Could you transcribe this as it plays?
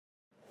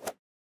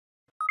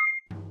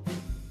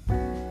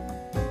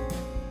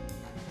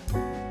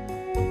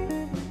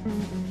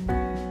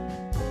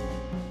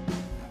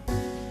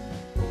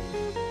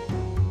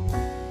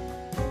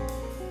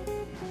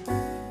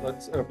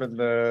Let's open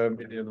the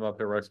meeting of the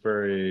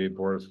Montpelier-Roxbury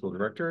Board of School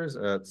Directors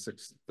at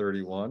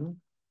 6:31,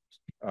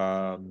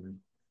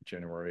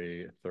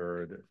 January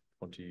 3rd,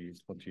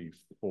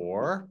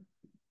 2024.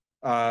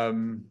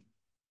 Before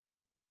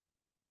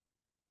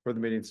the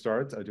meeting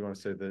starts, I do want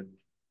to say that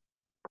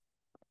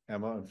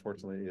Emma,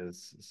 unfortunately,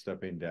 is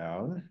stepping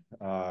down.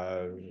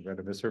 We're going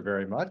to miss her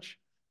very much.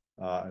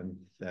 And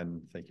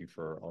thank you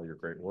for all your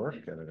great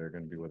work. And they're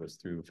going to be with us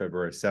through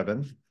February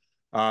 7th.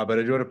 But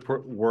I do want to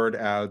put word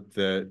out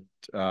that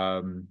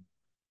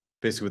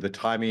basically with the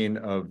timing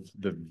of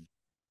the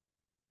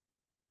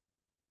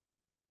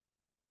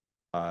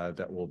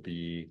that will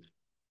be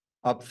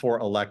up for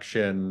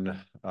election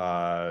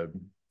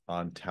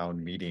on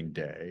town meeting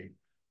day.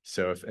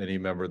 So if any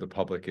member of the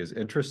public is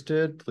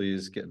interested,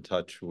 please get in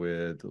touch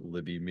with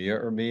Libby, Mia,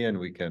 or me, and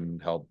we can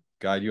help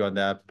guide you on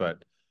that.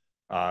 But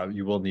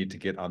you will need to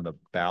get on the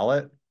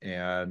ballot,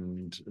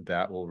 and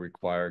that will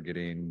require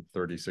getting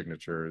 30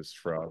 signatures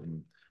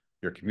from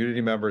your community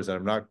members. And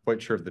I'm not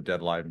quite sure of the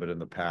deadline, but in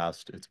the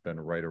past, it's been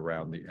right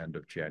around the end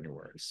of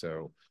January.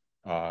 So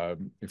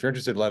if you're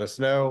interested, let us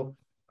know.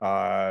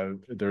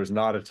 There's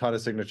not a ton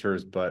of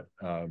signatures, but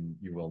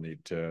you will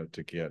need to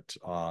get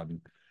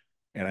on.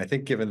 And I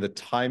think given the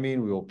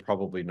timing, we will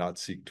probably not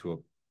seek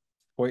to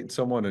appoint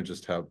someone and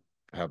just have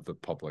the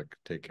public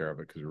take care of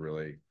it, because we're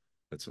really,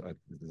 is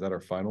that our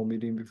final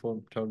meeting before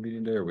town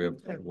meeting day, or we have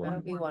one?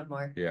 That'll be one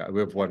more. Yeah, we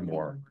have one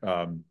more.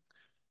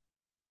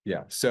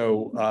 Yeah,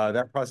 so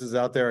that process is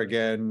out there.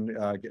 Again,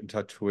 get in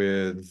touch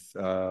with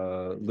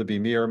Libby,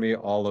 me, or me.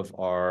 All of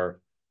our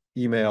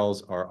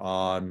emails are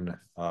on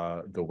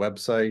the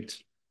website,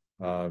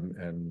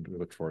 and we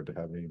look forward to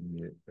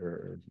having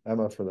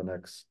Emma for the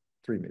next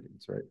 3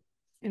 meetings, right?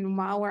 And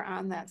while we're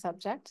on that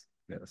subject,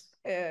 yes,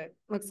 it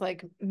looks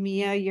like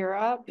Mia, you're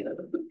up.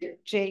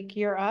 Jake,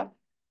 you're up.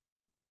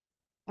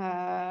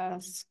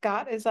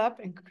 Scott is up,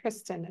 and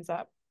Kristen is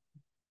up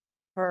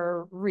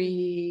for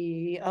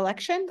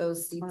re-election.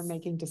 Those seats. Or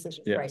making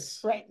decisions.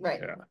 yes. Right.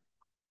 Yeah.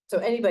 So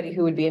anybody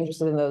who would be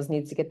interested in those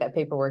needs to get that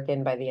paperwork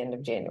in by the end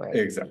of January.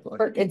 Exactly.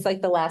 It's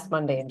like the last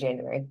Monday in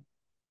January.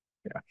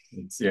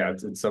 Yeah,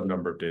 it's some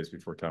number of days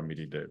before town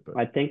meeting day, but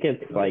I think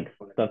it's like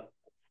the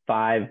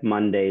 5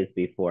 Mondays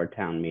before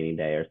town meeting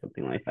day or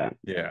something like that.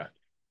 yeah,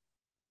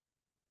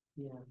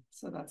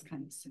 So that's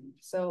kind of soon.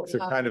 So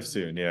kind of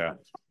soon. Yeah.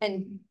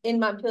 And in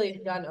Montpelier,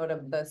 John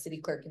Odom, the city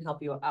clerk, can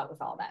help you out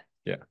with all that.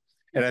 Yeah.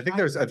 And I think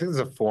there's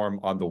a form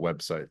on the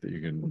website that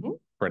you can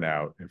print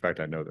out. In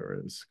fact, I know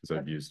there is, because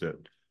I've used it.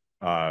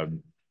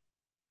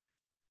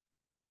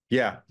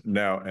 Yeah,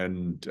 no,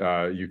 and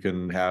you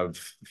can have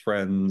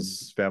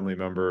friends, family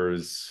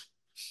members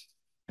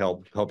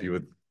help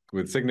you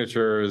with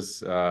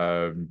signatures,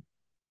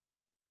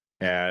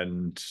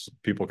 and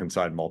people can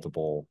sign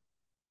multiple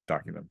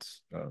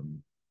documents.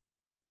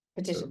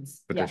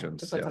 Petitions.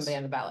 Petitions, Yeah, to put somebody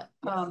on the ballot.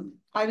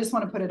 I just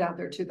want to put it out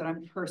there too, that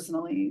I'm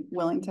personally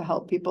willing to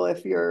help people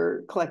if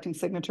you're collecting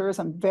signatures.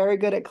 I'm very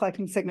good at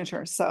collecting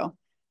signatures. So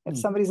if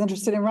somebody's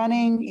interested in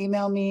running,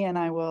 email me and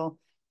I will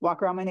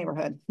walk around my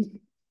neighborhood.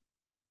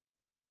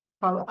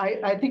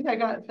 I think I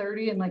got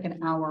 30 in like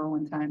an hour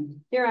one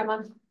time. Here,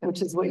 Emma.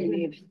 Which is what you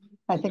need.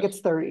 I think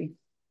it's 30.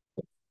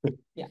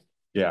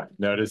 Yeah,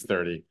 no, it is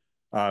 30.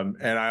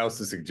 And I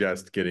also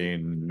suggest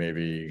getting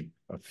maybe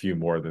a few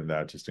more than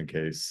that, just in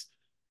case,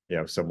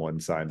 someone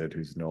signed it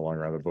who's no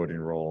longer on the voting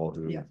roll,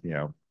 who, And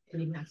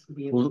he has to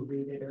be able to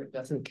read it or it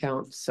doesn't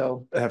count,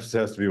 so. It has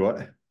to be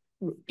what?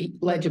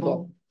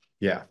 Legible.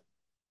 Yeah.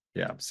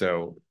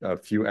 So a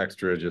few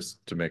extra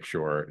just to make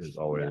sure is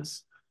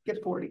always.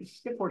 Get 40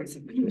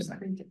 signatures.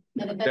 And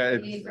if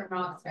anybody from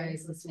Roxbury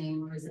is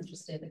listening or is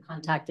interested, the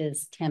contact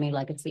is Tammy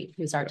Legacy,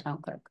 who's our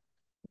town clerk.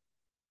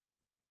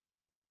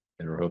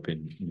 And we're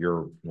hoping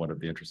you're one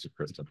of the interested,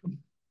 Kristen.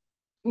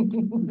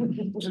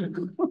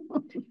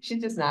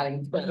 She's just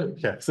nodding.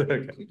 Yes,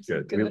 okay,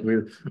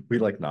 good. We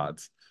like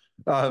nods.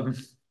 So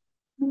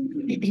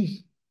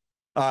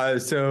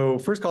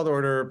first call to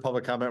order,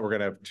 public comment. We're going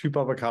to have 2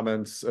 public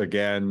comments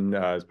again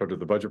as part of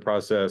the budget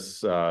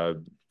process.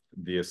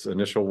 This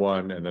initial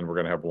one, and then we're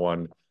going to have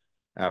one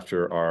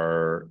after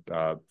our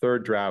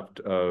 3rd draft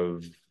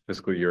of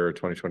fiscal year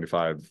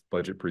 2025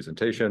 budget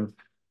presentation.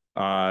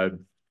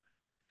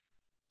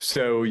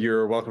 So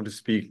you're welcome to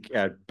speak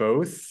at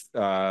both,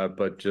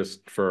 but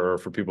just for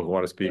people who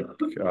want to speak,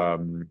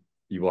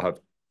 you will have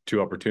 2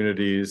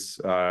 opportunities.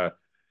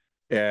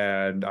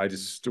 And I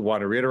just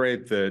want to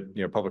reiterate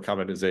that public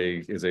comment is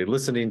a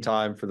listening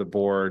time for the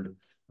board.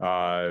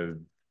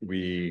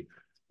 We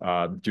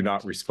do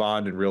not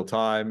respond in real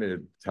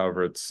time.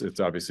 However, it's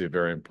obviously a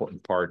very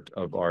important part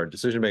of our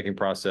decision-making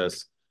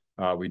process.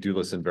 We do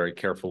listen very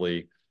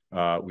carefully.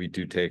 We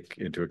do take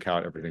into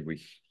account everything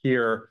we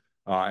hear.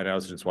 And I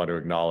also just want to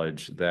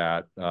acknowledge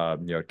that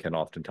it can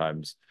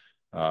oftentimes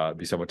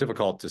be somewhat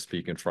difficult to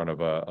speak in front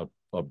of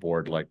a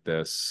board like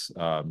this,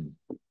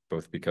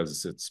 both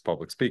because it's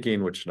public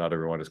speaking, which not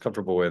everyone is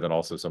comfortable with, and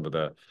also some of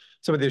the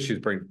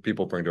issues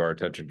people bring to our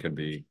attention can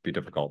be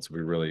difficult. So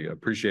we really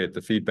appreciate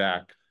the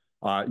feedback.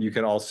 You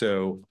can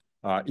also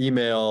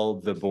email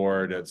the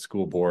board at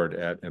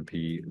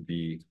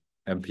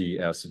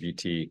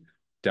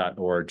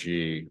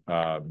schoolboard@mpsvt.org.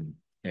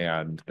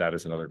 And that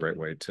is another great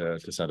way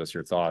to send us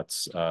your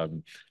thoughts.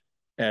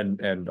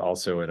 And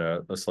also in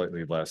a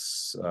slightly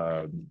less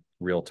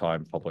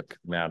real-time public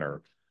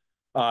manner.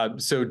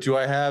 So do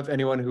I have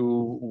anyone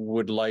who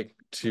would like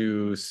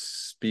to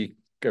speak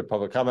a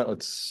public comment?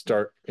 Let's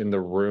start in the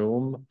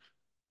room.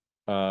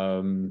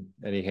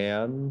 Any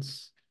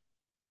hands?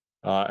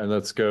 And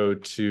let's go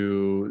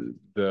to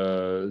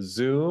the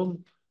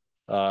Zoom.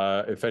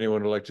 If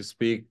anyone would like to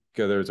speak,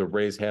 there's a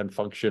raise hand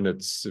function.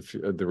 It's if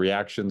the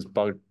reactions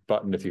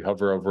button, if you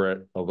hover over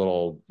it, a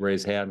little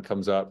raise hand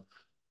comes up.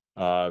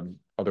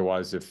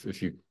 Otherwise,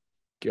 if you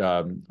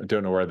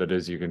don't know where that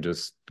is, you can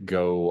just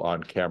go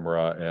on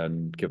camera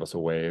and give us a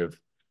wave.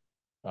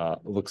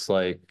 Looks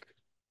like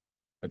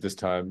at this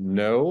time,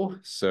 no.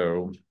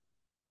 So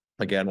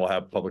again, we'll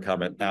have public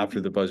comment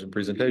after the budget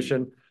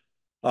presentation.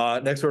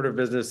 Next order of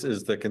business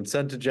is the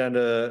consent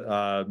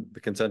agenda. The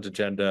consent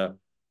agenda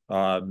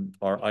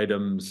are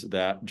items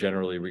that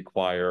generally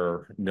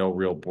require no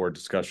real board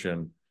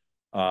discussion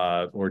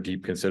or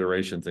deep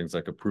consideration, things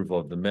like approval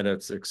of the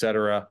minutes,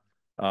 etc.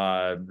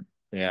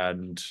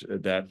 And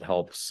that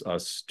helps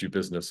us do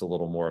business a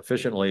little more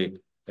efficiently.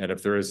 And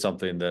if there is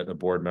something that a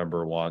board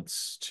member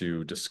wants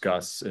to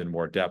discuss in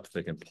more depth,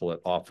 they can pull it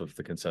off of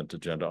the consent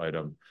agenda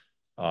item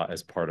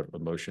as part of a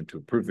motion to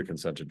approve the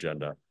consent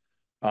agenda.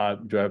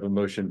 Do I have a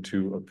motion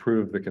to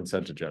approve the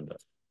consent agenda?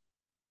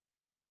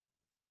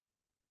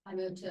 I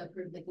move to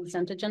approve the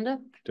consent agenda.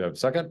 Do I have a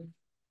second?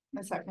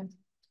 A second.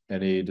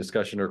 Any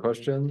discussion or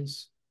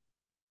questions?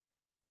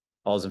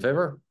 All's in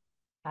favor?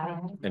 Aye.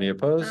 Any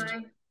opposed?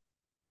 Aye.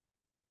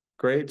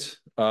 Great.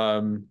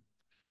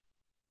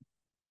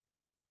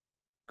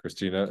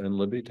 Christina and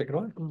Libby, take it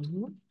away.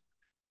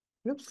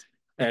 Oops.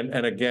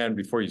 And again,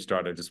 before you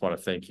start, I just want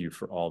to thank you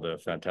for all the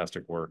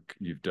fantastic work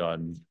you've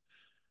done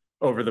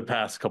over the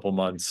past couple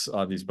months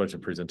on these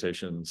budget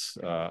presentations.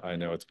 I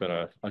know it's been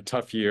a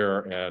tough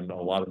year and a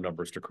lot of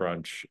numbers to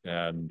crunch,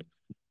 and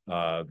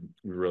we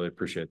really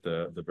appreciate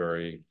the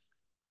very,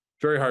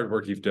 very hard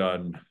work you've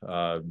done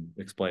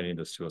explaining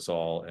this to us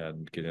all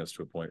and getting us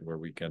to a point where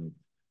we can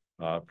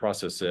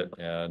process it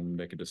and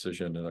make a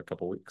decision in a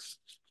couple weeks.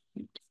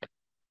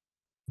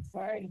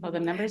 Sorry. Well,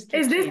 the numbers.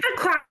 Is this the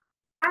class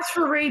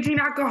for raging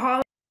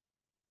alcoholics?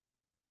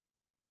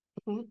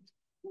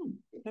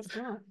 That's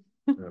not.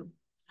 Yeah.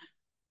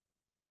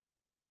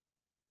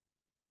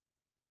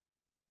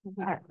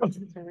 They're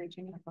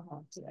raging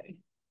alcohol today.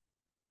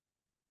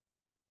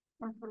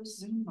 Our first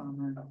Zoom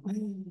bomber.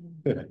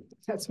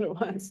 That's what it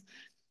was.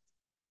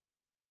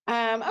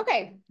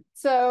 Okay,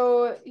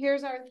 so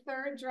here's our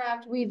third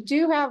draft. We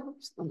do have,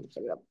 let me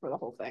put it up for the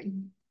whole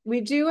thing.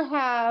 We do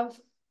have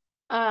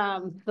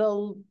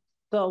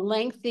the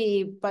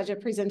lengthy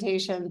budget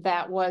presentation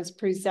that was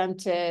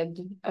presented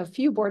a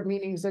few board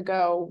meetings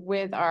ago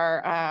with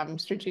our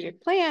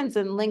strategic plans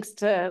and links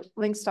to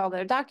all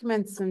their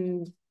documents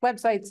and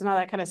websites and all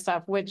that kind of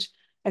stuff, which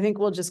I think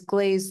we'll just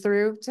glaze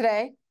through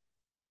today.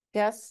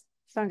 Yes,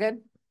 sound good?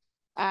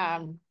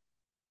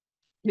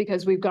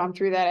 Because we've gone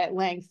through that at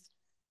length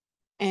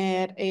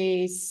at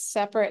a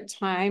separate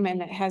time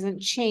and it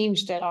hasn't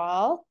changed at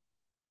all.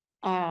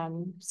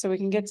 So we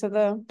can get to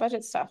the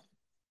budget stuff.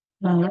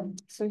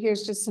 So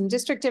here's just some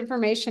district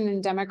information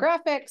and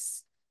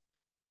demographics.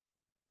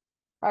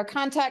 Our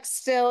context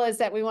still is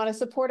that we want to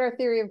support our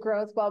theory of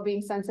growth while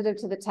being sensitive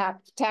to the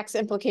tax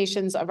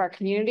implications of our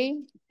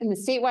community. And the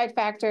statewide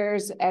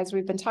factors, as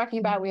we've been talking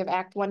about, we have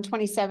Act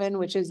 127,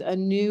 which is a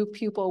new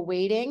pupil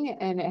weighting,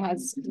 and it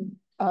has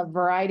a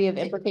variety of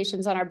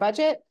implications on our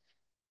budget.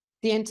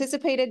 The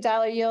anticipated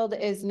dollar yield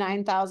is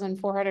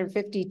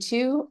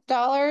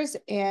 $9,452,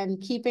 and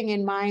keeping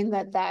in mind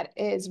that that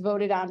is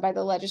voted on by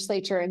the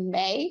legislature in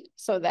May,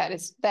 so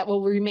that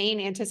will remain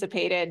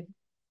anticipated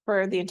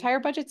for the entire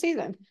budget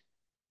season.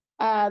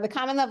 The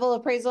common level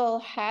appraisal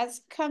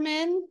has come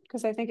in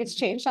because I think it's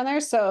changed on there.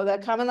 So the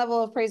common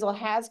level appraisal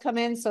has come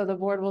in, so the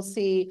board will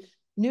see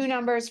new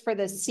numbers for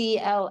the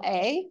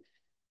CLA.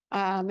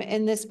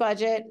 In this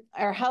budget,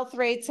 our health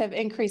rates have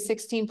increased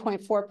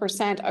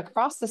 16.4%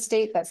 across the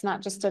state. That's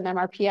not just an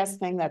MRPS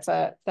thing, that's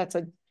a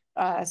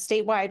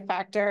statewide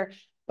factor.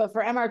 But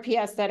for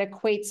MRPS, that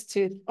equates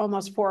to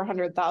almost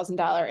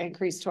 $400,000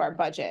 increase to our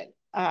budget.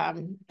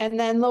 And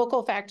then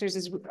local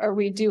factors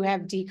we do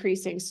have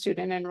decreasing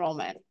student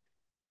enrollment.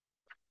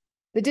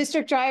 The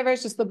district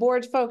drivers, just the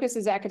board's focus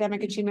is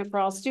academic achievement for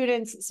all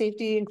students,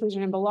 safety,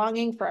 inclusion, and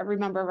belonging for every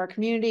member of our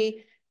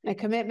community, and a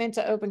commitment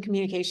to open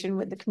communication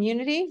with the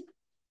community.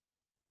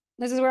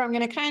 This is where I'm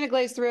going to kind of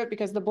glaze through it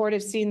because the board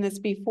has seen this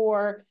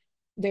before.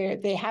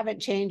 They haven't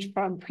changed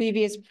from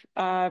previous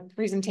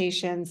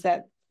presentations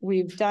that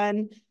we've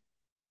done.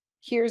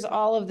 Here's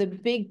all of the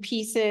big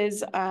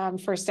pieces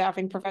for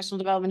staffing, professional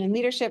development, and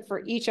leadership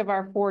for each of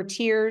our 4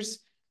 tiers,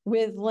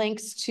 with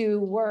links to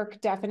work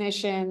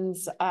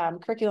definitions,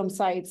 curriculum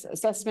sites,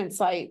 assessment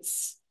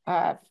sites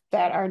that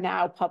are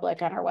now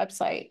public on our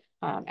website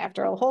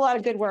after a whole lot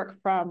of good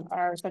work from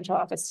our central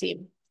office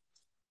team.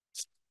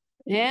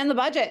 And the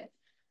budget.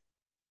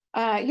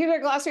 Here's our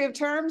glossary of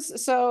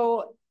terms.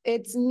 So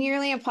it's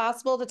nearly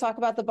impossible to talk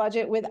about the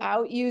budget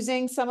without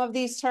using some of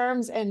these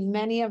terms, and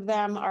many of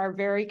them are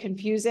very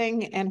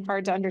confusing and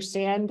hard to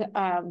understand.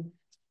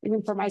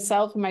 Even for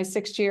myself, in my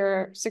sixth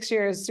year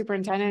as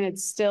superintendent,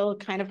 it's still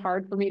kind of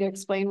hard for me to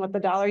explain what the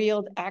dollar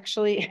yield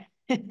actually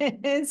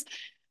is.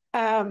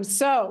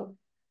 So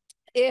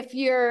if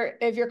you're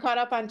caught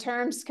up on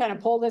terms, kind of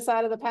pull this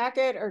out of the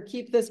packet or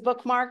keep this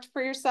bookmarked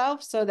for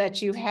yourself so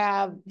that you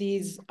have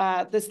these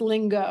this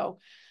lingo.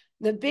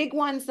 The big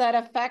ones that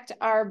affect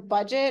our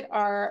budget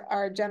are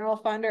our general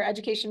fund or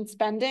education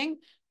spending.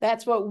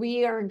 That's what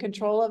we are in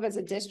control of as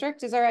a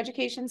district, is our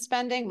education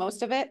spending,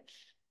 most of it.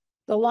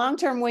 The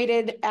long-term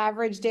weighted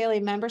average daily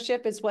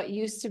membership is what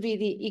used to be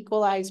the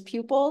equalized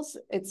pupils.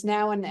 It's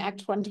now in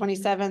Act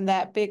 127,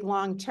 that big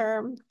long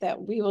term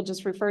that we will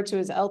just refer to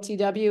as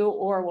LTW,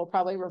 or we'll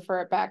probably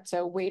refer it back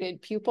to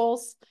weighted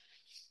pupils.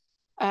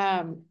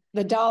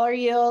 The dollar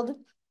yield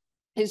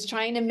is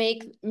trying to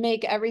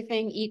make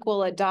everything equal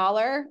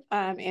 $1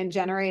 and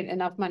generate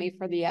enough money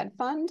for the ed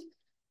fund.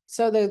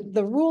 So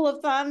the rule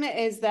of thumb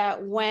is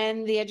that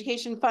when the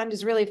education fund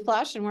is really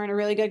flush and we're in a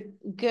really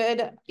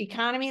good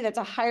economy, that's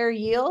a higher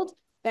yield.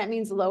 That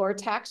means lower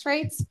tax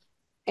rates.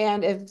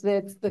 And if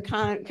the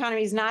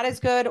economy is not as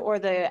good, or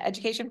the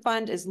education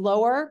fund is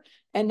lower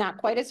and not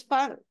quite as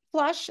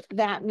flush,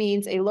 that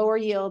means a lower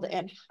yield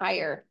and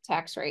higher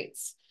tax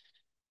rates.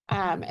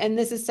 And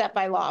this is set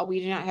by law. We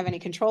do not have any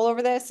control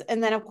over this.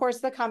 And then of course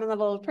the common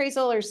level of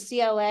appraisal, or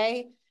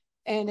CLA,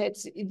 and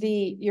it's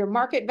your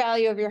market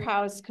value of your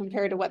house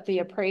compared to what the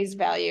appraised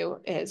value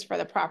is for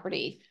the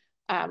property.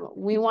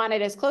 We want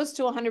it as close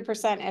to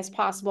 100% as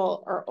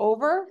possible or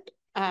over.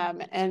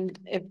 And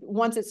if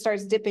once it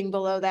starts dipping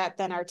below that,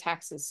 then our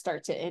taxes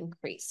start to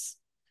increase.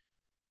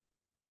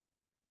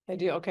 Did I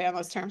do okay on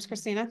those terms,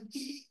 Christina?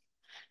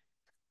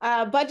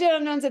 Budget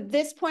unknowns at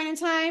this point in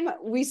time,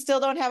 we still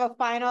don't have a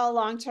final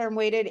long-term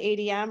weighted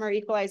ADM or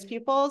equalized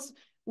pupils.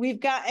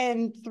 We've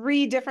gotten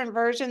 3 different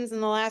versions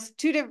in the last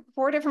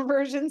 4 different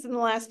versions in the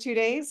last 2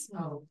 days.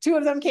 Oh. 2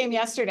 of them came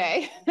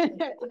yesterday,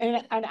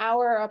 an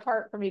hour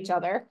apart from each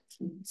other.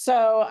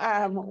 So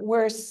I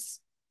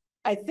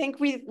think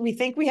we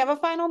think we have a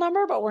final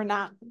number, but we're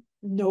not.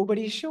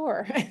 Nobody's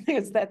sure.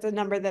 That's a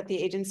number that the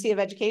Agency of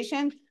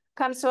Education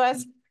comes to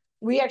us.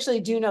 We actually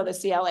do know the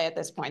CLA at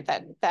this point,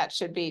 that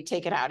should be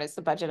taken out as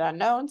the budget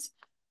unknowns.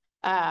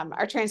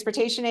 Our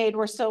transportation aid,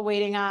 we're still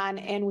waiting on,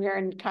 and we're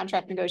in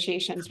contract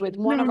negotiations with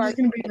one of our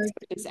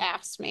is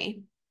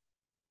AFSCME.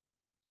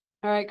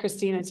 All right,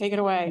 Christina, take it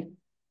away.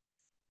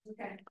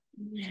 Okay.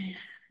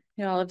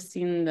 You all have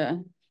seen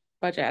the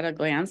budget at a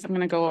glance. I'm going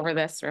to go over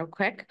this real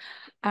quick.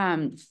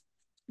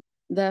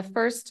 The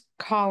first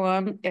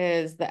column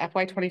is the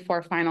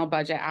FY24 final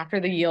budget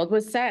after the yield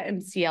was set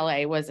and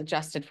CLA was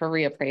adjusted for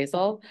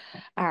reappraisal.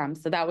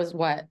 So that was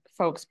what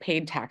folks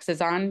paid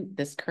taxes on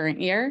this current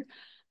year.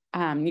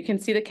 You can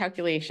see the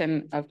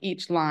calculation of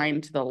each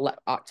line to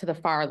the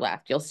far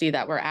left. You'll see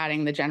that we're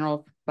adding the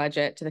general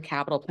budget to the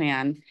capital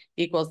plan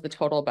equals the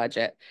total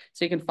budget.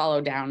 So you can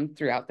follow down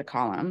throughout the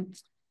column.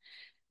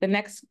 The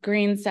next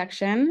green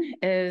section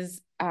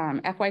is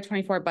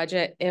FY24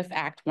 budget if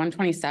Act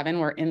 127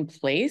 were in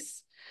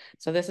place.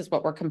 So this is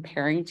what we're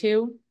comparing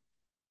to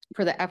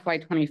for the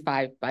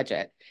FY25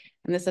 budget.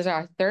 And this is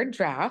our third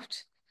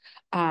draft.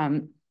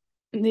 The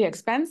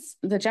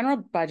general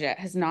budget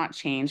has not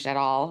changed at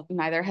all.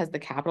 Neither has the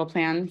capital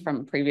plan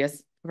from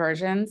previous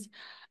versions.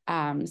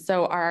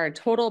 So our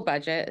total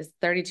budget is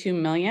 32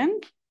 million.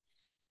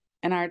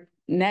 And our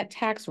net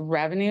tax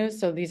revenues,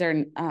 so these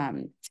are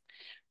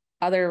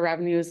other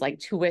revenues like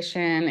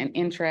tuition and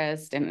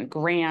interest and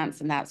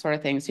grants and that sort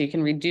of thing. So you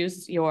can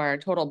reduce your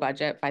total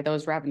budget by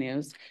those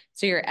revenues.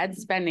 So your ed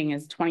spending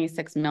is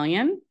 26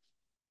 million.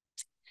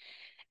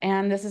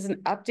 And this is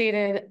an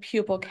updated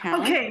pupil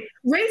count. Okay,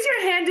 raise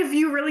your hand if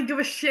you really give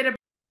a shit about.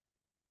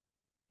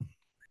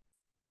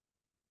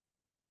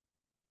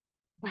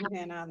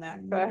 On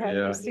that. Go ahead,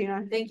 Yeah.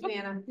 Christina. Thank you,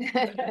 Anna. On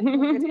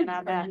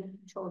that.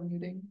 Control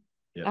muting.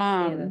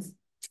 Yeah.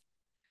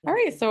 All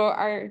right, so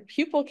our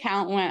pupil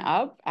count went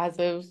up as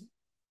of,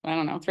 I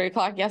don't know, 3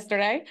 o'clock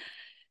yesterday,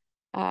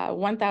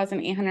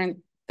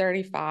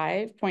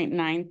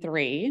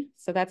 1,835.93.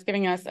 So that's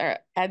giving us our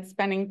ed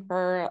spending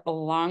per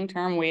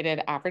long-term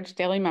weighted average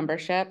daily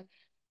membership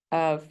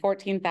of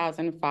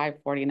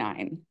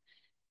 14,549.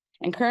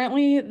 And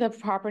currently the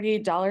property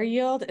dollar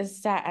yield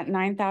is set at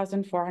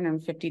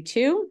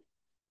 9,452.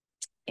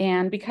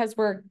 And because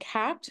we're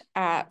capped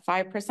at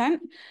 5%,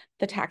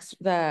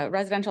 the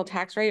residential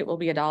tax rate will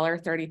be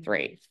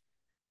 $1.33.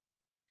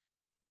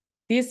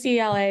 These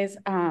CLAs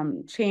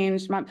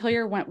changed.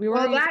 Montpelier Well,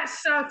 that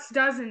sucks,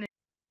 doesn't it?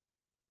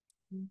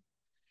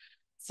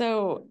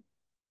 So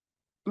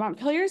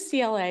Montpelier's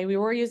CLA, we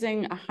were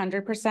using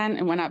 100%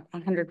 and went up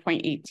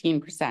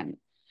 100.18%.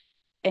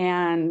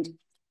 And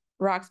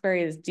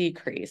Roxbury is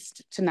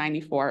decreased to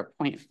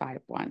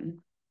 94.51.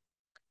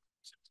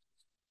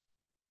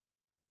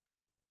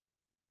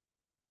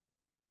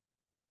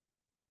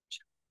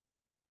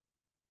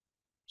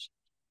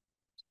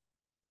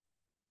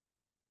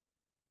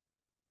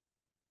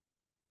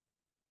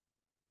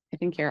 I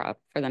think you're up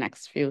for the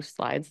next few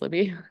slides,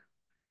 Libby. Here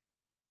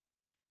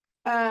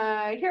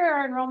are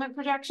our enrollment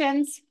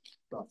projections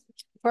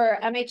for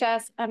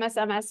MHS,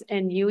 MSMS,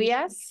 and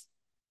UES.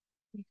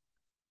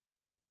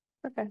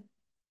 Okay.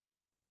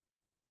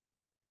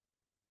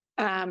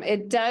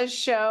 It does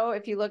show,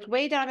 if you looked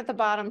way down at the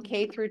bottom,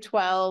 K through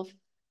 12,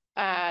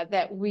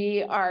 that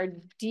we are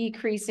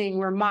decreasing.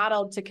 We're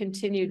modeled to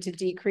continue to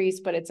decrease,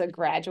 but it's a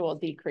gradual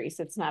decrease.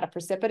 It's not a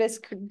precipitous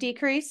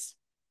decrease.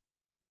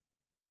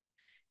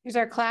 Here's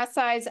our class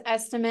size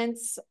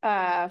estimates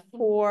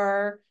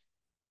for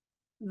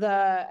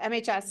the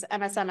MHS,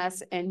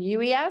 MSMS, and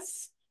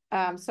UES.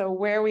 So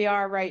where we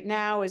are right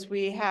now is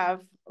we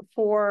have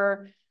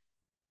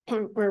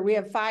where we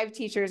have 5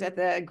 teachers at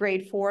the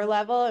grade 4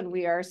 level, and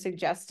we are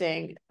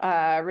suggesting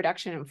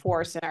reduction in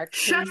force in our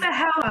Shut the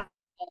hell up.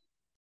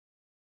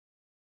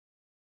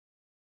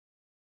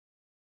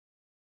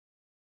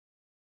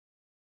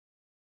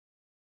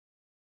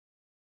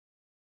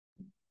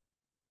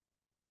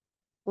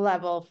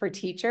 level for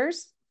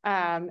teachers.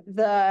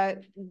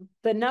 The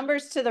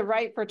numbers to the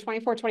right for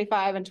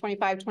 24-25 and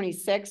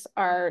 25-26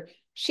 are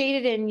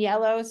shaded in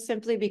yellow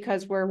simply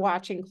because we're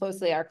watching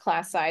closely our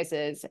class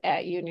sizes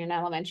at Union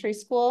Elementary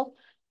School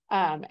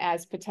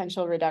as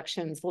potential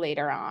reductions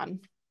later on.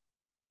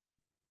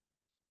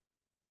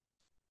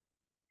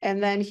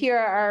 And then here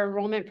are our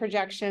enrollment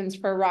projections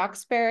for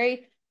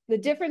Roxbury. The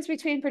difference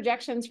between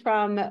projections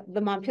from the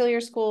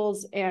Montpelier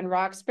schools and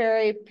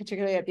Roxbury,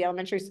 particularly at the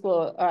elementary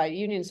school,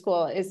 Union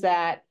School, is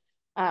that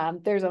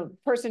there's a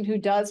person who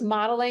does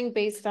modeling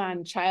based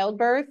on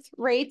childbirth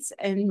rates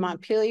in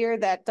Montpelier.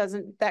 That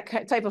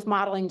type of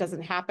modeling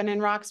doesn't happen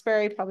in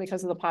Roxbury, probably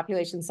because of the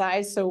population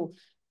size. So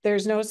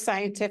there's no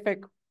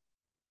scientific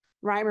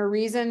rhyme or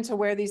reason to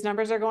where these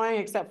numbers are going,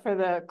 except for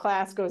the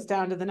class goes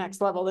down to the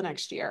next level the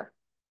next year.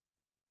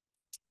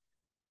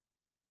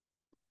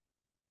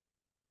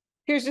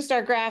 Here's just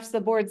our graphs. The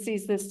board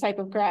sees this type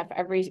of graph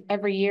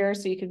every year,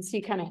 so you can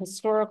see kind of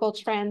historical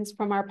trends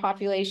from our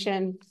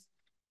population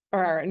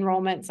or our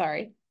enrollment,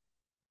 sorry.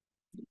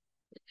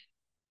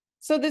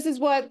 So this is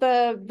what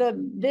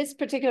this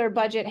particular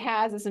budget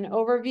has as an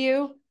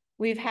overview.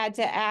 We've had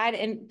to add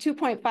in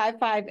 2.55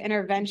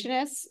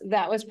 interventionists.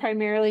 That was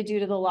primarily due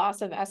to the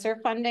loss of ESSER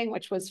funding,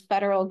 which was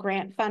federal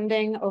grant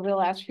funding over the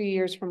last few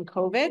years from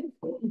COVID.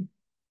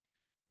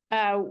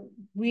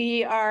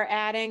 We are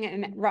adding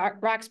an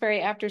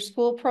Roxbury after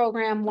school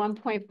program,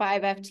 1.5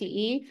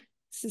 FTE.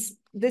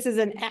 This is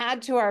an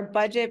add to our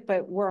budget,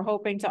 but we're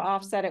hoping to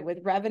offset it with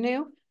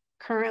revenue.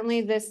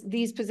 Currently,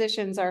 these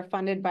positions are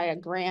funded by a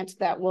grant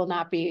that will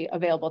not be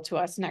available to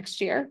us next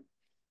year.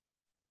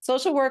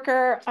 Social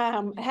worker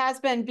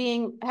has been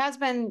being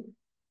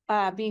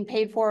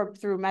paid for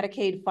through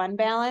Medicaid fund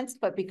balance,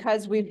 but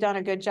because we've done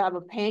a good job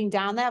of paying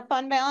down that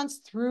fund balance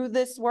through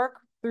this work,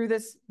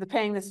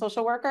 paying the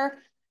social worker,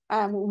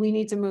 we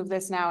need to move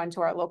this now into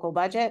our local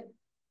budget.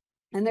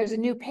 And there's a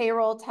new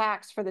payroll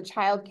tax for the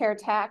child care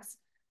tax.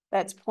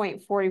 That's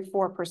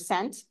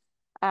 0.44%.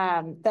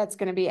 That's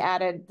going to be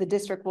added. The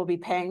district will be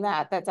paying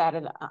that. That's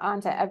added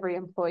onto every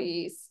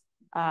employee's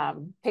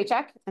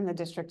paycheck, and the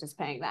district is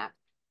paying that.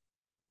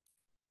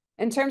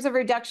 In terms of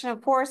reduction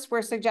of force,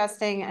 we're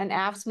suggesting an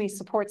AFSCME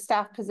support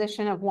staff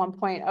position of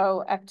 1.0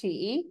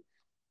 FTE,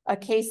 a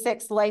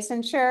K-6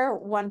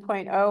 licensure,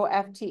 1.0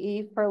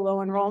 FTE for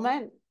low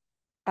enrollment,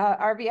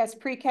 RVS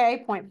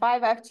pre-K, 0.5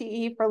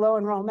 FTE for low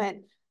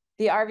enrollment,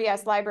 the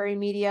RVS library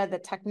media, the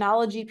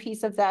technology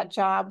piece of that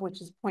job,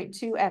 which is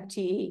 0.2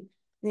 FTE,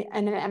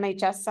 and an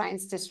MHS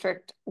science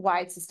district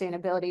wide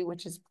sustainability,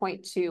 which is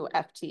 0.2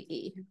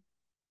 FTE.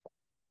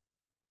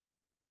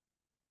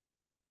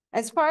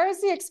 As far as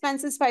the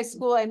expenses by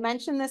school, I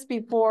mentioned this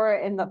before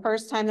in the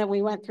first time that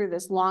we went through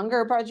this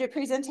longer budget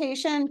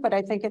presentation, but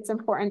I think it's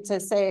important to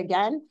say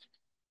again.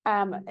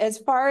 As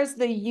far as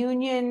the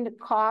union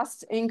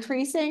cost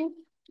increasing,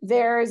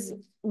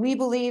 we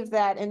believe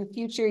that in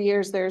future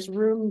years, there's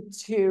room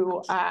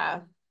to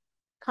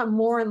come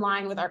more in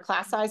line with our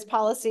class size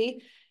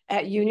policy.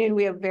 At Union,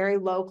 we have very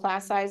low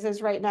class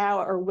sizes right now,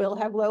 or will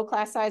have low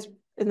class size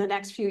in the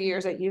next few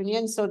years at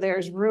Union. So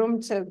there's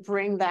room to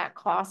bring that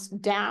cost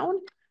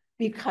down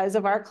because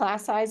of our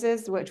class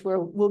sizes, which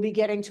we'll be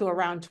getting to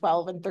around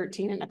 12 and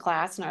 13 in a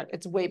class, and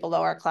it's way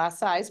below our class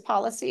size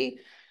policy.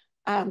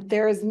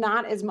 There is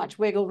not as much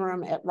wiggle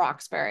room at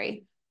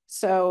Roxbury.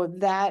 So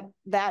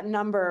that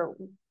number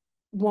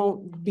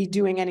won't be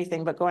doing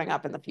anything but going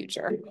up in the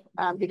future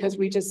because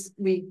we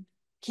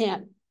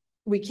can't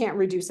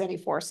reduce any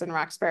force in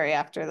Roxbury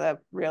after the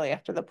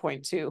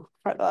 0.2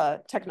 for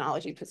the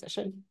technology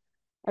position.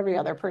 Every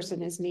other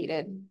person is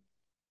needed.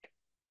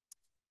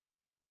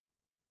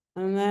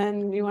 And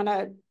then you want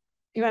to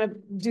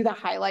do the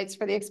highlights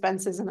for the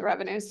expenses and the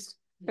revenues,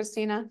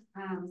 Christina?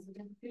 So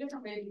there's 2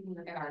 different ways you can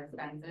look at our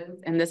expenses,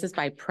 and this is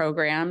by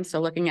program.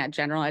 So looking at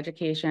general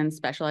education,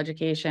 special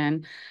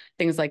education,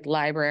 things like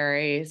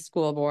library,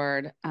 school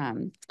board.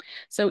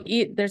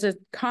 There's a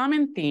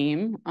common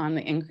theme on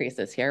the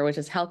increases here, which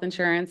is health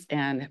insurance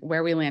and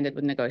where we landed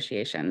with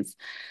negotiations.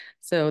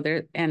 So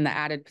there, and the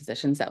added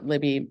positions that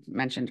Libby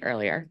mentioned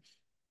earlier.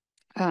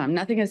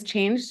 Nothing has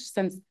changed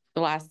since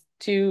the last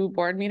 2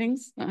 board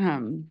meetings.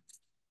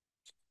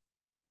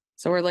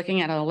 So we're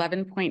looking at an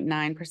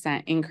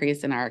 11.9%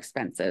 increase in our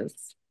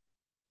expenses.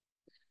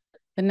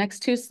 The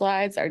next 2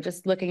 slides are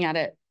just looking at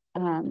it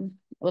a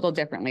little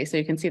differently. So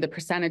you can see the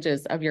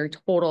percentages of your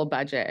total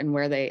budget and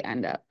where they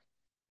end up.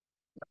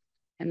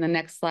 And the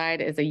next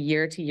slide is a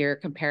year-to-year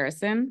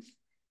comparison.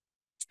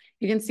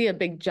 You can see a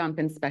big jump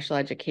in special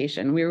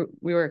education. We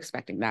were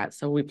expecting that,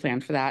 so we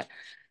planned for that.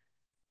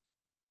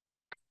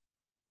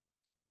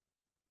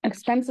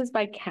 Expenses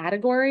by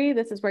category.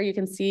 This is where you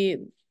can see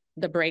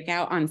the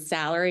breakout on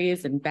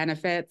salaries and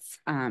benefits,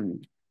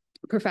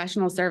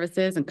 professional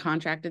services and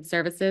contracted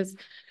services.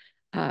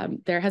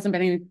 There hasn't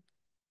been any,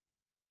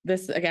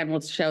 this again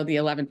will show the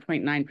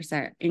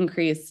 11.9%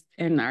 increase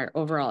in our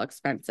overall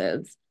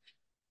expenses.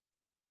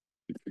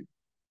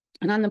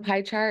 And on the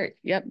pie chart,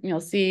 yep,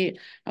 you'll see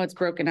how it's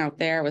broken out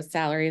there with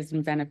salaries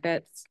and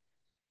benefits.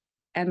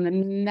 And the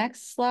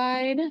next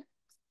slide,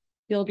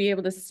 you'll be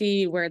able to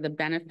see where the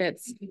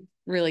benefits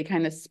really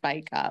kind of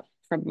spike up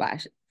from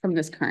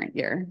this current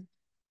year.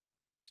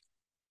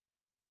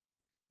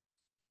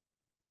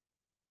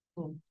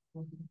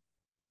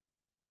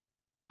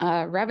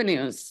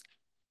 Revenues.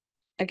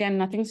 Again,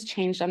 nothing's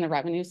changed on the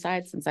revenue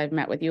side since I've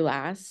met with you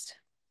last.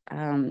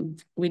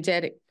 We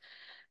did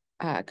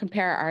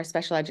compare our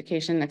special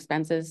education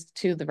expenses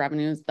to the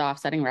revenues, the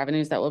offsetting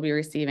revenues that we'll be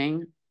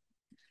receiving.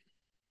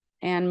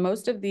 And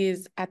most of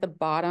these at the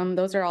bottom,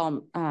 those are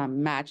all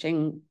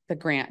matching the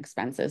grant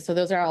expenses. So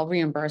those are all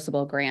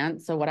reimbursable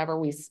grants. So whatever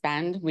we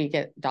spend, we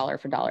get dollar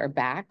for dollar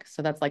back.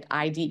 So that's like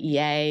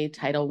IDEA,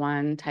 Title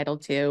I,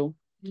 Title II.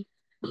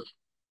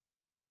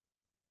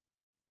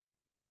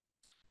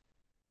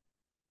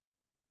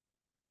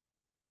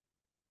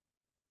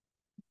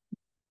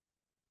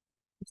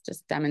 This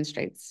just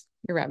demonstrates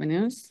your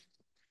revenues.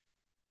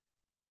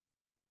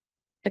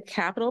 The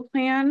capital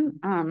plan,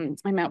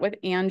 I met with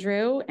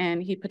Andrew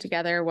and he put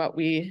together what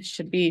we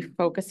should be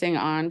focusing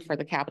on for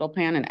the capital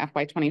plan in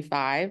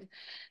FY25.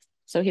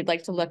 So he'd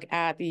like to look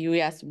at the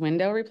US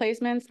window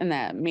replacements and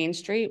the Main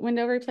Street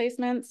window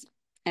replacements,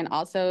 and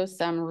also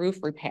some roof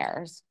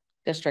repairs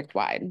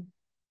district-wide.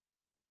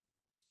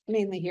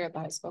 Mainly here at the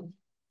high school.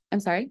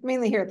 I'm sorry?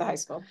 Mainly here at the high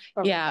school.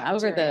 Yeah,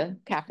 over the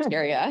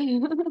cafeteria.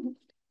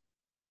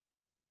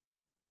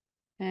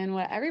 And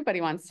what everybody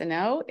wants to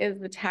know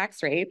is the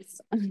tax rates.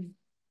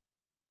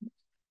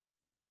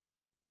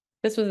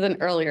 This was an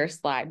earlier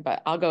slide,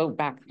 but I'll go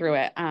back through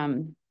it.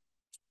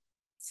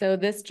 So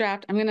this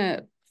draft, I'm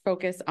gonna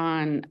focus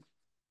on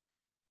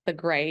the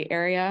gray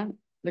area,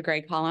 the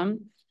gray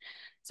column.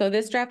 So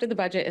this draft of the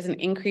budget is an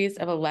increase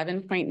of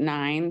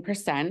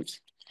 11.9%.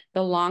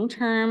 The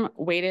long-term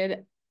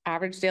weighted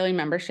average daily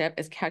membership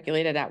is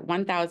calculated at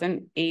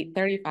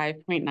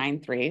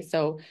 1,835.93.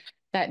 So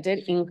that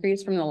did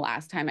increase from the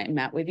last time I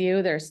met with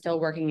you. They're still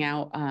working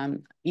out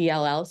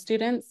ELL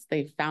students.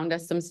 They found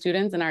us some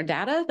students in our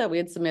data that we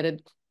had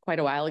submitted quite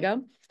a while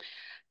ago.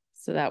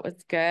 So that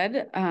was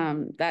good.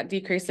 That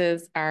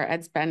decreases our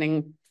ed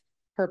spending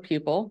per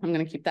pupil. I'm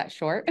going to keep that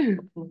short.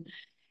 And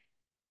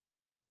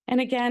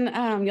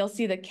again, you'll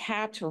see the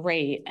capped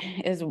rate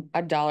is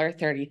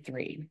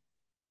 $1.33.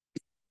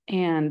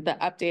 And the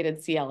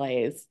updated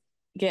CLAs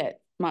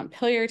get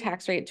Montpelier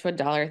tax rate to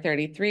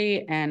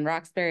 $1.33 and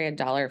Roxbury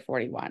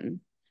 $1.41.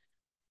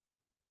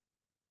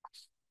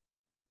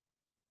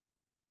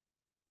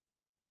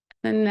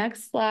 The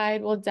next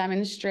slide will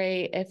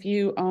demonstrate if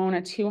you own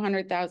a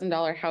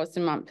 $200,000 house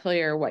in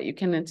Montpelier, what you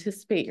can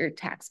anticipate your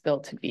tax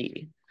bill to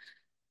be.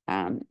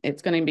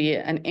 It's going to be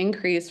an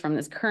increase from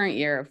this current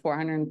year of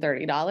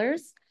 $430.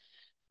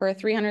 For a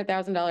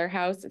 $300,000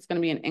 house, it's going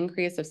to be an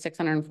increase of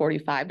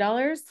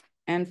 $645.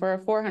 And for a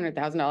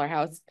 $400,000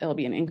 house, it'll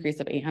be an increase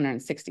of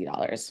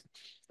 $860.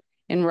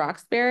 In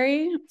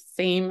Roxbury,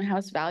 same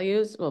house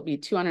values will be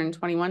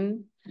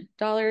 $221,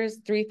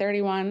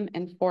 $331,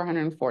 and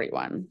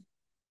 $441.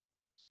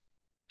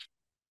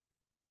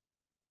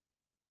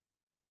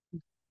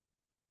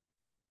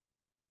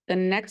 The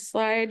next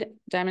slide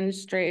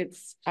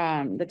demonstrates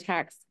the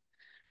tax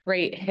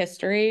rate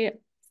history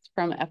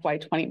from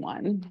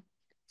FY21.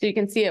 So you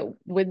can see it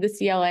with the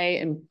CLA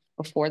and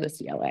before the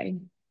CLA.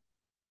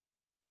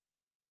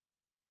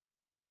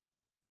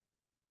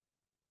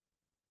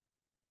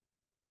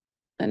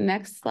 The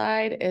next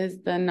slide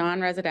is the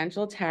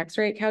non-residential tax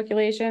rate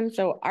calculation.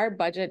 So our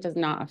budget does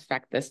not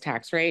affect this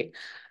tax rate,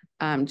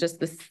 just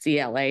the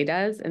CLA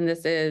does. And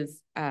this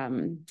is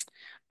on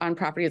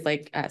properties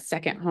like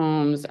second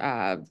homes,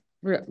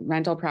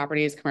 rental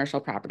properties, commercial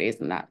properties,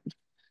 and that.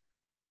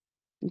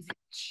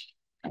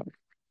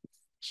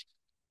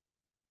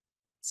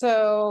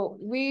 So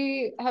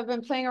we have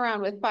been playing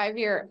around with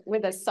 5-year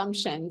with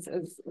assumptions.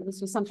 This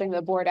was something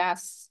the board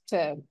asked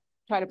to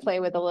try to play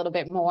with a little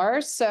bit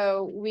more.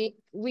 So we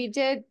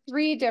did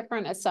 3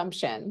 different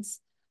assumptions.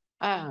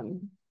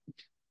 And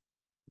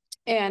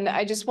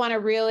I just want to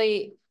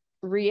really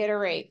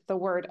reiterate the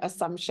word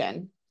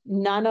assumption.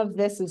 none of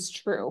this is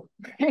true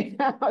right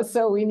now.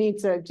 So we need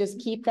to just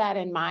keep that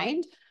in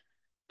mind.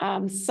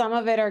 Some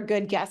of it are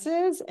good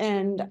guesses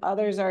and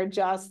others are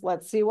just,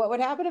 let's see what would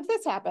happen if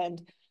this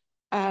happened.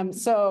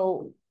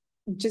 So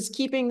just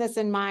keeping this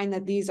in mind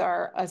that these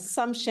are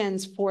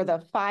assumptions for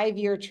the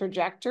 5-year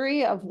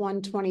trajectory of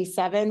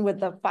 127 with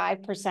the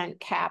 5%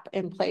 cap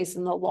in place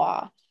in the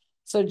law.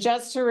 So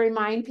just to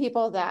remind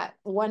people that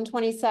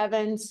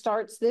 127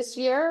 starts this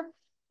year,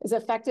 is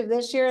effective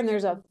this year, and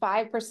there's a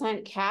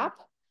 5%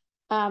 cap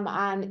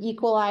on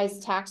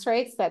equalized tax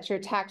rates. That's your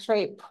tax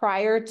rate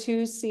prior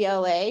to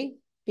CLA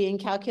being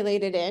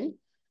calculated in.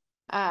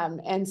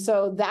 And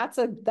so that's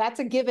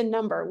a given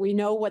number. We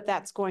know what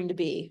that's going to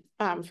be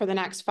for the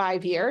next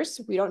 5 years.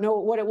 We don't know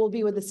what it will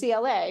be with the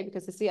CLA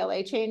because the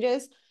CLA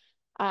changes.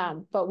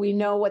 But we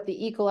know what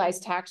the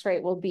equalized tax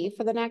rate will be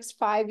for the next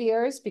 5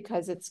 years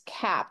because it's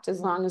capped as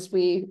long as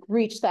we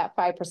reach that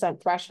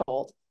 5%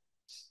 threshold.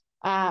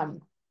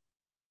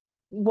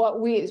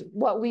 What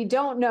we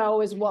don't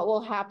know is what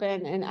will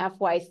happen in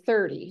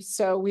FY30.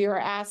 So we were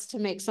asked to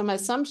make some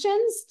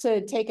assumptions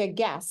to take a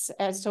guess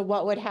as to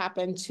what would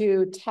happen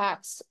to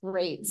tax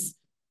rates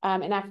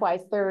in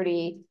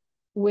FY30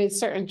 with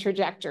certain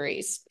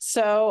trajectories.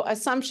 So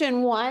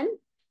assumption 1,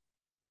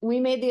 we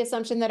made the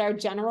assumption that our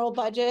general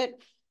budget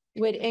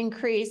would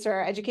increase, or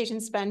our education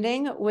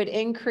spending would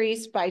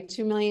increase by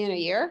 $2 million a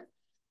year.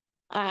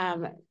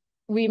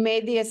 We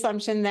made the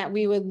assumption that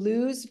we would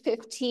lose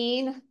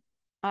 15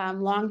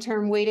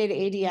 long-term weighted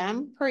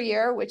ADM per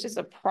year, which is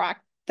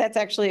that's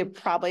actually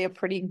probably a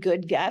pretty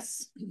good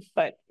guess,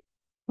 but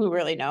who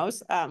really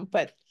knows?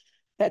 But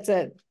that's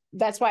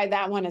why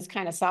that one is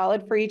kind of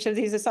solid for each of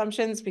these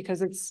assumptions,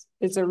 because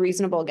it's a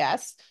reasonable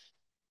guess.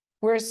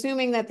 We're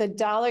assuming that the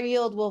dollar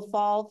yield will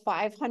fall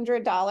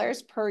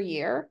 $500 per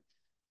year.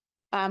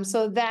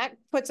 So that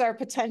puts our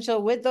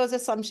potential, with those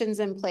assumptions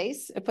in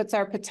place, it puts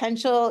our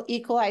potential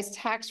equalized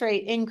tax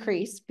rate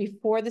increase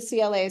before the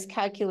CLA is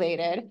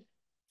calculated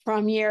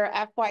from year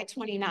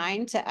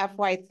FY29 to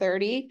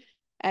FY30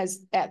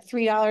 as at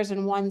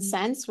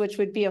 $3.01, which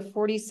would be a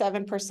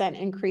 47%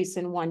 increase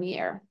in 1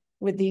 year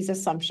with these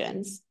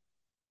assumptions.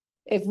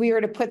 If we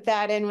were to put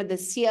that in with the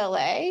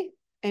CLA,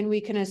 and we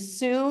can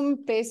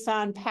assume based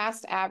on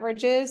past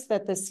averages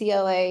that the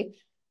CLA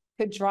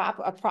could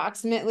drop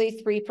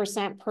approximately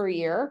 3% per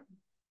year,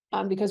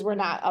 because we're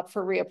not up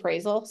for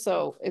reappraisal.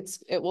 So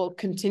it will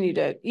continue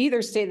to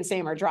either stay the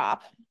same or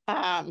drop,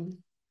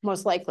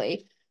 most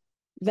likely.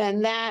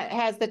 Then that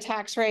has the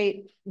tax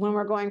rate when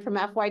we're going from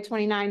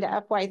FY29 to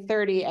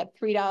FY30 at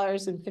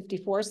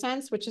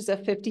 $3.54, which is a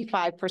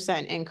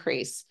 55%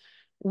 increase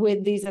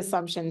with these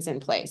assumptions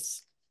in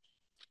place.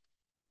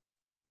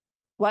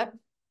 What?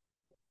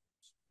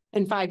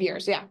 In 5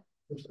 years, yeah.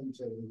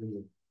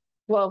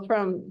 Well,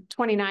 from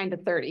 29 to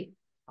 30.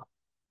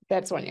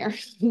 That's 1 year.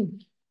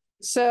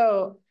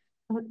 So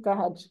go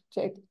ahead,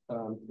 Jake.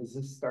 Is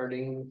this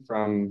starting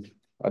from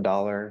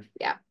 $1?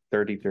 Yeah.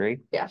 33?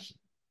 Yeah.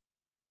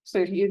 So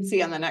you'd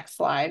see on the next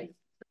slide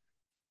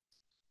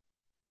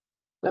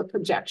the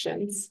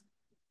projections,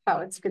 how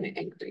it's going to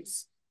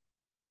increase.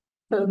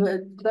 So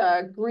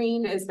the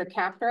green is the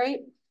cap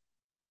rate.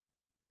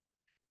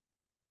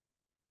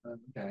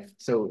 Okay.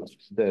 So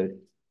the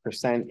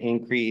percent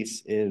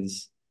increase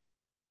is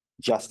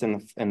just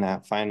in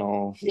that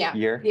final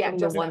year? Yeah, The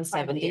just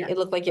 170. It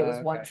looked like it was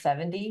Okay.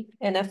 170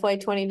 in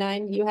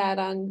FY29 you had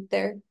on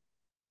there.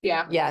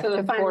 Yeah. Yeah, So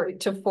the final,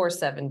 to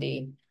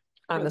 470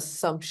 on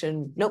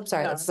assumption. Nope,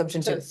 sorry, that's No,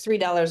 assumption so- 2.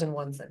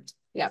 $3.01.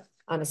 Yep.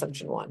 On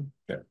assumption 1.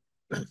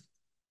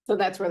 so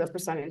that's where the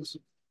percentage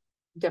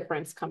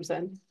difference comes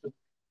in.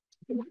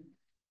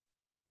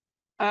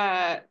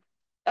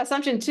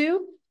 Assumption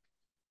 2,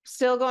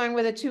 still going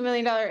with a $2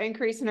 million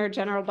increase in our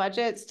general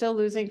budget, still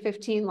losing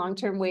 15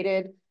 long-term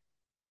weighted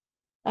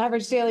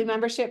average daily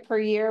membership per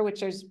year,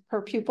 which is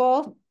per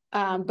pupil.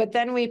 But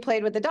then we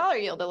played with the dollar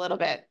yield a little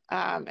bit.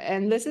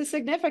 And this is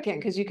significant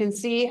because you can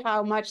see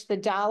how much the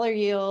dollar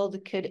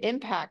yield could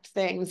impact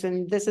things.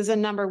 And this is a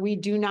number we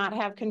do not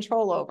have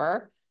control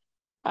over.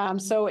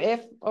 So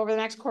if over the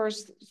next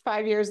course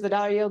 5 years, the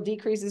dollar yield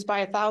decreases by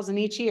 1,000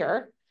 each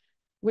year,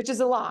 which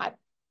is a lot.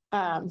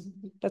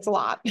 That's a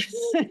lot.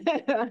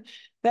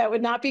 That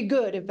would not be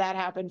good if that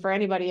happened for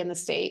anybody in the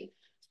state.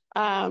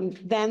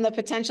 Then the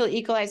potential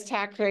equalized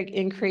tax rate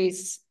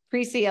increase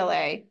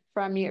pre-CLA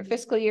from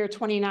fiscal year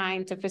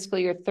 29 to fiscal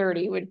year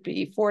 30 would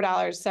be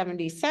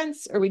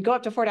 $4.70, or we'd go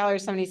up to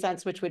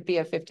 $4.70, which would be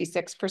a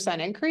 56%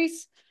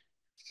 increase.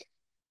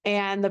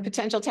 And the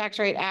potential tax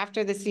rate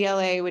after the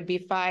CLA would be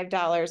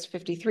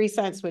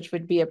 $5.53, which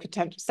would be a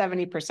potential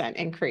 70%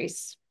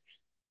 increase.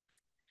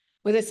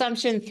 With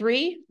assumption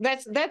 3,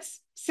 that's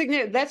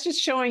significant. That's just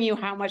showing you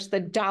how much the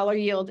dollar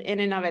yield in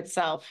and of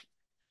itself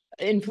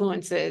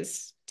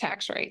influences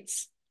tax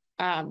rates,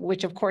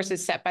 which of course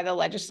is set by the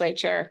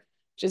legislature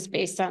just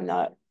based on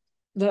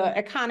the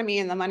economy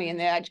and the money in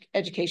the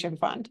education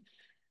fund.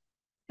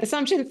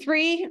 Assumption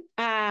 3,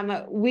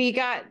 we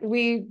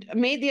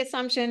made the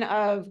assumption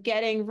of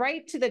getting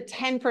right to the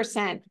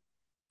 10%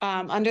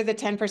 under the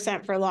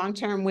 10% for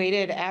long-term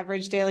weighted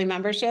average daily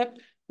membership,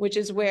 which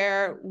is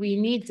where we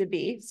need to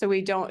be, so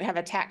we don't have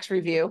a tax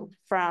review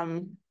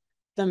from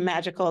the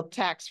magical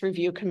tax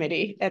review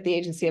committee at the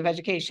Agency of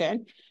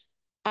Education.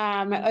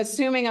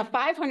 Assuming a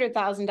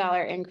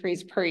 $500,000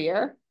 increase per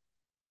year,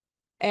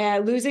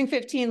 losing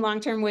 15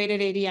 long-term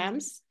weighted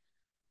ADMs,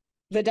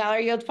 the dollar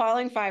yield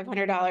falling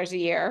 $500 a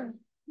year,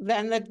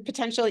 then the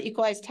potential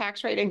equalized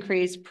tax rate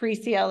increase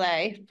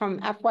pre-CLA from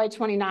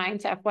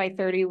FY29 to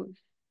FY30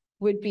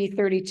 would be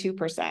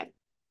 32%.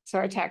 So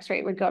our tax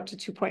rate would go up to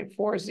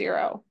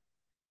 2.40.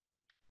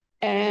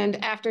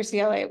 And after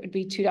CLA, it would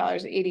be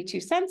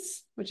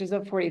 $2.82, which is a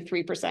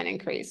 43%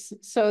 increase.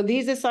 So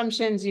these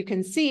assumptions you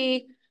can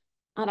see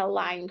on a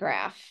line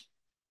graph.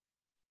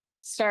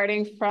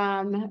 Starting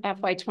from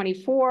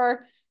FY24,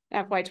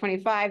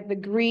 FY25, the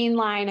green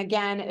line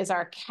again is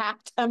our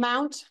capped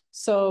amount.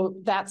 So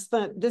this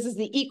is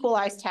the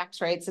equalized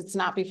tax rates. It's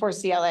not before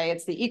CLA,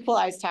 it's the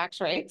equalized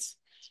tax rates.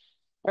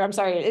 Or I'm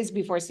sorry, it is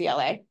before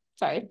CLA,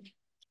 sorry.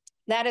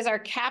 That is our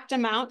capped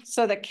amount.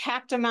 So the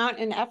capped amount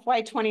in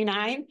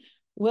FY29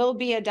 will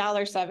be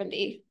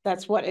 $1.70.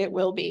 That's what it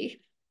will be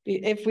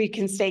if we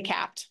can stay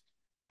capped.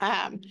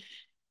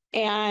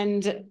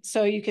 And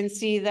so you can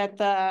see that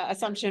the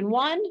assumption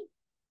 1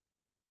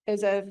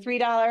 is a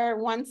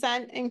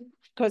 $3.01 and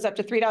goes up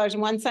to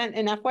 $3.01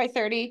 in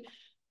FY30.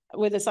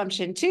 With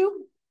assumption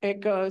 2,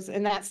 it goes,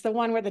 and that's the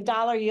one where the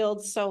dollar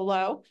yield's so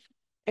low,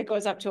 it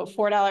goes up to a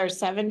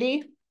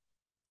 $4.70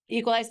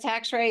 equalized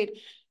tax rate.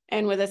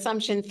 And with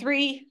assumption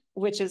 3,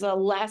 which is a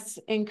less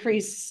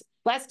decrease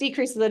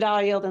of the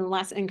dollar yield and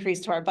less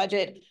increase to our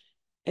budget,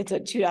 it's a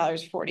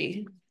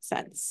 $2.40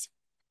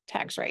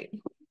 tax rate.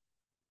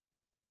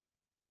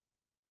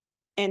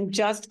 And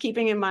just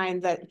keeping in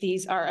mind that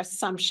these are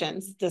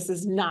assumptions, this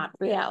is not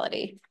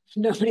reality.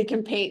 Nobody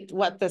can paint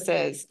what this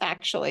is.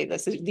 Actually,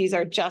 these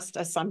are just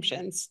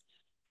assumptions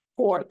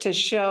to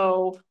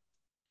show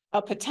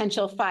a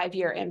potential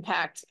 5-year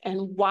impact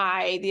and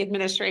why the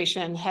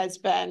administration has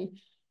been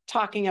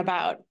talking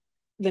about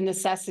the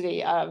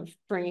necessity of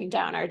bringing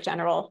down our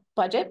general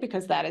budget,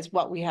 because that is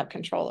what we have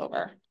control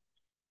over.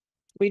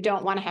 We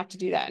don't want to have to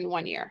do that in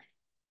 1 year.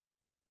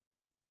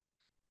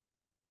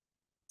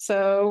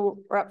 So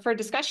we're up for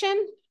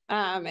discussion.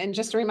 And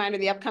just a reminder,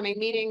 the upcoming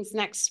meetings,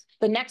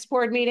 the next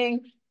board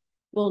meeting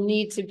will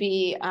need to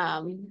be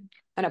an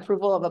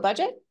approval of a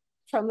budget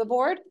from the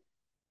board.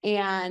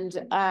 And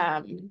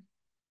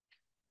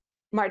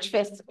March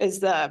 5th is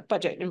the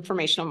budget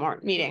informational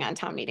meeting on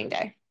town meeting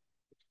day.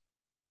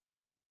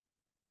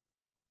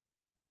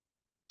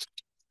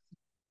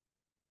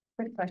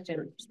 Quick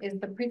question, is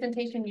the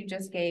presentation you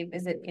just gave,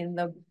 is it in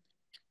the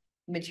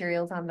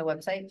materials on the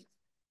website?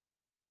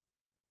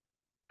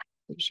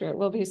 I'm sure it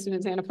will be as soon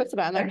as Anna puts it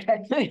on there.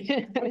 Okay.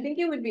 I think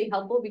it would be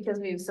helpful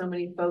because we have so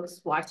many folks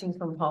watching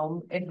from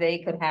home, if they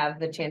could have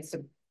the chance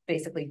to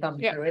basically thumb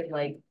through it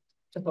like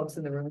the folks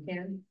in the room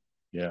can.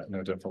 Yeah,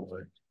 no,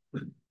 definitely.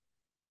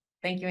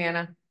 Thank you,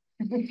 Anna.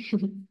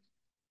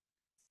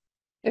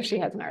 If she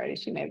hasn't already,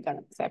 she may have done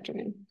it this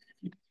afternoon.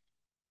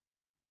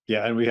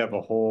 Yeah, and we have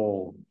a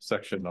whole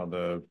section on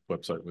the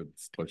website with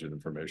budget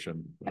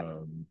information.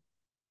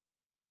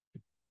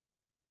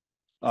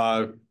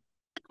 Yep.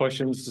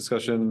 Questions,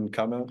 discussion,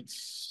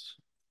 comments?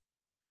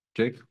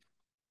 Jake?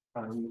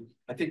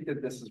 I think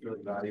that this is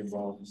really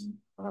valuable.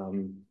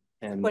 And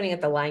Pointing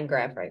at the line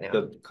graph right now.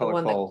 the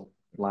colorful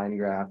line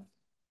graph.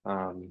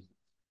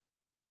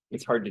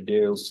 It's hard to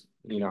do,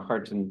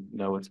 hard to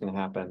know what's going to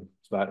happen.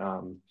 But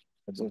I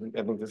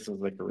think this is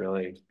like a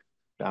really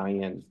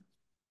valiant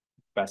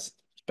best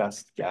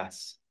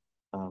guess.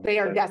 They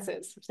are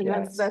guesses. And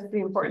yes. that's the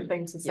important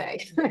thing to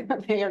say.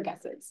 They are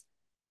guesses.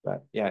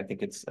 But yeah, I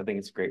think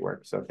it's great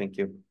work. So thank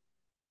you.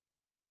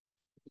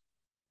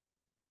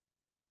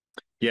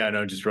 Yeah,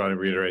 no, just want to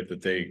reiterate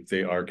that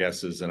they are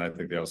guesses, and I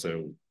think they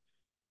also,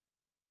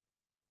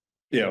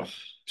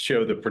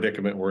 show the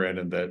predicament we're in,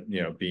 and that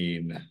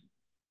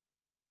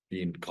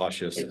being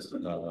cautious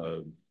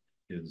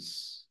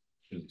is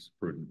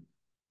prudent.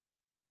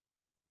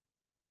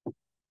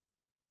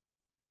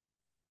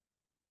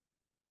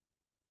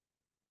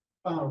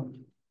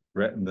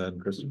 Rhett and then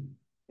Kristen.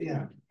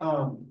 Yeah,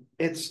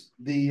 it's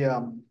the,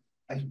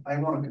 I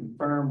want to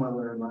confirm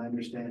whether my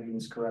understanding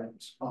is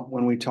correct.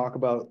 When we talk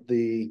about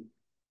the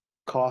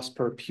cost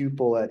per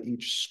pupil at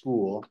each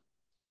school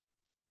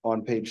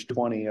on page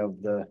 20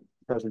 of the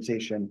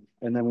presentation,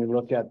 and then we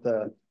look at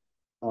the,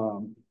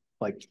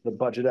 like the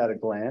budget at a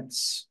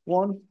glance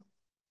one,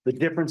 the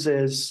difference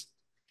is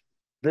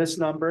this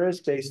number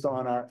is based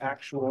on our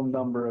actual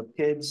number of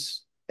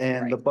kids,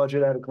 and the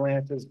budget at a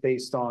glance is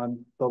based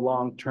on the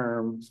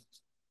long-term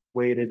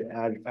weighted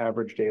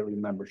average daily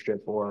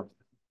membership or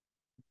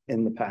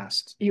in the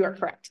past. You are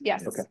correct.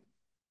 Yes. Okay.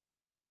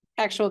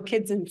 Actual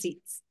kids in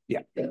seats.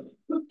 Yeah.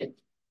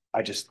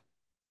 I know.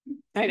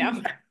 I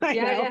know.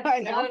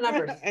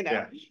 Numbers. I know.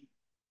 Yeah.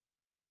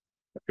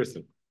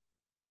 Kristen.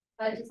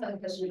 I just have a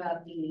question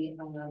about the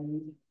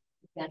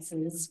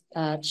guesses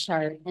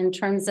chart in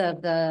terms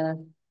of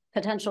the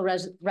potential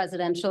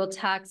residential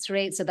tax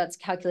rate, so that's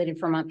calculated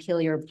for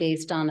Montpelier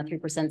based on a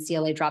 3%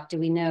 CLA drop. Do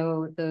we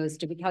know those,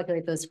 did we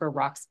calculate those for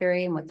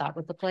Roxbury and what that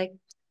would look like?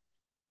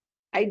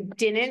 I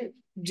didn't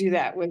do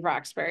that with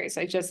Roxbury's.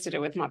 I just did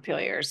it with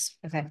Montpelier's.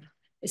 Okay.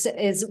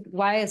 Is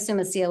why I assume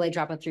a CLA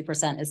drop of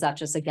 3%, is that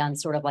just again,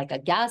 sort of like a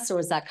guess, or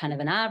is that kind of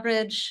an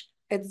average?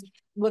 It's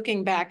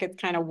looking back at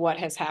kind of what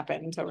has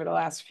happened over the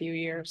last few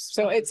years.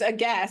 So it's a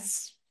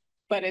guess,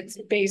 but it's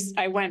based,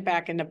 I went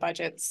back into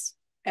budgets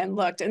and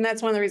looked, and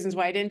that's one of the reasons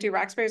why I didn't do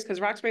Roxbury's,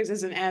 because Roxbury's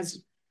isn't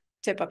as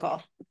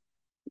typical.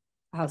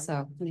 How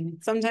so?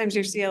 Sometimes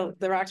your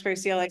the Roxbury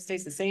CLA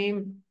stays the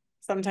same.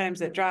 Sometimes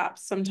it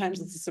drops.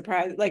 Sometimes it's a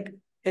surprise. Like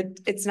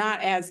it's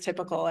not as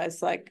typical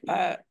as like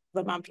the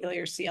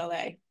Montpelier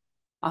CLA.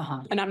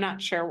 And I'm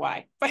not sure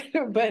why,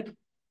 but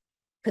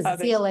because the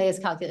CLA is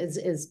calculated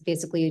is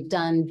basically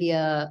done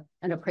via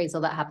an appraisal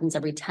that happens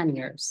every 10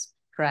 years,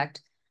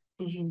 correct?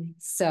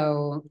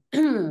 So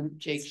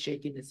Jake's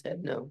shaking his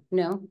head no.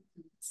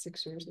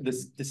 6 years.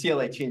 The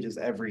CLA changes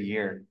every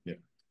year. Yeah.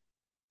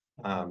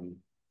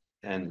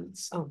 And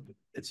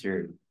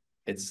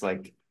it's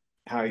like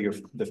how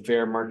the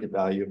fair market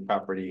value of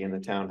property in the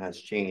town has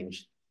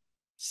changed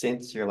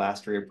since your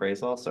last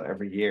reappraisal. So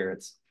every year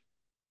it's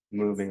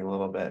moving a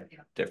little bit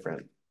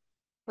different.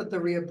 But the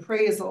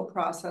reappraisal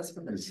process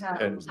for the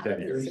town.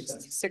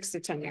 6 to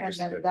 10 years.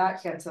 And then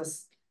that gets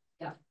us,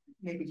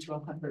 maybe to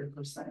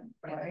 100%,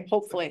 right?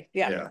 Hopefully,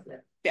 yeah.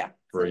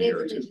 For a year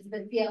or two.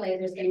 The CLA,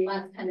 there's been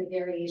less kind of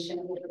variation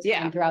over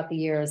time throughout the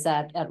years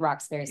at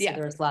Roxbury, so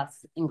there's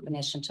less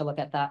inclination to look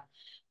at that.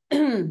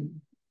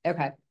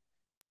 Okay.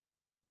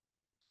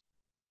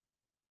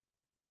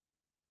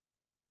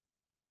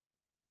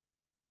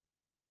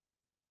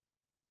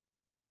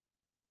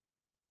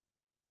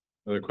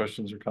 Other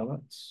questions or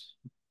comments?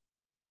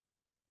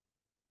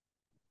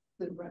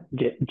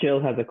 Jill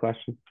has a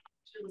question.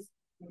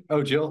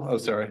 Oh, Jill. Oh,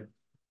 sorry.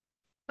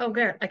 Oh,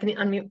 good. I can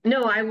unmute.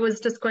 No, I was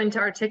just going to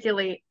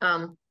articulate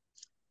the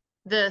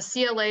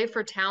CLA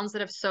for towns that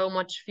have so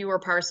much fewer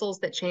parcels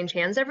that change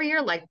hands every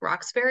year, like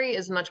Roxbury,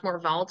 is much more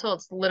volatile.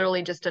 It's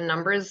literally just a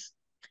numbers.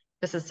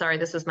 This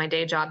is my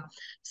day job.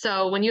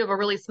 So when you have a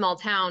really small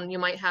town, you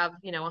might have,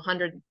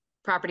 100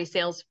 property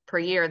sales per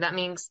year. That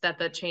means that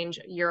the change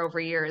year over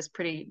year is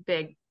pretty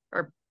big,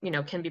 or,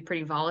 can be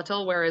pretty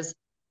volatile. Whereas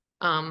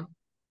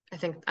I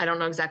think, I don't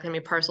know exactly how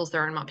many parcels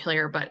there are in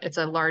Montpelier, but it's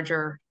a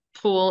larger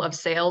pool of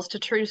sales to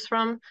choose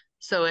from.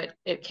 So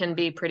it can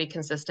be pretty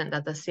consistent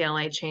that the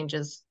CLA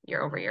changes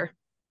year over year.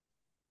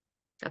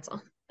 That's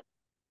all.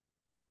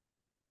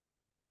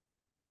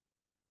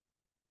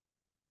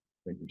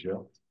 Thank you,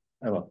 Jill.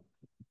 Emma.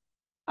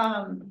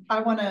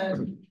 I want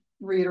to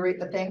reiterate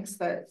the thanks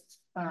that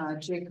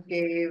Jake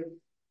gave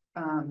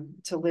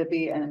to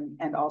Libby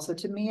and also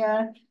to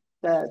Mia,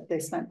 that they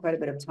spent quite a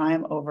bit of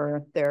time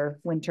over their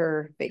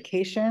winter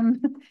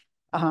vacation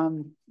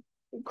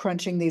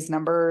crunching these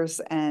numbers.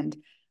 And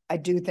I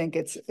do think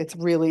it's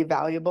really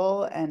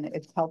valuable, and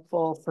it's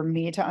helpful for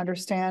me to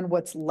understand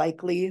what's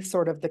likely,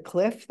 sort of the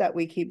cliff that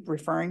we keep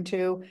referring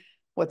to,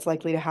 what's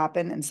likely to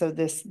happen. And so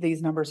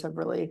these numbers have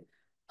really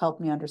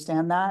helped me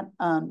understand that.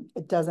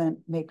 It doesn't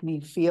make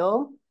me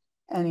feel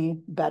any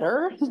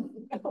better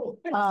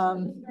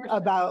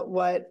about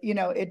what,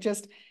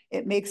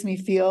 it makes me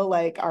feel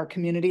like our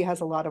community has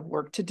a lot of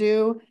work to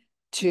do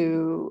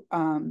to,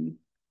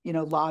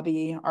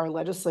 lobby our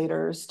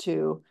legislators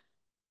to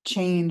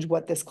change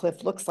what this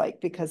cliff looks like,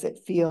 because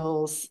it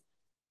feels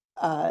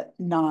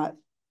not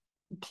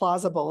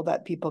plausible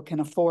that people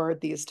can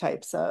afford these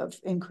types of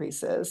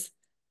increases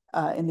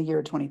in the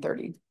year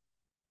 2030.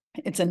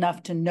 It's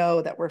enough to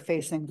know that we're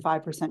facing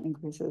 5%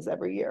 increases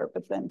every year,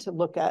 but then to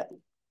look at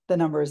the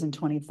numbers in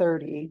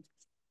 2030.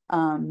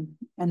 And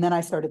then I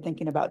started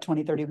thinking about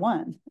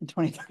 2031 and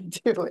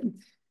 2032 and,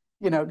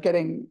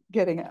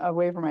 getting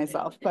away from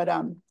myself. But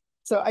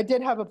so I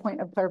did have a point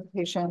of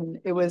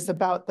clarification. It was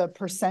about the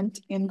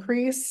percent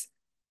increase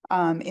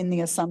in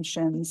the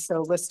assumptions.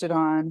 So listed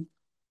on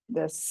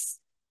this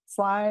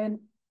slide.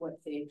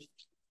 What page?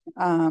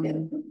 I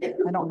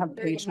don't have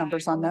page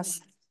numbers on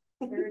this.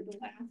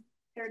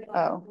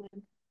 Oh,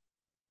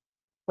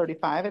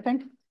 35, I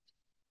think.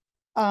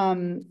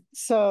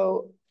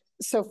 So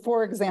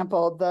for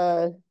example,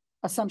 the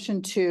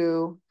assumption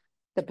 2,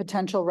 the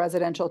potential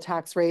residential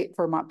tax rate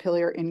for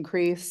Montpelier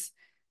increase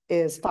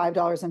is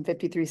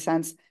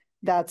 $5.53.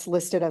 That's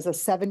listed as a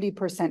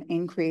 70%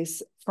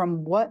 increase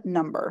from what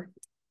number?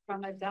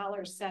 From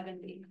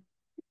 $1.70.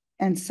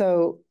 And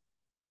so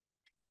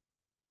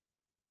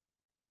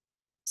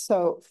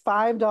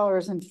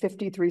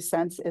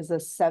 $5.53 is a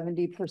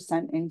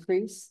 70%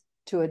 increase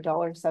to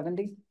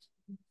 $1.70.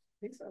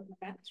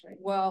 That's right.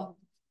 Well,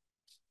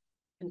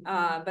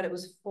 but it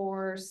was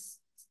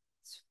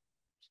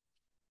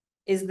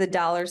is the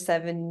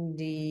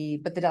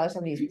 $1.70, but the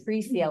 $1.70 is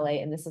pre-CLA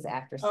and this is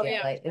after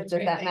CLA. Does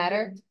that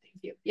matter? Thank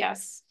you.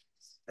 Yes.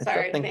 I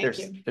Sorry, think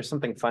there's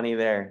something funny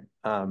there.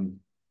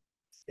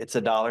 It's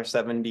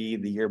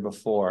 $1.70 the year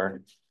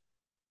before,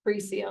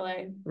 Pre-CLA.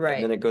 And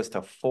Right, then it goes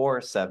to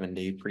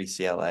 470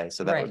 pre-CLA,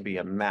 so that Right. would be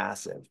a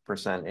massive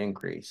percent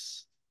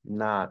increase,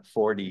 not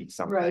 40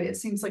 something. Right, it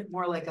seems like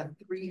more like a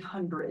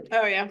 300.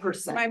 Oh, yeah.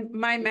 Percent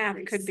My math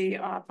increase. could be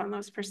off on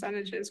those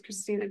percentages.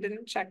 Christina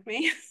didn't check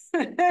me.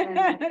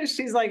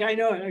 She's like, I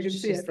know it, I can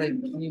it's see just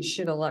it. like, you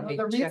should have let me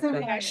The check reason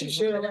that. why Yeah, she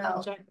should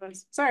have checked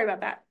this. Sorry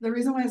about that. The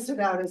reason why it stood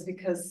out is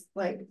because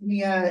like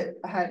Mia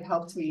had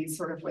helped me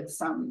sort of with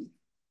some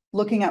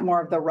looking at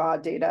more of the raw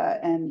data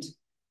and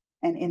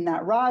in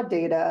that raw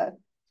data,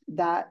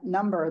 that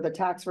number, the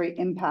tax rate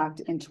impact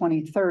in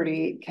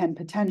 2030 can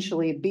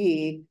potentially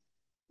be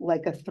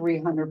like a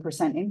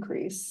 300%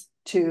 increase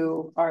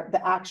to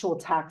the actual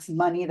tax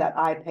money that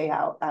I pay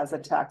out as a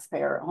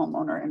taxpayer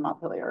homeowner in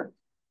Montpelier.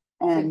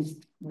 And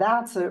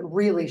that's a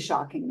really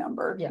shocking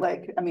number. Yeah.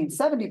 Like, I mean,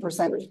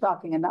 70% is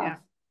shocking enough. Yeah.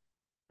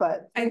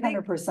 But I think-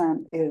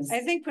 300% is. I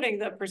think putting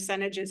the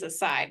percentages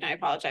aside, and I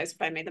apologize if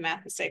I made the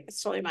math mistake,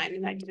 it's totally mine,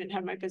 and I didn't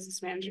have my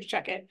business manager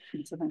check it.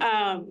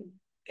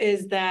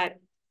 Is that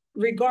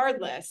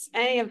regardless,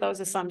 any of those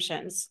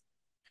assumptions,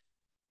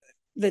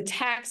 the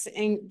tax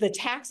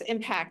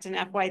impact in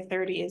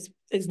FY30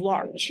 is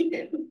large,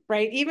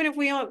 right? Even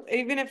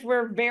if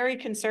we're very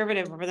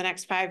conservative over the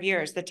next 5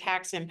 years, the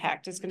tax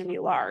impact is going to be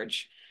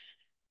large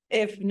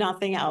if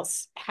nothing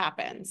else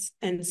happens.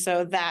 And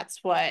so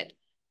that's what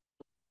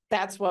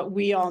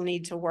we all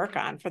need to work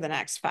on for the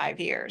next 5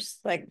 years.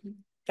 Like,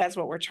 that's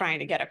what we're trying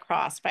to get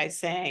across by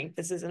saying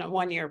this isn't a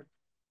 1-year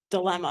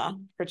dilemma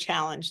or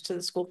challenge to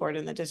the school board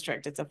in the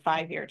district. It's a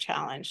 5-year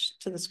challenge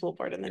to the school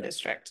board in the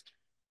district.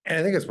 And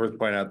I think it's worth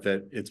pointing out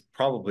that it's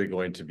probably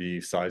going to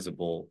be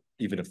sizable,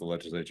 even if the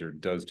legislature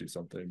does do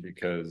something,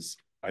 because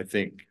I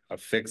think a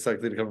fix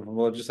likely to come from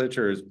the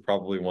legislature is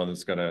probably one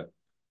that's going to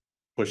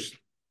push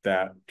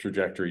that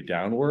trajectory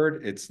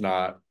downward. It's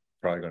not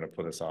probably going to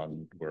put us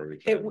on where we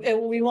can.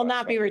 We will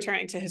not be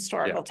returning to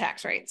historical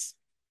tax rates.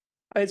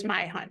 It's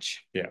my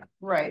hunch. Yeah.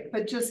 Right,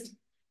 but just,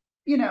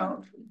 you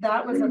know,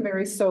 that was a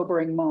very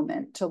sobering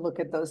moment to look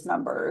at those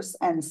numbers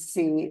and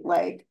see,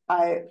 like,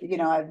 I've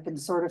been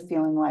sort of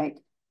feeling like,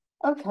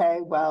 okay,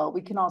 well,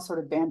 we can all sort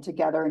of band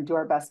together and do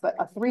our best, but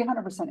a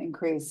 300%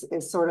 increase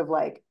is sort of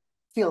like,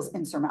 feels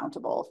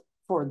insurmountable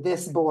for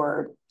this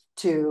board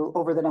to,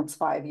 over the next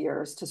 5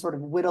 years, to sort of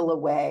whittle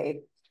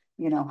away,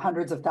 you know,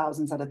 hundreds of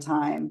thousands at a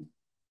time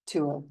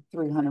to a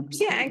 300%.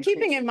 Yeah, and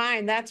keeping in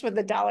mind, that's with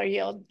the dollar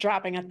yield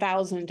dropping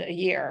 1,000 a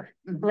year,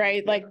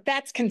 right? Like,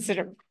 that's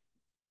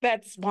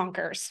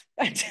bonkers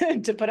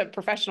to put a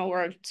professional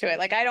word to it.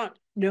 Like, I don't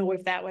know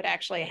if that would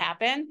actually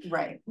happen.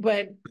 Right.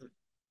 But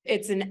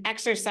it's an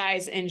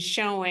exercise in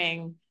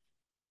showing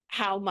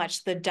how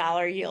much the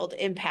dollar yield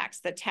impacts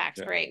the tax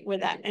rate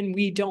with that. And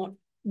we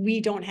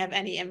don't have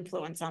any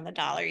influence on the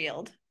dollar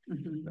yield.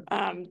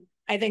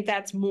 I think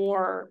that's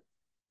more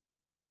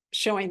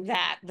showing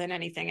that than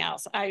anything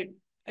else.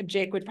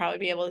 Jake would probably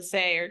be able to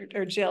say,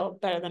 or Jill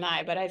better than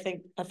I, but I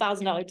think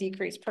 $1,000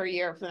 decrease per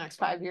year for the next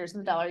 5 years in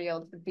the dollar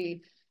yield would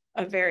be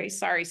a very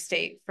sorry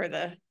state for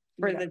the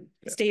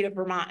state of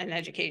Vermont in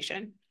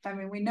education. I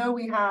mean, we know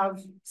we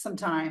have some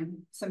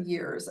time, some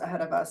years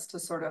ahead of us to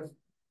sort of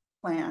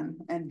plan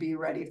and be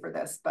ready for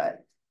this,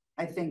 but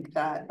I think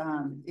that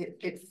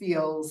it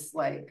feels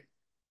like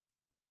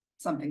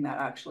something that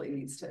actually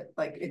needs to,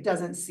 like, it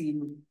doesn't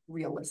seem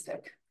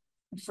realistic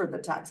for the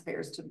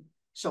taxpayers to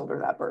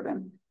shoulder that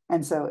burden.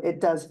 And so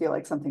it does feel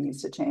like something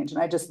needs to change.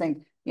 And I just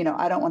think, you know,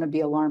 I don't want to be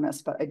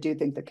alarmist, but I do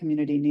think the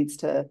community needs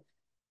to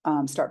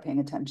start paying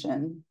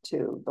attention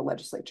to the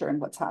legislature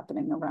and what's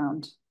happening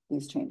around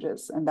these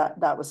changes. And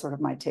that was sort of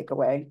my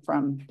takeaway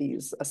from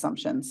these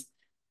assumptions.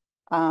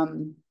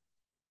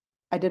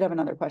 I did have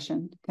another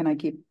question. Can I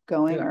keep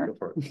going? Yeah, or go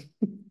for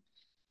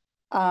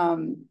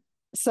it.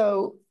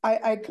 So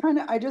I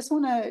just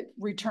want to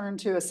return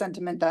to a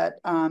sentiment that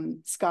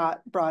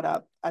Scott brought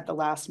up at the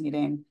last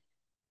meeting,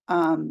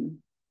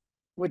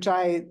 which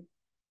I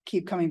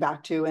keep coming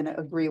back to and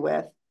agree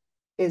with,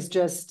 is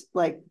just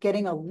like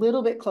getting a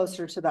little bit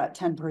closer to that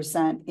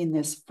 10% in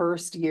this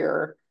first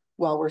year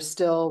while we're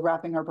still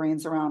wrapping our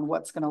brains around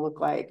what's going to look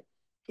like.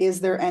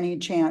 Is there any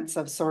chance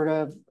of sort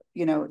of,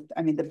 you know,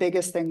 I mean, the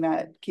biggest thing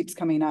that keeps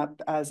coming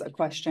up as a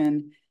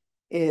question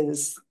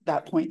is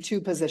that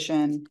 0.2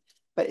 position,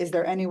 but is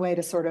there any way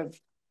to sort of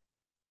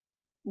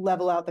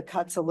level out the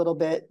cuts a little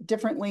bit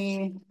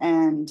differently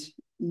and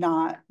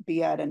not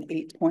be at an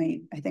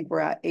I think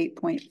we're at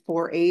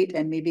 8.48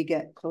 and maybe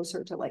get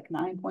closer to like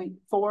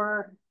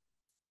 9.4?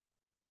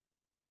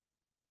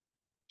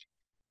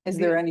 Is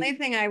there any? The only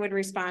thing I would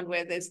respond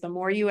with is the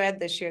more you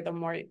add this year, the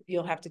more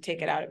you'll have to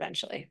take it out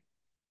eventually.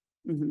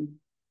 Mm-hmm.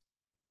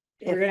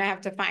 We're going to have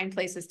to find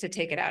places to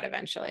take it out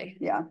eventually.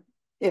 Yeah,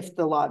 if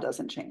the law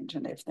doesn't change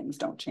and if things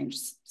don't change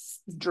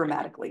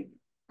dramatically.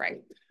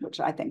 Right. Which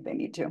I think they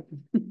need to.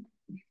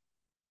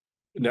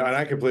 No, and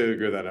I completely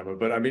agree with that, Emma.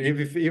 But I mean,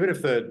 even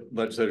if the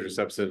legislature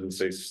steps in and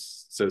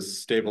says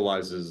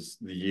stabilizes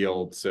the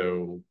yield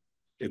so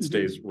it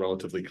stays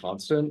relatively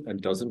constant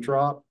and doesn't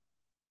drop,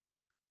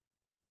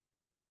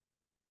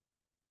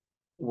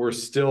 we're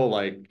still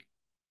like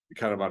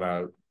kind of on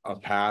a a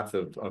path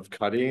of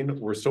cutting,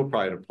 we're still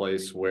probably at a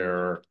place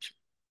where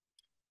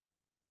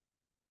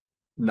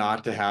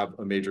not to have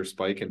a major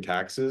spike in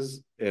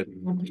taxes in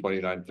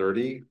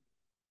 29-30,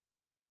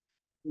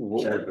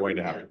 we're going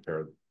to have to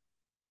pair.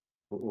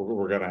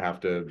 We're going to have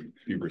to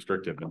be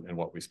restrictive in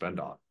what we spend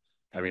on.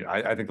 I mean,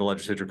 I think the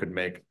legislature could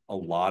make a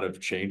lot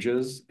of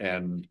changes,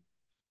 and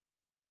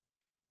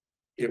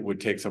it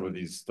would take some of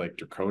these like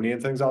draconian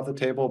things off the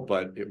table,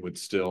 but it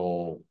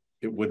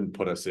wouldn't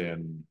put us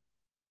in.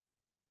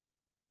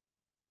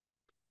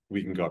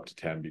 We can go up to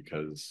 10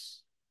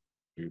 because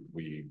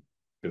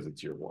because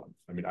it's year one.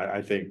 I mean,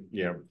 I think,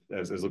 you know,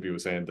 as Libby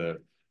was saying,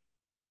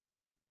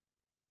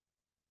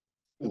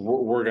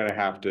 we're going to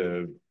have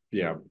to,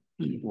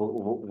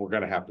 we're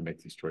going to have to make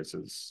these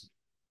choices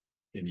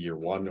in year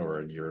one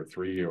or in year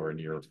 3 or in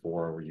year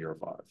 4 or year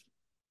 5.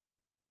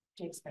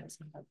 Jake's got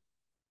something.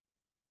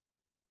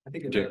 I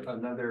think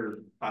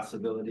another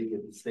possibility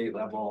at the state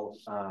level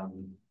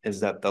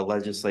is that the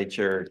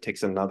legislature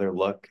takes another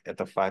look at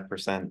the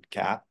 5%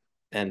 cap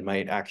and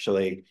might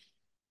actually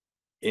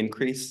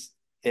increase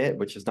it,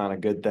 which is not a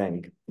good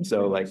thing.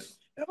 So like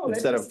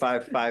instead of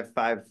 5, 5,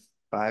 5,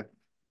 5,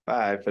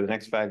 5 for the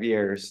next 5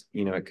 years,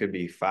 you know, it could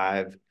be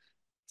 5,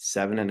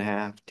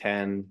 7.5,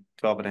 10,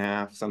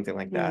 12.5, something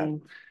like that,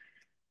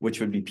 which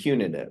would be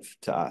punitive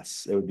to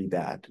us. It would be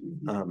bad.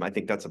 I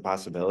think that's a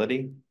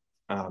possibility.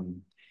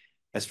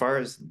 As far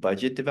as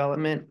budget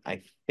development,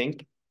 I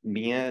think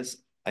Mia's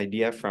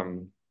idea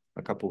from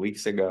a couple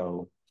weeks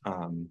ago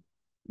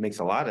makes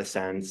a lot of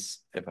sense,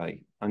 if I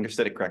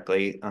understood it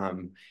correctly,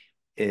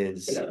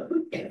 is of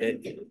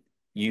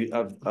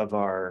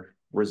our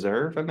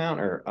reserve amount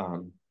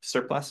or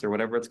surplus or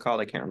whatever it's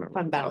called, I can't remember.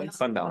 Fund balance.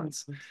 Fund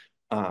balance.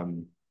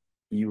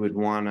 You would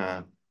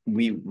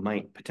we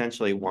might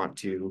potentially want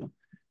to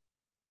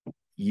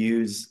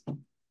use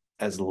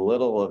as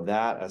little of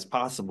that as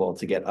possible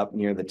to get up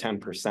near the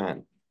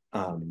 10%.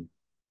 And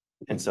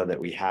so that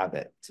we have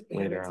it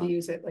later on. To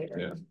use it later.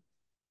 Yeah.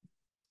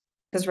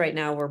 Because right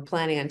now we're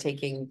planning on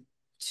taking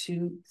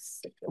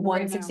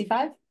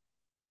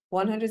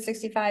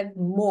 165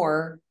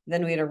 more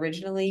than we had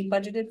originally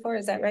budgeted for.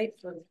 Is that right?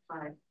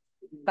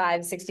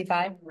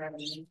 565.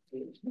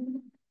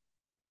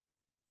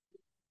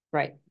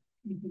 Right.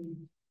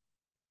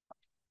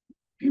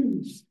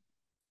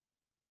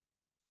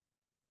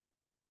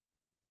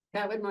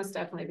 That would most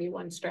definitely be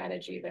one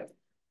strategy that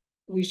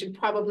we should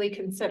probably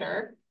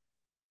consider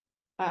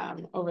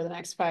over the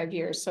next 5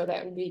 years, so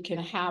that we can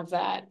have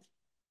that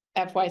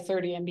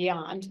FY30 and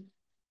beyond.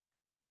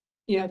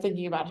 You know,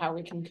 thinking about how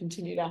we can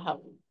continue to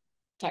help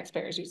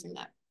taxpayers using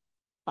that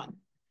fund.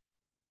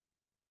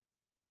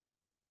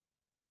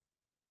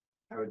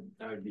 I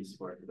would be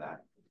supportive of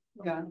that.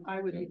 Yeah,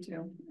 I would be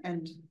too.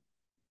 And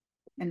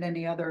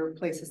any other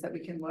places that we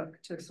can look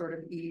to sort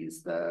of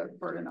ease the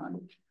burden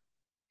on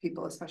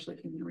people, especially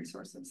human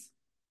resources.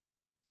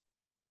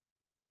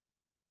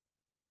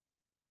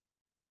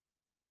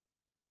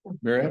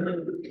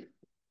 Marianne?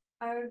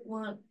 I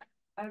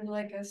would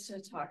like us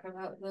to talk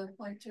about the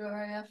 0.2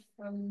 RIF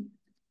from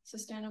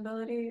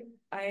sustainability.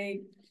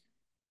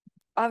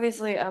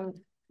 Obviously I'm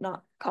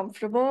not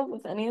comfortable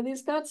with any of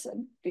these cuts.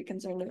 I'd be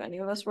concerned if any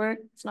of us were.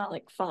 It's not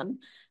like fun.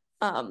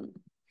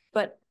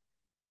 But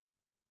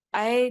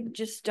I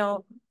just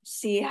don't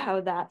see how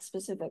that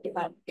specific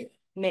cut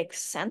makes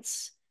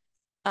sense.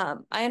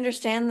 I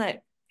understand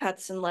that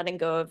cuts and letting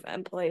go of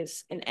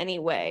employees in any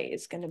way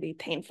is going to be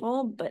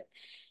painful, but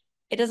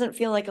it doesn't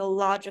feel like a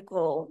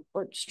logical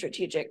or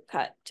strategic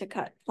cut to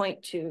cut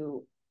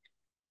 0.2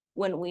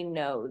 when we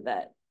know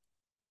that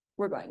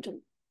we're going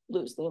to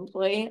lose the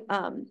employee.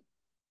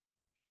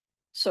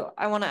 So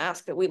I want to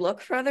ask that we look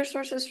for other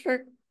sources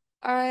for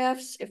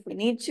RIFs if we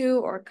need to,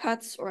 or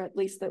cuts, or at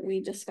least that we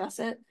discuss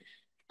it.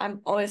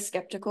 I'm always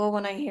skeptical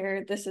when I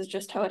hear this is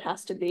just how it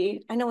has to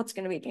be. I know it's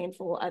going to be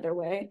painful either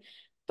way,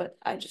 but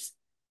I just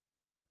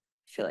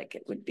feel like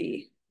it would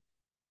be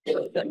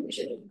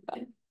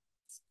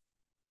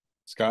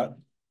Scott?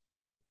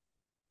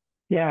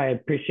 Yeah, I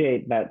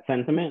appreciate that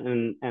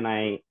sentiment, and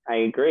I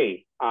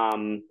agree.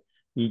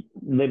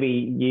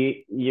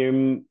 Libby,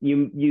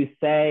 you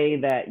say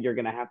that you're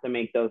going to have to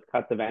make those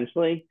cuts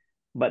eventually,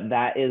 but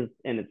that is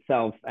in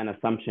itself an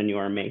assumption you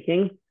are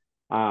making.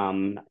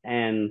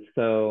 And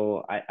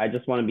so I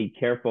just want to be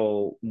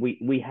careful.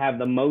 We have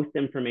the most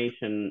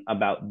information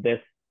about this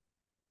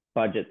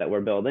budget that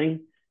we're building,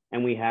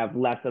 and we have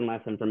less and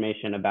less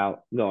information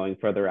about going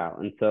further out.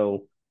 And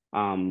so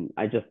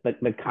I just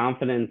the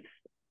confidence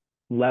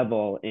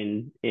level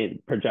in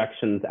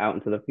projections out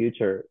into the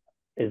future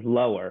is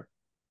lower.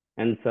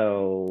 And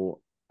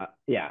so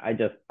yeah,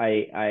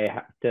 I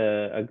have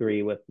to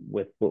agree with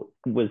what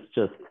was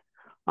just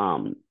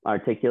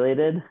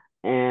articulated.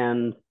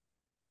 And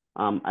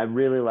I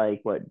really like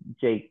what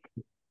Jake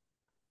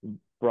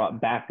brought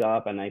back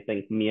up, and I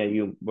think Mia,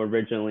 you were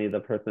originally the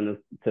person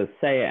to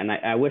say it, and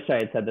I wish I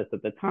had said this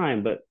at the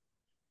time, but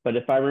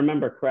if I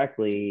remember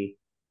correctly,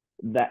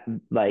 that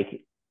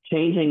like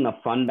changing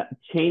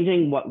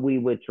what we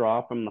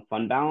withdraw from the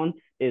fund balance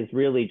is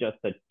really just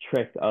a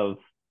trick of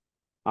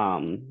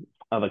of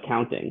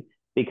accounting,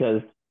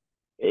 because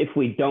if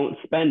we don't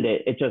spend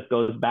it, it just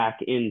goes back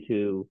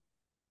into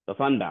the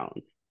fund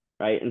balance,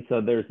 right? And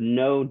so there's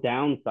no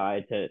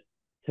downside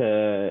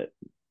to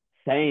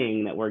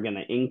saying that we're going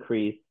to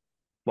increase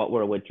what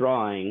we're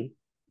withdrawing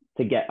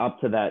to get up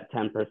to that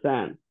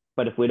 10%.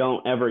 But if we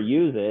don't ever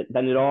use it,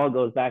 then it all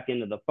goes back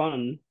into the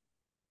fund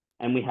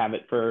and we have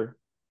it for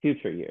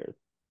future years.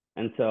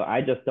 And so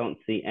I just don't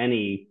see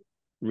any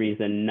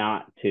reason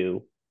not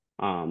to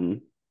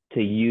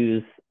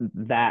use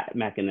that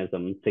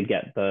mechanism to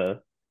get the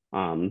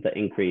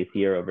increase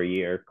year over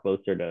year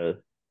closer to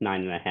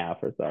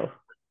 9.5 or so.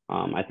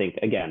 I think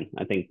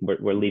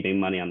we're leaving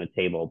money on the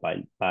table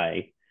by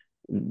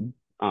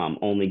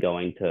only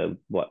going to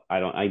what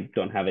I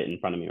don't have it in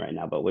front of me right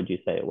now, but would you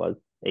say it was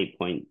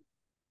 8.46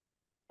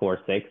 or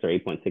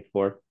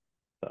 8.64?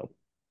 So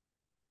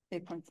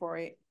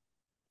 8.48.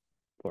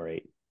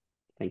 48.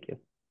 Thank you.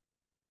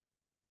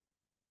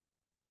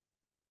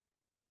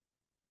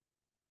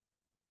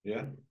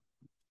 Yeah.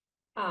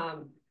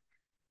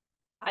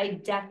 I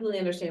definitely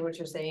understand what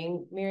you're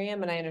saying,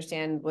 Miriam, and I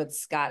understand what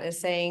Scott is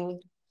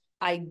saying.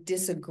 I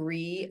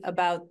disagree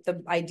about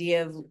the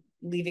idea of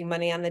leaving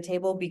money on the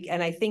table,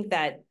 and I think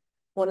that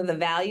one of the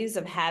values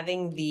of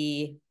having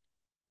the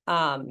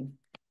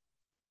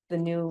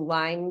new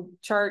line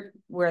chart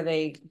where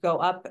they go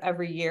up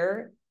every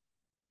year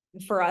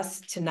for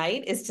us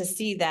tonight is to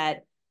see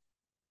that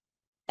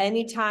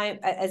anytime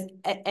as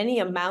any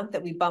amount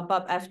that we bump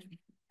up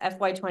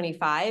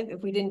FY25,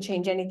 if we didn't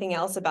change anything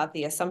else about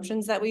the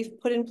assumptions that we've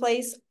put in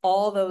place,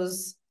 all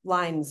those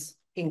lines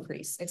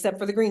increase, except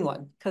for the green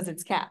one, because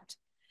it's capped.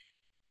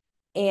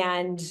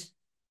 And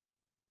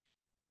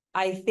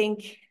I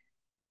think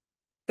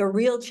the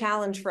real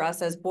challenge for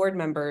us as board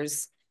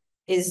members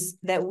is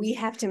that we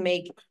have to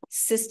make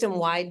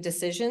system-wide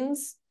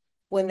decisions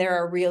when there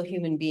are real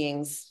human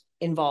beings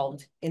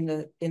involved in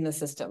the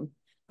system,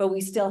 but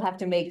we still have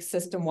to make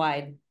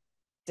system-wide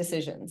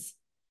decisions.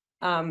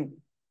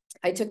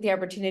 I took the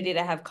opportunity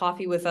to have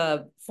coffee with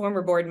a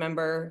former board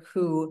member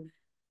who,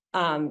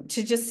 to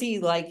just see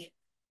like,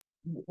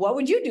 what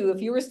would you do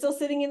if you were still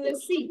sitting in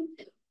this seat?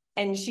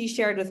 And she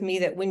shared with me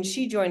that when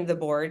she joined the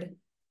board,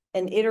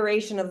 an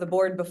iteration of the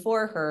board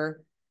before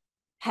her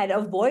had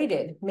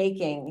avoided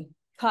making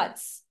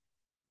cuts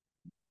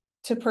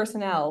to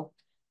personnel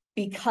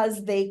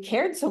because they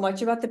cared so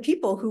much about the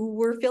people who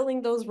were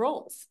filling those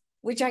roles,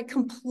 which I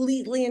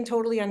completely and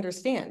totally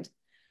understand.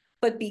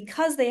 But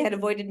because they had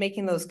avoided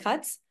making those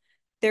cuts,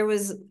 there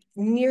was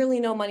nearly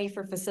no money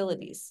for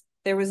facilities.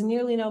 There was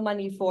nearly no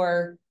money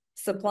for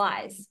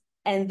supplies.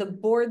 And the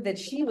board that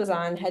she was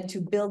on had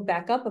to build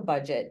back up a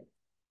budget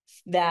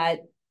that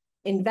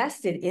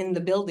invested in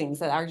the buildings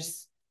that our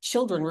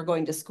children were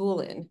going to school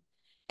in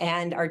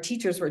and our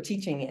teachers were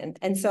teaching in.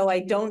 And so I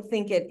don't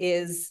think it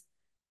is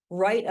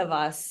right of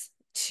us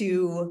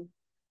to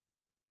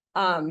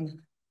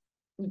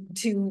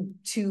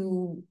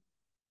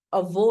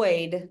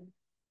avoid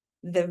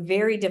the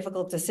very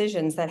difficult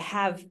decisions that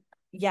have,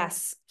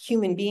 yes,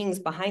 human beings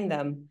behind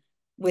them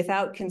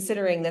without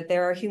considering that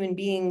there are human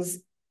beings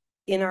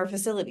in our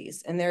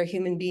facilities and there are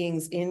human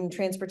beings in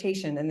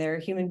transportation and there are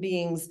human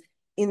beings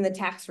in the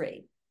tax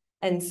rate.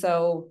 And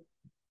so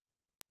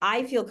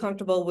I feel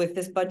comfortable with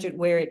this budget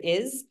where it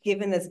is,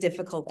 given as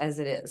difficult as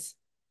it is.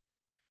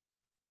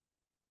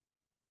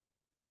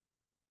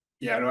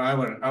 Yeah, no, I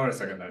want to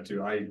second that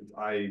too.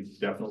 I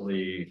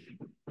definitely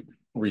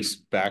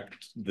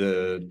respect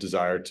the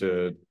desire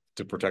to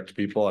protect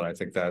people, and I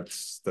think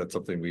that's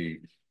something we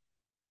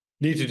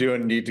need to do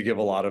and need to give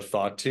a lot of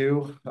thought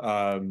to.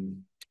 But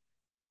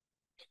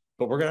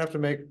we're gonna have to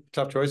make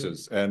tough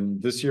choices,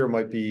 and this year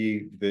might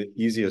be the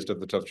easiest of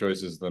the tough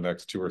choices the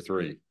next 2 or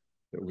 3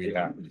 that we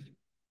have.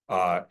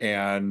 Not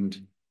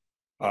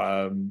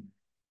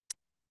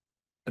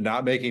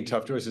making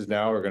tough choices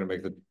now are going to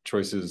make the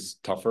choices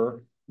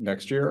tougher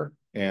next year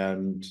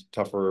and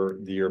tougher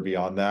the year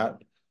beyond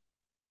that.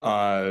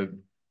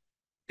 And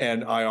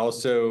I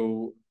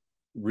also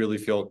really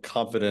feel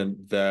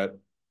confident that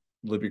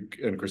Libby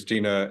and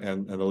Christina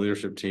and the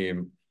leadership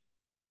team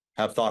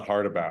have thought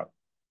hard about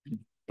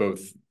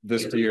both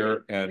this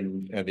year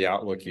and the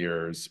outlook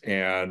years.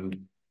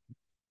 And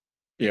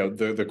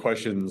the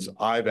questions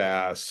I've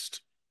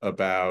asked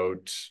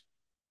about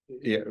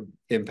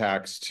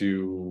impacts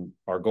to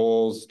our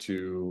goals,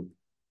 to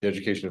the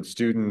education of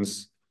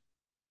students,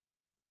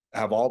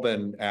 have all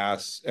been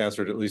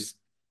answered, at least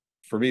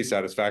for me,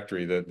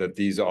 satisfactory, that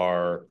these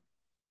are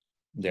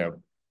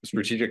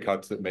strategic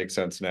cuts that make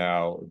sense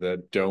now,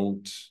 that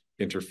don't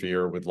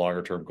interfere with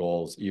longer term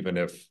goals, even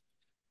if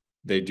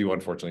they do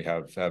unfortunately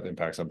have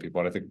impacts on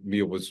people. And I think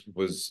Mia was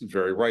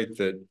very right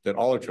that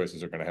all our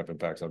choices are going to have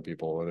impacts on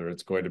people, whether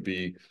it's going to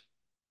be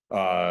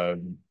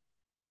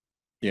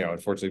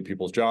unfortunately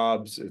people's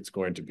jobs, it's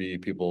going to be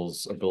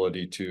people's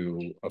ability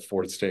to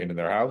afford staying in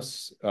their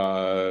house,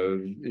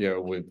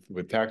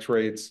 with tax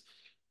rates.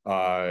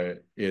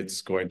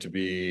 It's going to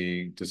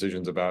be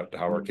decisions about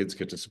how our kids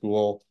get to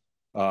school.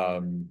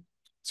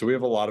 So we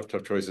have a lot of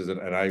tough choices, and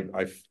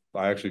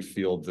I actually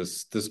feel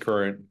this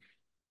current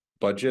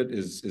budget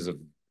is a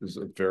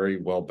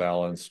very well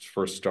balanced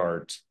first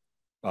start.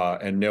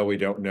 And no, we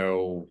don't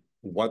know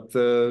what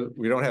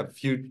we don't have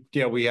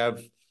we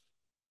have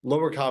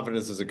lower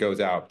confidence as it goes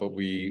out, but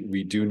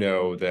we do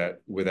know that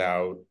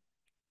without,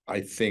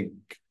 I think,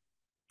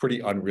 pretty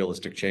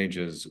unrealistic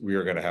changes, we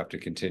are going to have to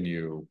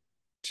continue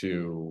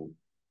to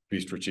be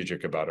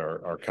strategic about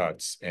our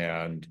cuts,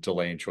 and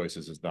delaying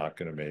choices is not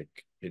going to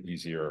make it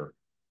easier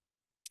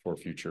for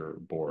future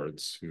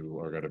boards who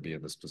are going to be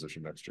in this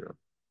position next year.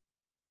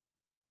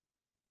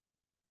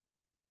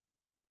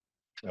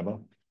 Emma?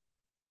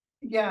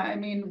 Yeah, I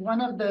mean,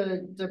 one of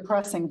the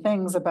depressing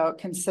things about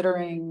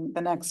considering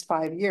the next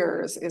 5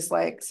 years is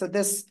like, so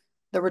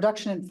the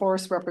reduction in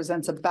force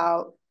represents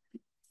about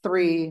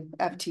 3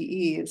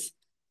 FTEs.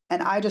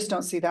 And I just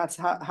don't see that's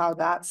how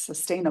that's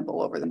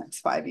sustainable over the next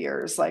 5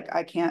 years. Like,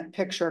 I can't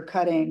picture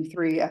cutting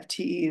 3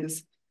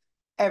 FTEs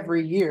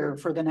every year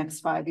for the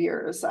next 5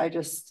 years. I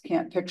just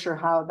can't picture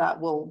how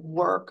that will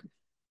work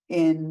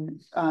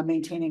in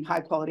maintaining high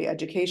quality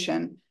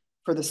education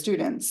for the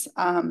students.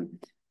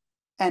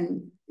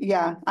 And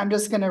yeah, I'm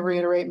just going to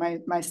reiterate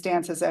my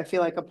stance is I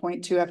feel like a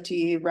 0.2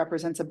 FTE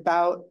represents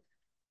about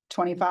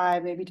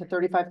 $25,000 maybe to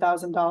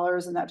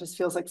 $35,000, and that just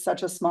feels like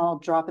such a small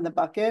drop in the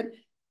bucket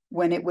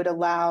when it would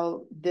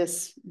allow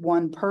this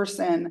one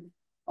person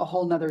a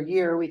whole nother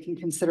year. We can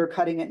consider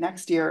cutting it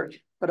next year,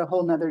 but a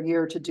whole nother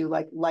year to do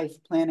like life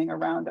planning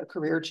around a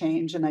career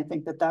change. And I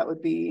think that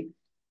would be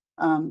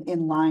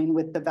in line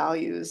with the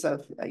values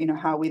of,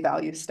 how we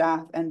value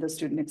staff and the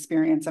student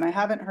experience. And I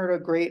haven't heard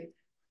a great,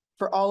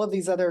 for all of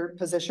these other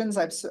positions,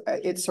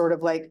 it's sort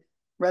of like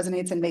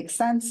resonates and makes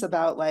sense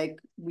about like,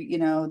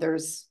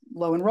 there's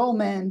low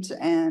enrollment,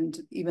 and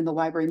even the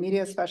library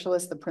media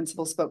specialist, the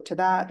principal spoke to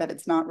that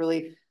it's not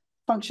really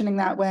functioning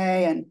that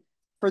way. And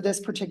for this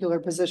particular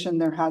position,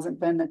 there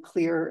hasn't been a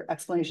clear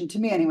explanation to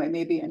me anyway,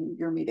 maybe in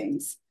your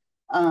meetings,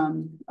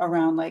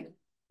 around like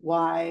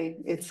why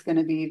it's going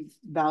to be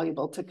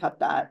valuable to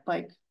cut that,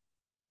 like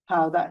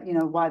how that,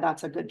 why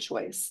that's a good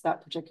choice,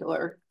 that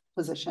particular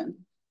position.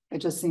 It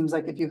just seems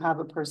like if you have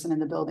a person in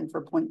the building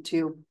for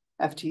 0.2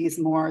 FTEs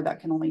more, that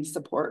can only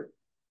support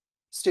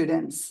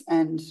students.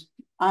 And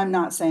I'm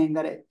not saying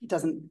that it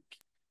doesn't,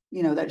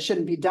 that it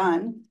shouldn't be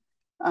done.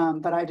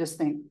 But I just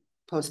think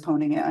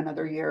postponing it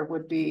another year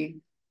would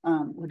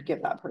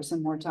give that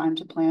person more time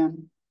to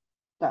plan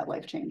that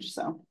life change.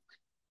 So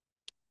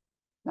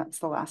that's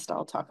the last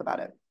I'll talk about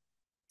it.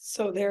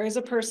 So there is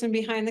a person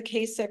behind the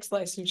K-6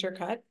 licensure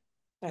cut.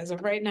 As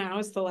of right now,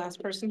 it's the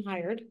last person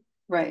hired.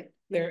 Right.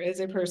 There is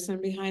a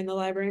person behind the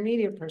library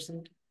media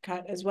person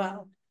cut as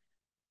well,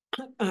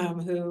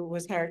 who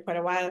was hired quite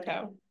a while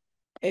ago.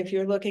 If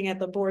you're looking at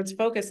the board's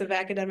focus of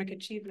academic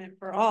achievement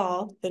for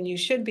all, then you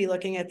should be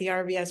looking at the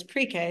RVS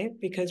pre-K,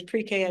 because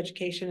pre-K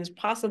education is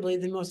possibly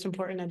the most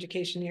important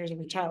education years of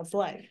a child's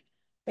life,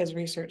 as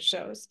research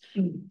shows.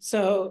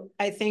 So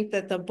I think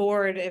that the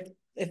board,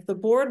 if the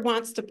board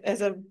wants to,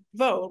 as a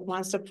vote,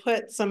 wants to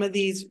put some of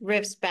these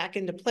RIFs back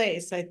into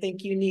place, I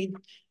think you need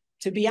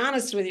to be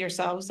honest with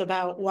yourselves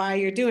about why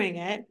you're doing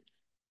it.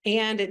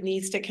 And it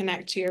needs to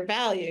connect to your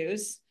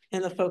values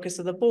and the focus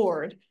of the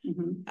board.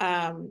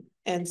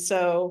 And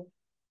so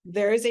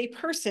there is a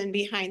person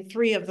behind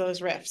 3 of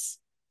those RIFs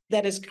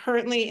that is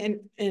currently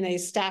in a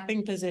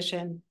staffing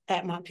position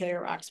at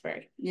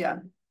Montpelier-Roxbury. Yeah.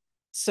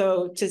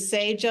 So to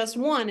say just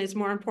one is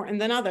more important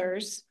than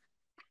others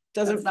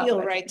doesn't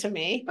feel right to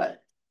me.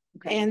 But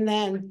okay. And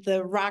then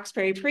the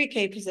Roxbury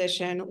pre-K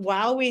position,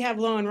 while we have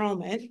low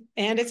enrollment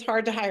and it's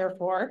hard to hire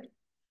for,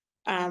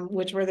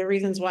 which were the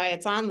reasons why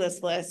it's on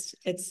this list.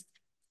 It's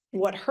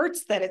what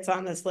hurts that it's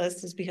on this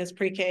list is because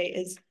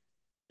pre-K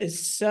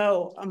is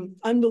so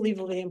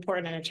unbelievably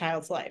important in a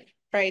child's life,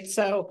 right?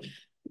 So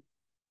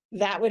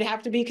that would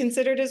have to be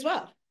considered as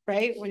well,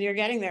 right? When you're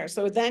getting there.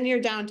 So then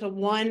you're down to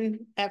 1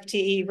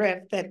 FTE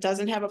RIF that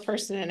doesn't have a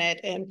person in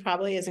it and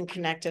probably isn't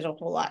connected a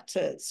whole lot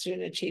to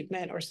student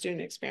achievement or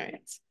student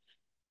experience.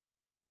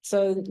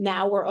 So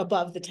now we're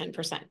above the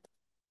 10%.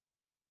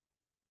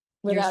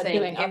 Without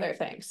doing other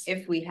things.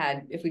 If we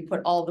put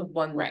all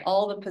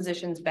the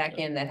positions back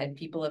in that had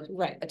people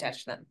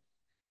attached to them.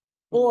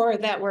 Or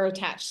that were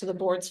attached to the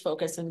board's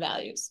focus and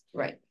values.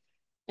 Right.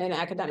 And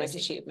academic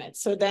achievement.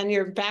 So then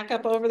you're back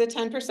up over the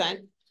 10%.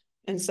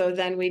 And so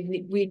then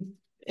we'd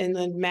in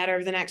the matter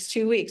of the next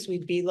 2 weeks,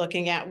 we'd be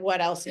looking at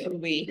what else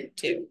could we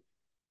do?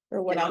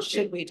 Or what else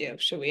should we do?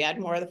 Should we add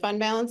more of the fund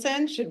balance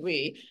in? Should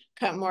we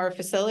cut more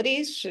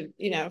facilities?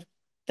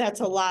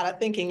 That's a lot of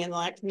thinking in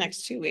the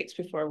next 2 weeks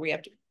before we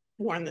have to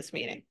warn this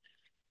meeting.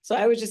 So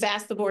I would just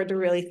ask the board to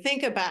really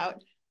think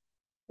about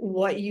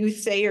what you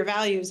say your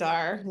values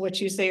are, what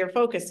you say your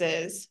focus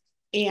is,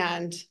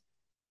 and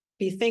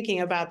be thinking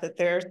about that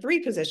there are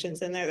 3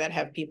 positions in there that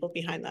have people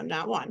behind them,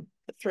 not 1,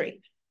 but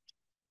 3.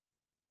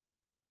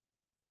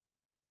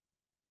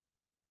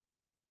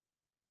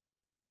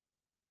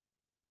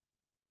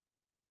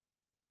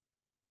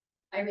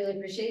 I really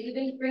appreciate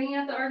you bringing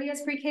up the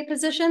RDS pre-K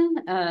position.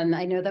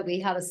 I know that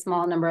we had a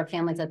small number of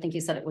families. I think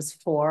you said it was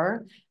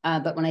 4.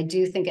 But when I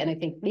do think, and I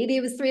think maybe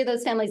it was 3 of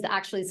those families that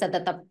actually said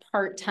that the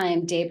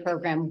part-time day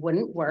program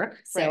wouldn't work.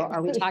 So Right.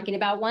 are we talking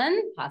about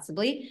 1?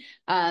 Possibly.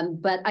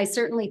 But I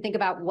certainly think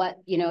about what,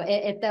 you know,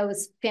 if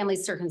those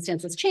families'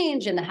 circumstances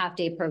change and the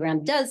half-day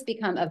program does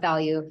become of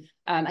value,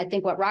 I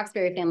think what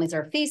Roxbury families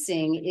are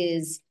facing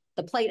is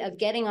the plight of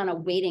getting on a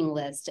waiting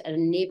list at a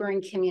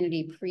neighboring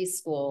community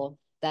preschool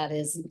that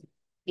is,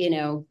 you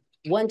know,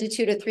 1 to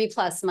 2 to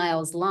 3+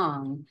 miles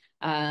long.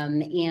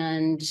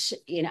 And,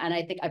 you know, and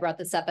I think I brought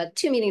this up at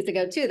 2 meetings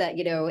ago too, that,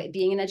 you know,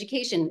 being in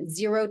education,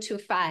 0 to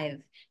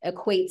 5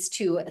 equates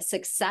to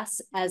success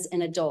as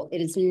an adult.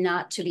 It is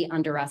not to be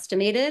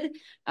underestimated.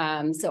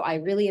 So I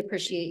really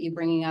appreciate you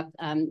bringing up,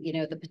 you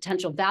know, the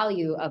potential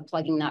value of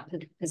plugging that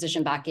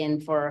position back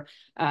in for,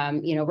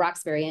 you know,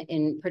 Roxbury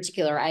in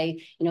particular. You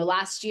know,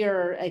 last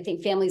year, I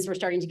think families were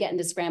starting to get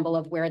into scramble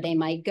of where they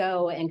might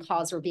go, and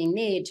calls were being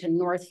made to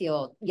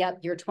Northfield.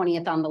 Yep, you're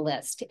 20th on the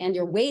list, and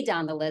you're way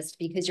down the list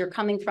because you're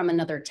coming from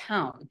another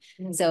town.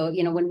 So,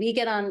 you know,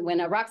 when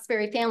a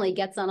Roxbury family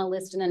gets on a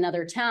list in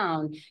another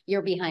town,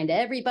 you're behind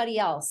everybody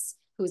else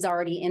who's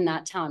already in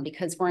that town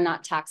because we're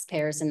not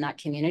taxpayers in that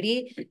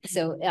community.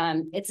 So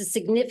it's a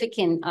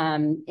significant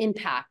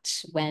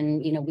impact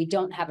when, you know, we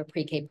don't have a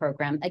pre-K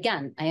program.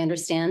 Again, I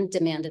understand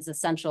demand is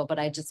essential, but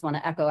I just want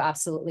to echo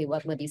absolutely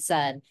what Libby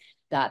said,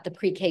 that the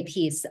pre-K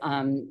piece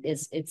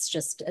it's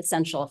just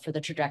essential for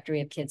the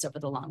trajectory of kids over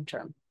the long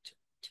term.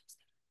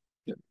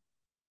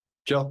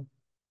 Jill?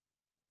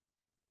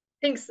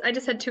 Thanks. I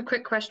just had 2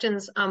 quick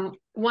questions.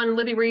 One,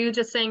 Libby, were you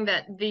just saying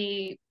that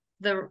the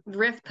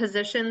RIF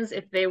positions,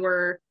 if they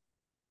were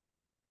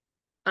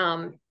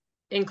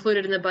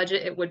included in the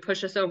budget, it would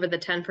push us over the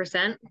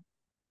 10%?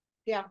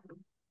 Yeah.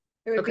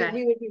 It would be,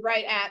 we would be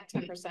right at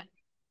 10%.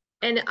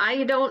 And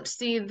I don't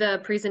see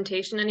the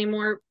presentation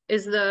anymore.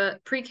 Is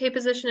the pre-K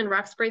position in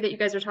Roxbury that you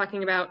guys are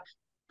talking about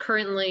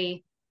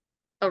currently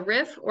a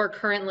RIF or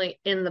currently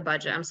in the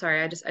budget? I'm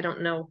sorry, I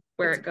don't know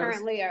where it goes.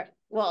 Currently,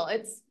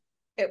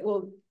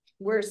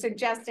 we're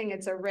suggesting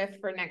it's a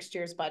RIF for next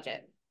year's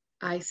budget.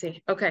 I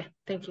see. Okay,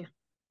 thank you.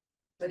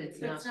 But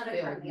it's not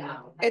filled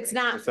now. It's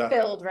not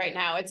filled right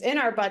now. It's in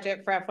our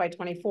budget for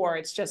FY24.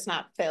 It's just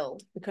not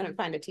filled. We couldn't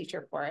find a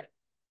teacher for it.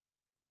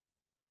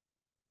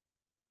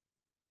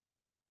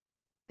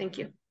 Thank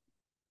you.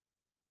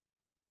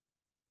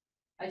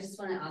 I just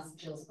want to ask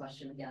Jill's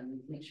question again,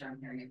 make sure I'm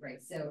hearing it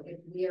right. So if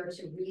we are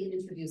to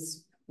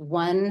reintroduce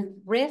 1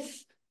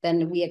 RIF,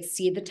 then we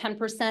exceed the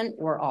 10%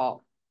 or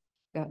all?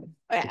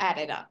 Add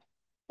it up.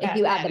 If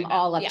you add them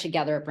all up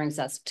together, it brings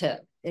us to,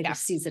 it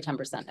exceeds the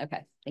 10%.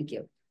 Okay, thank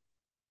you.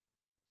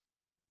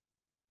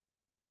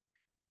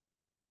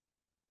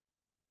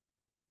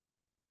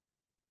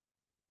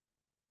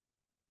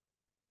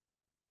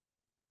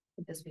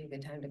 Would this be a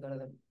good time to go to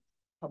the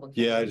public?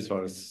 Yeah, I just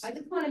want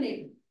to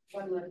make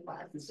one more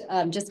request.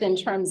 Just in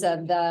terms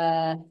of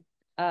the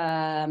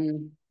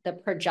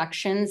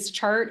projections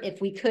chart, if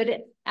we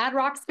could add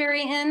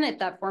Roxbury in, if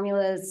that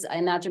formula is, I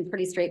imagine,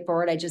 pretty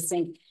straightforward. I just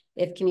think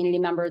if community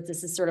members,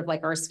 this is sort of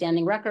like our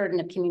standing record, and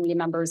if community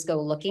members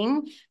go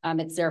looking,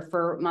 it's there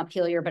for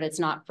Montpelier, but it's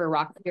not for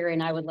Roxbury.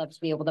 And I would love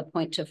to be able to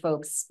point to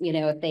folks, you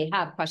know, if they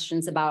have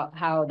questions about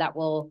how that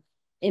will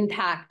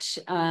impact,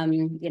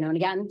 you know, and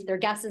again, their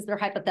guesses, their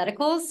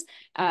hypotheticals,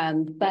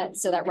 but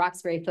so that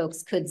Roxbury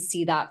folks could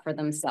see that for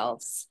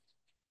themselves.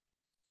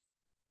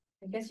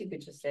 I guess you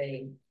could just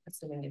say,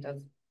 assuming it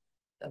does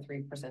a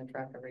 3%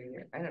 track every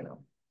year. I don't know.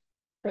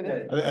 I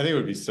think it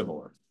would be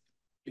similar.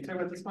 You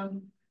talking about this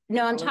one?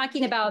 No, I'm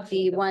talking about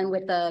the one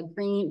with the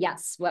green.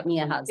 Yes, what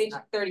Mia has. Page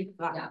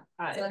 35.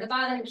 Yeah. So at the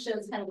bottom it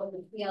shows kind of what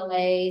the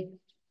CLA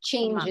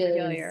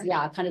changes.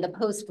 Yeah, kind of the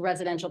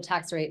post-residential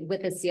tax rate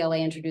with the CLA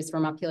introduced for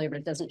Montpelier, but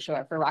it doesn't show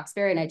it for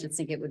Roxbury. And I just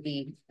think it would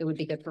be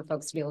good for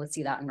folks to be able to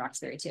see that in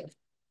Roxbury too.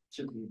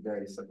 Should be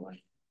very similar.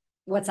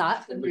 What's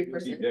that? It would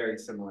be very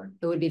similar.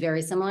 It would be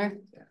very similar.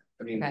 Yeah,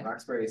 I mean, okay.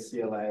 Roxbury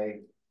CLA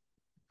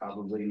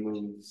probably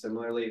moves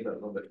similarly, but a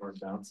little bit more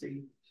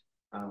bouncy.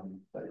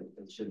 But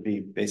it should be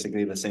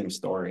basically the same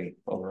story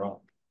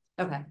overall.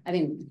 Okay, I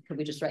mean, could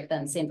we just write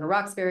then same for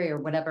Roxbury or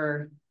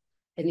whatever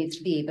it needs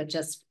to be, but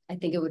just, I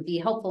think it would be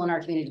helpful in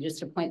our community just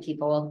to point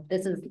people,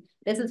 this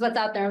is what's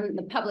out there in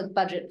the public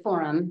budget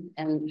forum,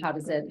 and how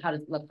does it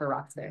look for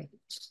Roxbury?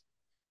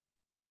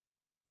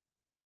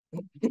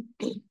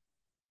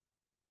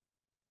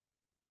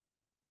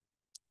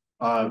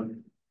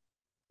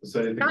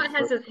 Scott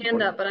has his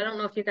hand up, but I don't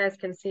know if you guys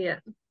can see it.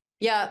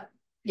 Yeah.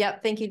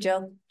 Thank you,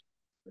 Jill.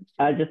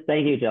 Just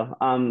thank you, Jill.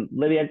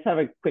 Libby, I just have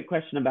a quick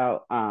question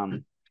about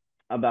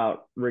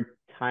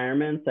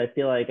retirements. I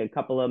feel like a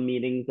couple of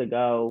meetings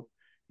ago,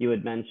 you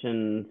had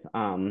mentioned,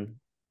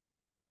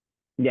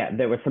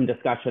 there were some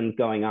discussions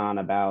going on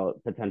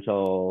about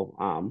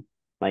potential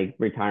like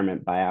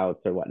retirement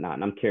buyouts or whatnot.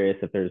 And I'm curious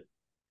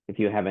if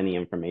you have any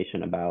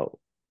information about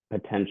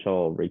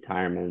potential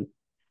retirements.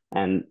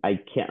 And I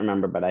can't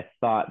remember, but I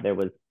thought there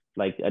was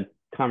like a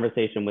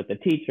conversation with the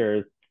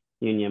teachers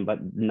union, but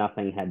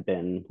nothing had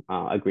been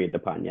agreed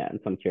upon yet. And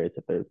so I'm curious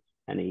if there's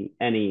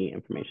any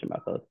information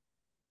about those.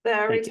 The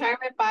Thank you.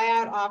 retirement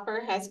buyout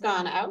offer has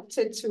gone out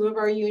to two of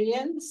our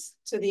unions,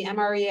 to the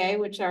MREA,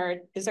 which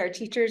is our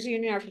teachers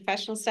union, our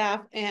professional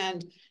staff,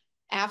 and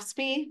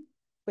AFSCME,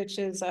 which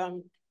is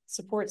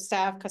support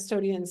staff,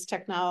 custodians,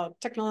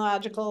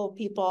 technological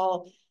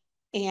people,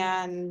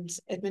 and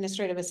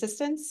administrative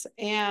assistants.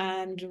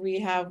 And we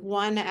have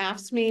one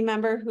AFSCME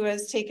member who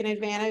has taken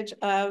advantage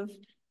of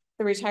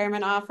the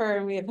retirement offer,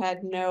 and we have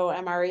had no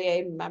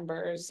MREA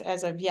members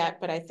as of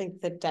yet, but I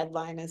think the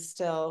deadline is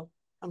still,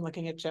 I'm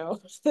looking at Joe,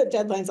 the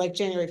deadline's like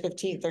January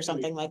 15th or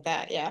something like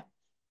that, yeah.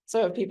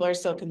 So if people are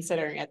still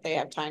considering it, they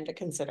have time to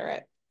consider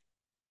it.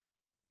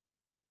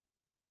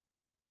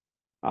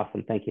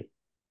 Awesome, thank you.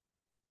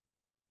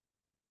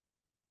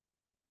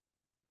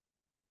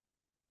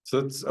 So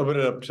let's open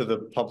it up to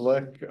the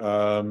public.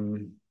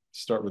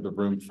 Start with the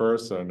room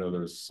first. I know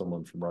there's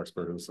someone from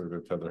Roxbury who's like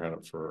they've had their hand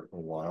up for a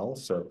while.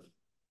 So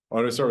I'm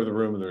going to start with the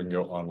room and then we can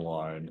go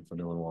online if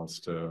anyone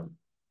wants to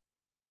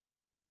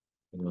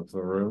open up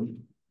the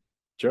room.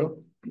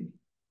 Joe?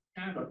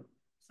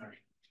 Sorry.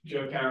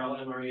 Joe Carroll,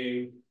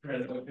 MREA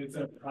president. It's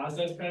a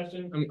process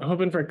question. I'm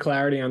hoping for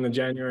clarity on the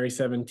January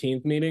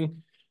 17th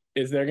meeting.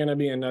 Is there going to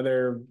be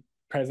another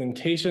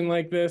presentation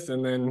like this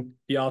and then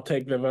y'all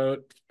take the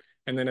vote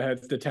and then it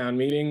heads to town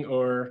meeting,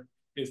 or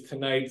is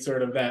tonight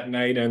sort of that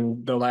night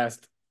and the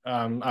last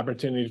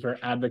opportunity for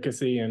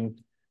advocacy and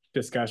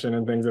discussion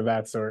and things of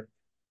that sort?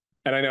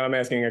 And I know I'm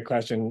asking a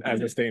question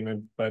as a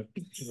statement, but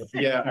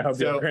yeah, I hope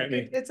you'll grant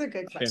me. It's a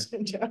good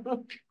question, yeah.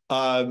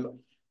 Joe.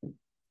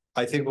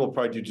 I think we'll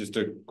probably do just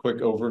a quick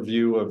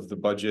overview of the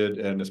budget,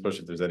 and especially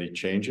if there's any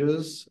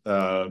changes,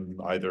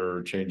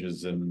 either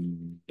changes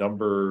in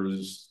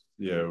numbers,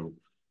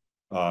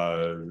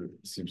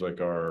 seems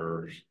like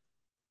our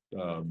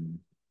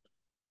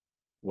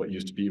what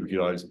used to be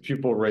utilized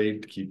pupil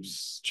rate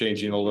keeps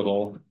changing a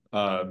little.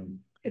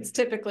 It's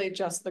typically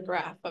just the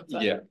graph of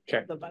the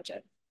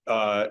budget.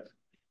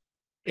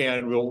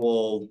 And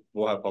we'll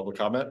have public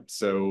comment.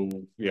 So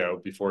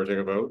before I take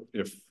a vote,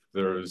 if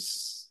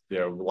there's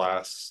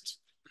last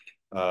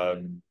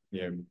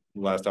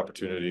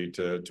opportunity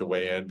to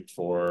weigh in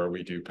before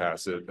we do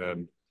pass it,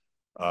 and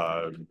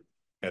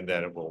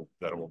then it will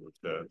move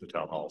to the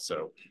town hall.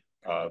 So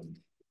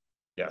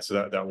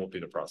so that will be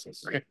the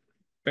process. Okay,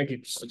 thank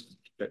you.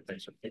 Okay,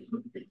 thanks.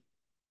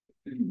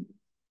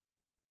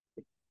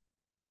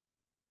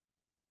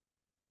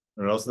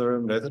 Anyone else in the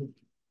room? Nathan?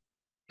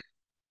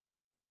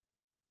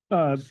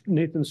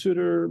 Nathan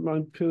Suter,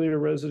 Montpelier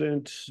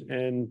resident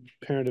and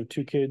parent of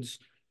 2 kids.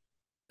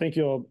 Thank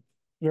you all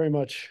very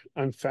much.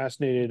 I'm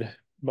fascinated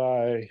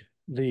by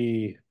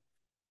this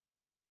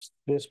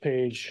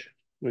page,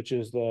 which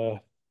is the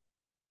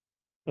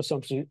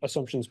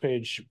assumptions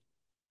page.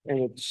 And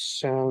it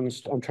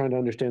sounds, I'm trying to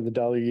understand the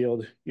dollar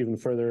yield even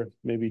further.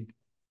 Maybe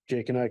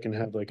Jake and I can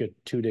have like a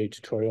 2-day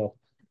tutorial.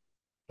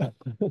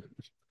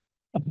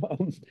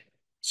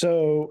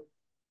 So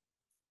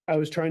I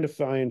was trying to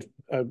find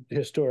a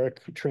historic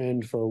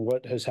trend for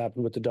what has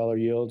happened with the dollar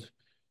yield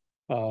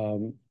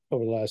over the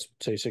last,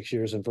 say, 6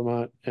 years in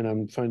Vermont, and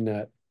I'm finding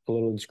that a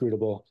little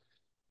inscrutable.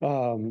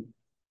 I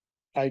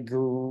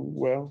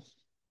agree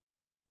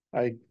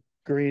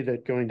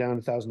that going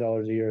down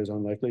 $1,000 a year is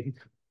unlikely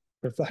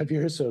for 5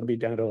 years, so it'd be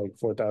down to like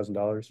 $4,000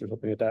 or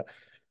something like that.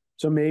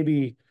 So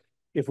maybe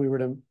if we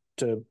were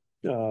to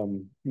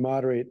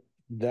moderate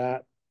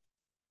that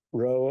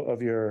row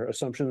of your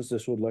assumptions,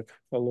 this would look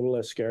a little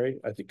less scary.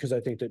 I think because I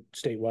think that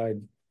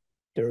statewide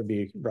there would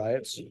be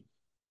riots.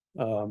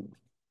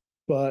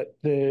 But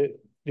the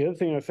other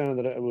thing I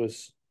found that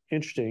was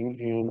interesting,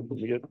 and let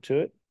me get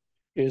to it,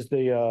 is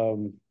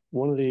the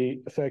one of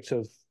the effects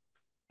of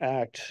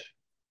Act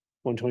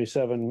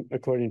 127,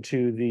 according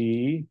to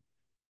the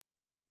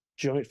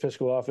Joint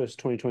Fiscal Office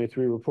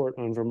 2023 report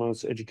on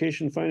Vermont's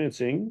education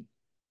financing,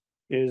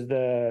 is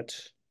that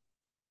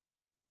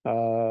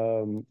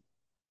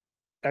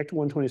Act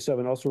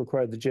 127 also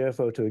required the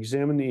JFO to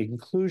examine the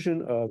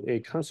inclusion of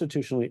a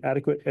constitutionally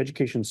adequate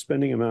education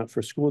spending amount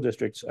for school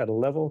districts at a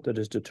level that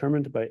is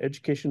determined by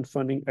education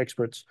funding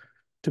experts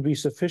to be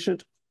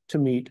sufficient to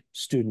meet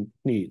student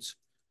needs.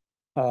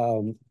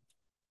 The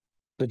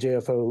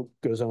JFO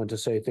goes on to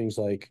say things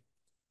like,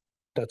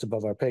 that's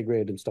above our pay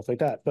grade and stuff like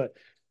that. But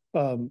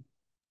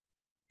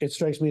it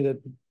strikes me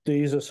that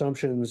these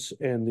assumptions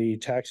and the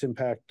tax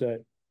impact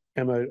that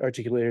Emma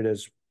articulated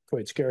as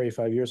quite scary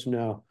 5 years from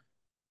now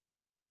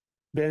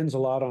bends a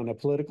lot on a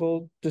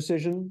political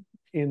decision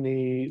in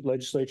the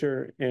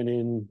legislature and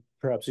in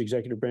perhaps the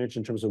executive branch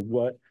in terms of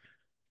what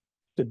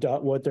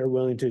they're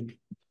willing to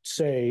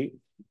say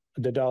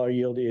the dollar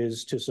yield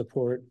is to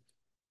support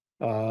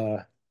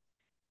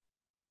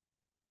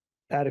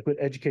adequate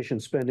education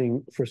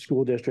spending for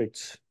school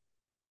districts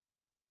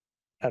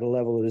at a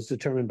level that is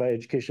determined by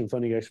education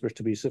funding experts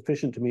to be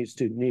sufficient to meet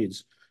student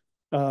needs.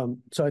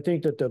 So I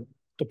think that the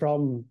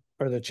problem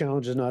or the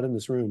challenge is not in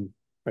this room,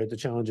 right? The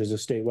challenge is a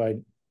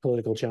statewide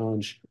political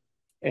challenge.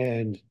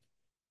 And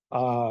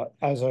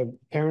As a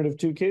parent of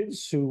two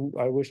kids who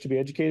I wish to be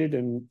educated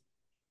and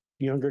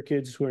younger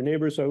kids who are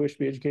neighbors who I wish to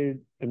be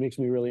educated, it makes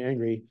me really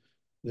angry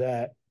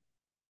that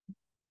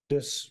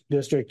this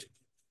district,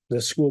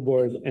 the school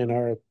board, and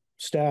our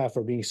staff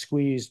are being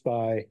squeezed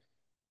by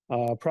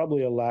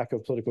probably a lack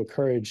of political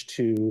courage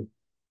to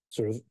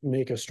sort of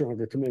make a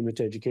stronger commitment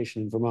to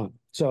education in Vermont.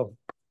 So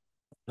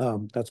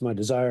that's my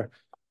desire.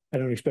 I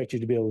don't expect you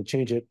to be able to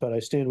change it, but I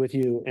stand with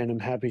you and I'm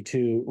happy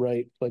to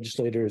write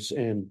legislators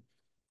and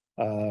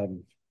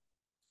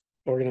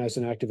organize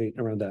and activate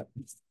around that.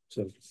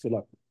 So good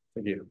luck.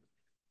 Thank you.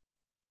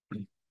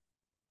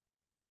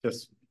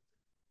 Yes.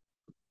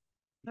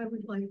 I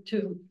would like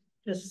to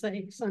just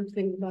say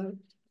something about,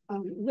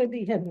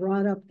 Libby had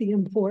brought up the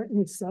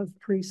importance of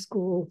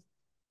preschool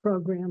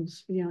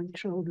programs for young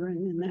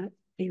children in that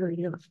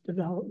area of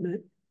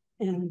development.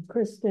 And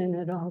Kristen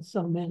had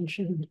also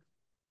mentioned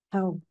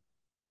how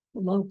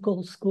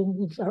local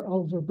schools are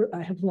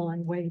I have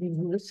long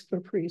waiting lists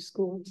for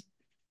preschools.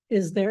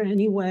 Is there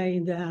any way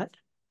that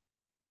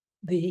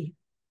the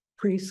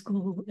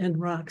preschool in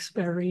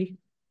Roxbury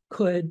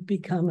could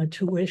become a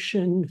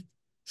tuition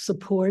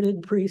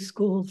supported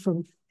preschool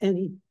from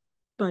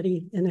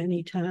anybody in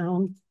any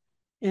town?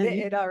 And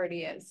It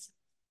already is.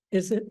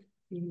 is it?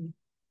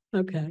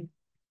 Okay.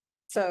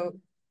 So,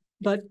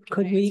 but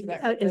could we,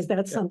 is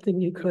that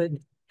something you could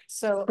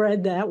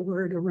spread that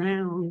word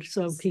around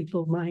so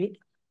people might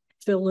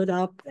fill it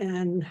up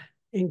and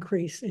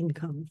increase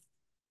income?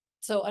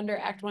 So under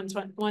Act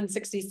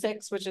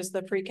 166, which is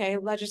the pre-K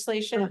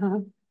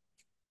legislation,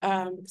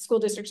 school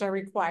districts are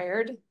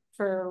required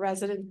for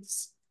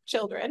residents'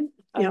 children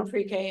of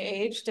pre-K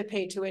age to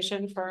pay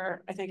tuition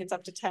for, I think it's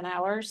up to 10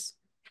 hours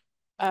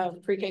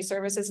of pre-K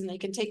services, and they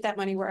can take that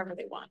money wherever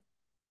they want.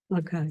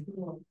 Okay.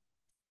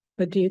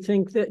 But do you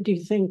think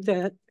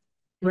that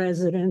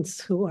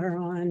residents who are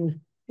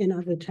in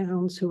other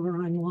towns who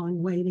are on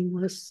long waiting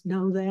lists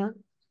know that?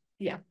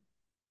 Yeah.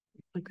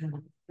 Okay. I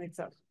think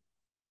so.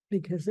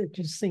 Because it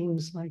just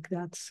seems like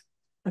that's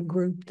a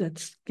group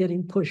that's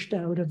getting pushed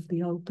out of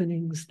the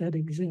openings that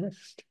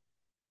exist.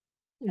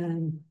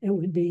 And it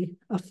would be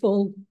a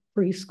full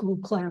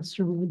preschool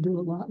classroom would do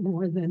a lot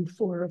more than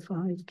 4 or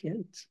 5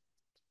 kids.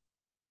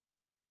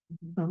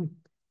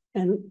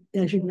 And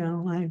as you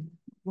know, I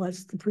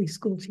was the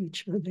preschool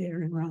teacher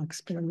there in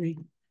Roxbury,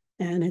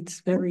 and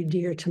it's very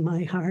dear to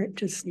my heart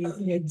to see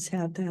kids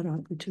have that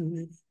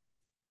opportunity.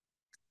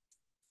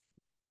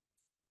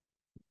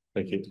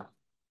 Thank you.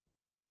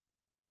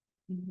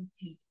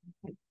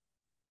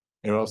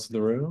 Anyone else in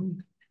the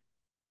room?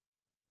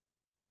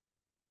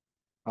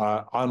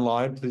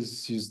 Online,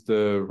 please use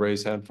the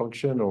raise hand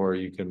function, or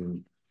you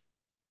can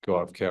go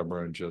off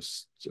camera and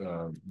just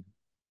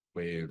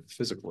wave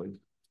physically.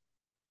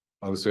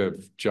 Obviously, we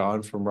have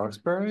John from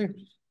Roxbury.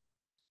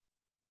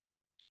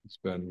 He's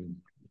been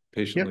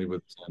patiently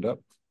with his hand up.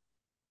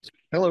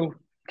 Hello,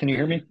 can you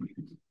hear me?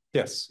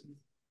 Yes.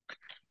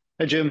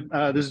 Hi, Jim.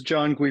 This is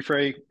John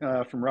Guifrey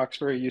from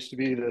Roxbury. Used to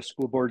be the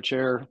school board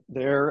chair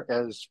there,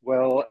 as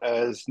well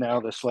as now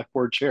the select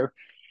board chair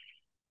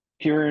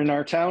here in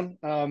our town.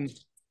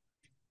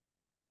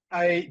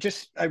 I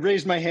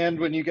raised my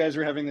hand when you guys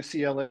were having the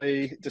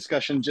CLA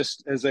discussion,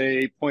 just as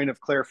a point of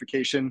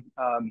clarification.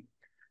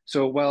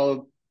 So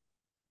while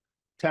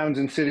towns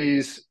and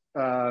cities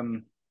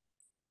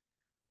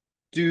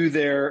do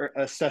their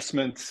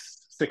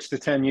assessments 6 to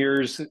 10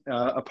 years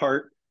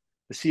apart,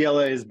 the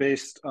CLA is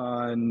based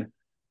on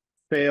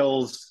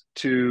fails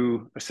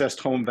to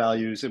assessed home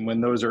values. And when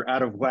those are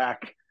out of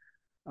whack,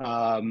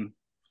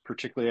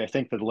 particularly, I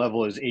think the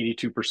level is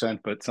 82%,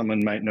 but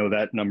someone might know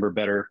that number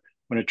better.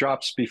 When it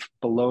drops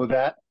below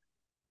that,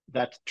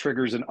 that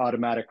triggers an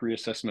automatic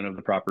reassessment of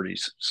the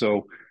properties.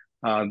 So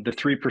the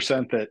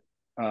 3%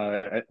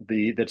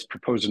 that's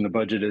proposed in the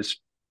budget is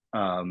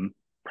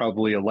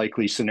probably a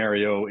likely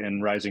scenario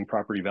in rising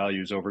property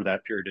values over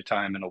that period of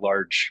time in a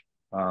large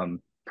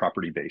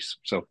property base.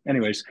 So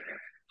anyways,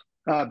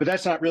 but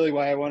that's not really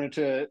why I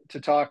wanted to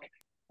talk.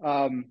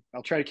 I'll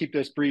try to keep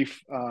this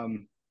brief.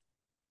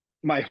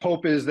 My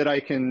hope is that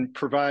I can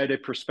provide a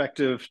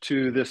perspective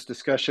to this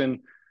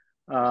discussion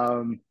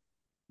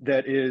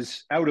that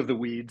is out of the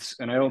weeds.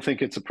 And I don't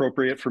think it's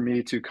appropriate for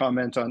me to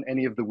comment on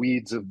any of the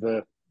weeds of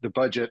the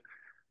budget,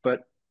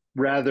 but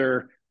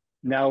rather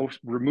now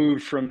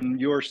removed from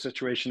your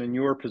situation and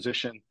your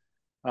position,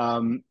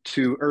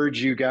 to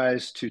urge you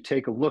guys to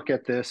take a look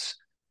at this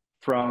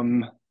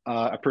from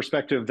a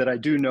perspective that I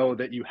do know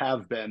that you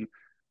have been,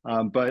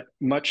 but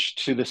much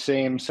to the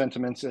same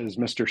sentiments as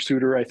Mr.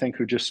 Souter, I think,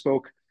 who just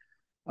spoke,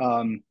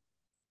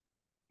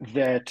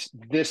 that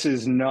this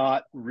is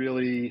not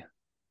really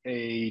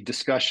a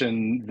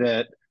discussion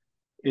that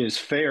is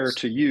fair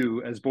to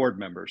you as board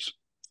members.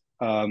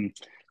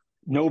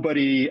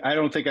 Nobody, I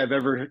don't think I've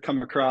ever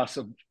come across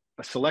a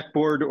select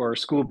board or a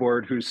school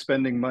board who's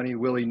spending money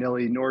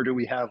willy-nilly, nor do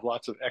we have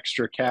lots of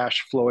extra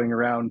cash flowing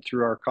around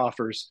through our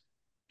coffers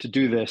to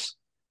do this.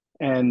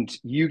 And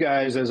you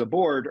guys as a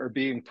board are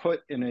being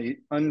put in an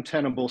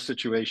untenable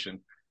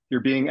situation. you're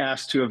being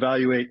asked to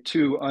evaluate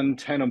two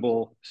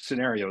untenable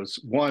scenarios.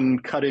 One,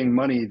 cutting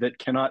money that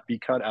cannot be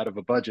cut out of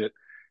a budget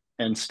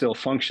and still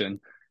function.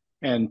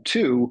 And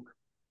two,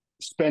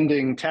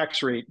 spending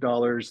tax rate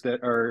dollars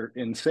that are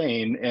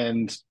insane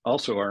and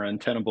also are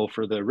untenable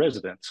for the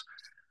residents,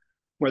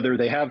 whether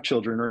they have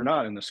children or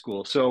not in the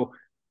school. So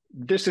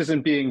this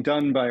isn't being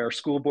done by our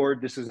school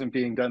board. This isn't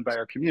being done by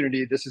our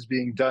community. This is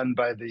being done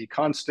by the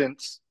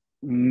constant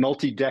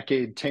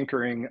multi-decade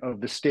tinkering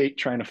of the state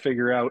trying to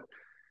figure out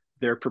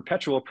their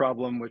perpetual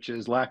problem, which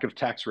is lack of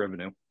tax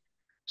revenue.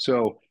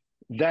 So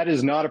that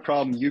is not a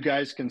problem you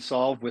guys can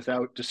solve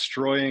without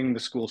destroying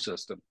the school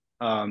system.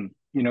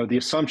 You know, the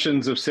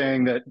assumptions of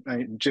saying that,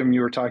 Jim,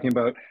 you were talking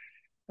about,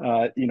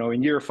 you know,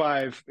 in year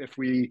 5, if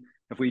we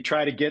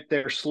try to get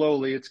there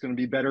slowly, it's going to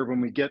be better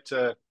when we get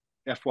to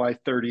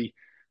FY30.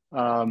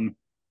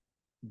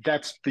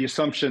 That's the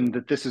assumption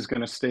that this is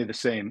going to stay the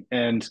same.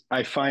 And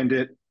I find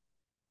it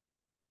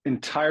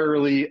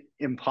entirely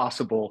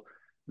impossible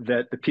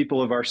that the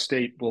people of our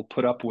state will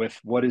put up with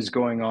what is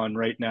going on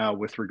right now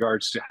with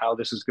regards to how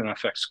this is going to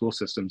affect school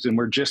systems. And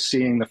we're just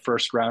seeing the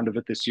first round of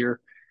it this year,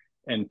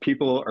 and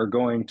people are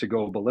going to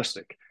go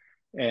ballistic.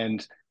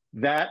 And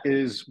that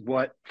is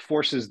what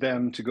forces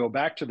them to go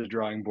back to the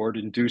drawing board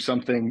and do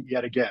something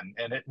yet again.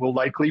 And it will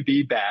likely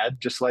be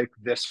bad, just like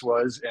this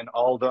was and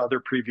all the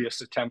other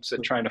previous attempts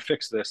at trying to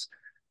fix this.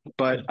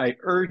 But I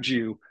urge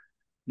you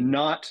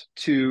not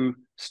to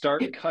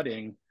start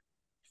cutting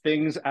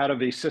things out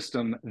of a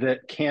system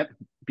that can't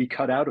be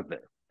cut out of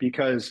there.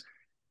 Because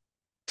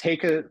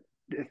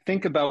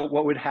think about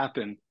what would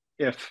happen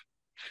if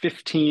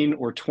 15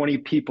 or 20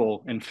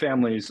 people and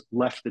families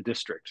left the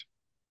district.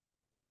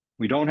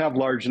 We don't have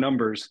large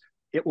numbers.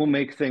 It will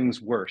make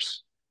things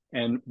worse.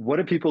 And what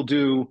do people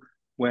do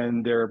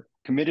when they're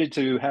committed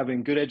to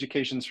having good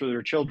educations for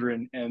their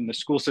children and the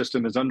school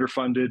system is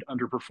underfunded,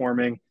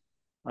 underperforming,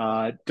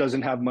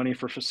 doesn't have money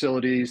for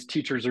facilities,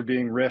 teachers are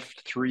being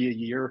riffed 3 a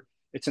year?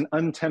 It's an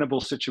untenable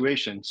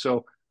situation.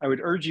 So I would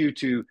urge you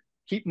to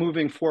keep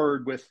moving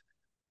forward with,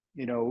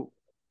 you know,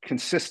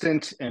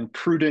 consistent and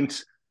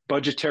prudent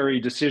budgetary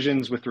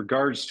decisions with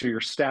regards to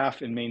your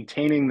staff and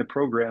maintaining the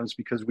programs,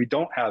 because we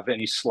don't have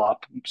any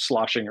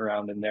sloshing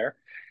around in there.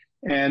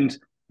 And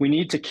we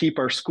need to keep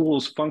our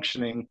schools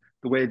functioning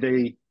the way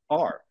they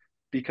are,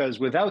 because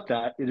without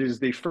that, it is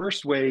the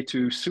first way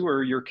to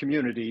sewer your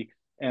community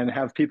and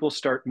have people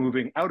start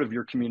moving out of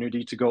your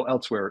community to go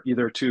elsewhere,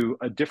 either to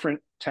a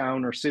different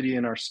town or city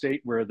in our state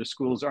where the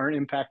schools aren't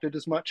impacted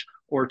as much,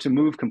 or to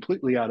move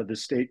completely out of the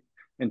state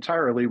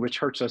entirely, which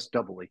hurts us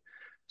doubly.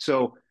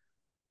 So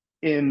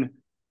in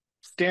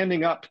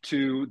standing up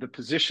to the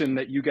position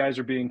that you guys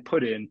are being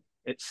put in,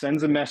 it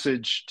sends a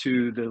message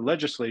to the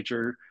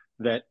legislature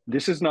that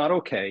this is not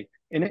okay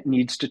and it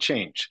needs to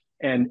change.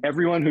 And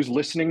everyone who's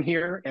listening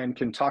here and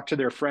can talk to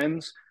their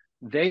friends,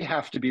 they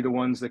have to be the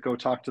ones that go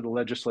talk to the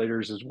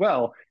legislators as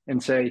well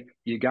and say,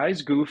 you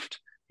guys goofed,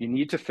 you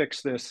need to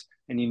fix this,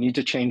 and you need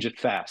to change it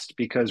fast,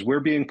 because we're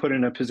being put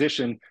in a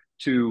position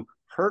to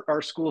hurt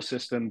our school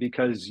system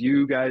because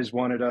you guys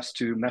wanted us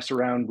to mess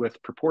around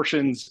with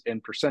proportions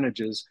and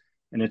percentages,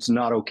 and it's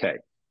not okay.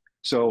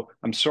 So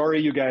I'm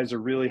sorry you guys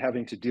are really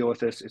having to deal with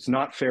this. It's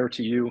not fair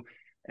to you.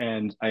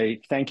 And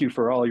I thank you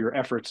for all your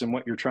efforts and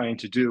what you're trying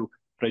to do.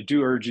 But I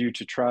do urge you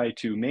to try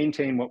to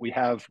maintain what we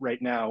have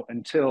right now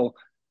until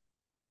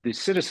the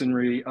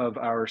citizenry of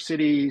our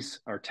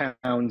cities, our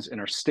towns, and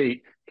our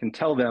state can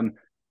tell them,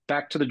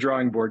 back to the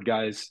drawing board,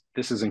 guys,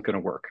 this isn't going to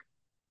work.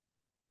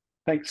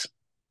 Thanks.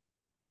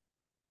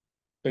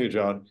 Thank you,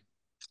 John.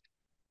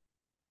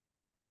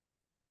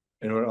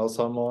 Anyone else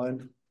on the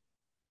line?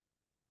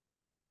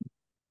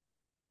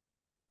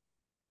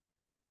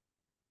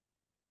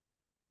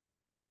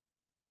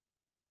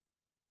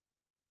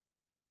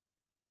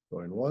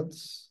 Going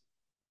once.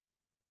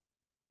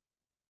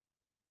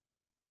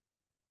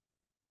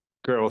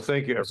 Great. Well,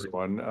 thank you,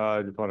 everyone.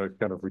 I just want to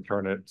kind of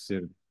return it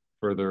to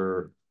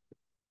further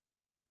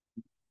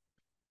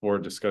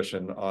board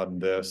discussion on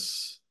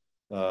this.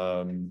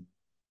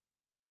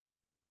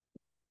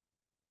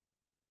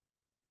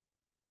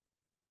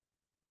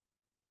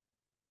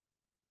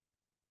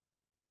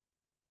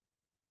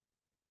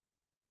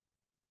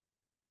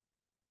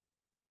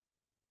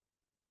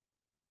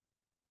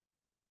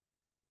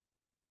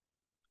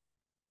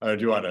 I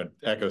do want to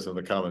echo some of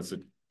the comments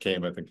that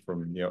came, I think,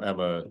 from, you know,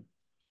 Emma,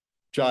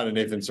 John, and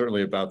Nathan,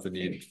 certainly about the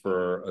need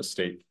for a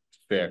state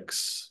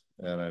fix.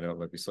 And I know it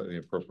might be slightly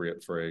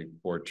appropriate for a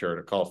board chair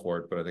to call for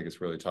it, but I think it's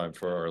really time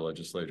for our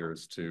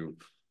legislators to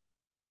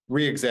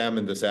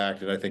re-examine this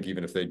act. And I think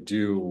even if they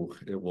do,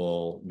 it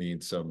will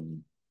mean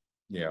some,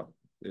 you know,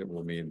 it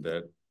will mean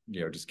that,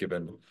 you know, just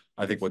given,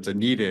 I think what's a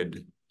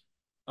needed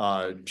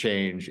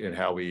change in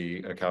how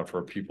we account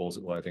for pupils,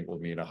 well, I think will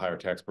mean a higher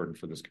tax burden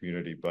for this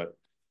community. But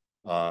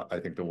I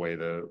think the way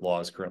the law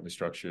is currently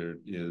structured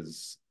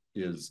is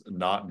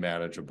not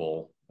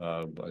manageable.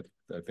 But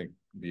I think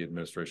the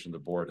administration, the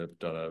board have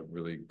done a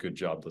really good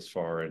job thus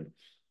far in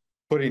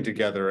putting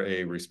together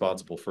a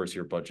responsible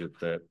first-year budget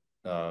that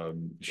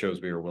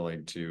shows we are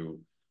willing to,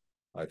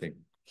 I think,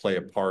 play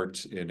a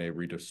part in a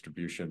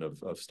redistribution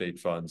of state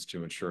funds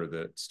to ensure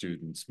that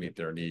students meet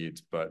their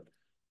needs, but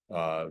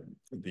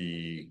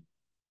the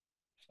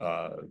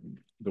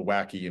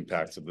wacky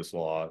impacts of this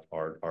law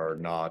are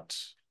not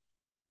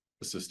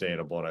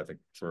sustainable. And I think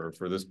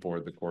for this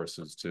board, the course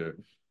is to,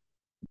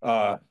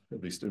 at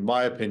least in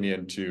my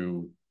opinion,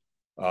 to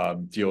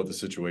deal with the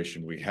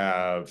situation we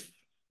have,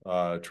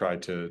 try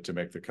to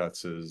make the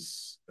cuts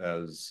as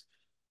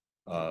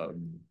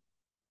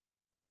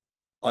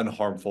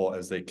unharmful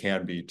as they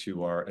can be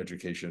to our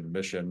education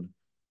mission,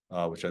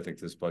 which I think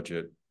this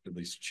budget at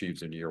least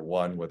achieves in year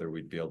one. Whether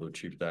we'd be able to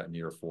achieve that in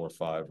year 4,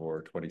 5,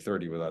 or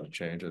 2030 without a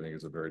change, I think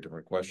is a very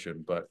different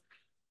question. But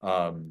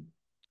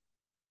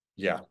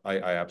yeah, I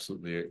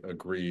absolutely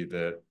agree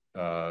that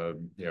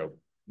you know,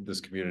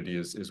 this community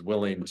is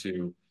willing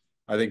to,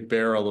 I think,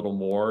 bear a little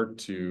more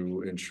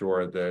to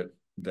ensure that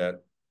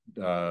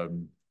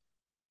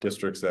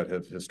districts that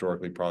have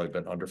historically probably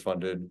been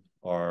underfunded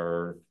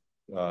are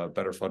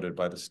better funded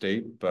by the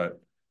state.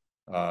 But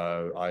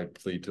I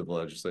plead to the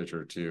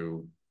legislature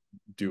to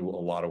do a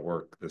lot of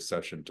work this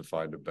session to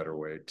find a better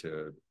way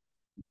to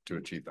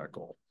achieve that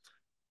goal.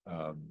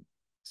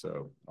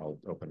 So I'll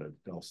open it,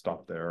 I'll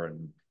stop there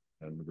and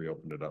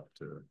reopen it up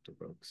to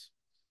folks.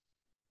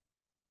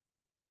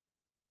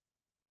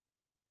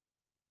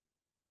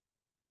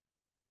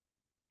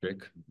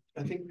 Jake?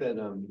 I think that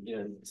you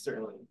know,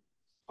 certainly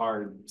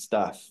hard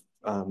stuff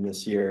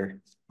this year,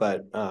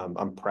 but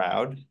I'm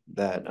proud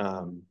that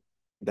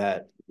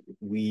that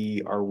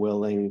we are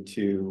willing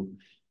to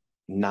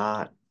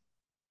not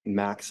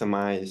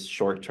maximize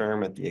short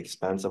term at the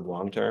expense of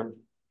long term.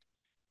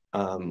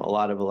 A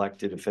lot of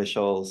elected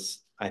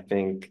officials, I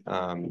think,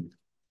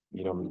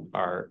 you know,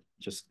 are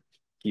just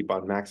keep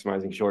on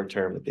maximizing short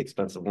term at the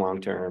expense of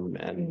long term,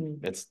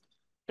 and it's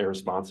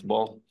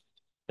irresponsible.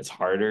 It's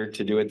harder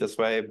to do it this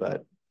way,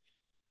 but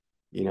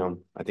you know,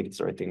 I think it's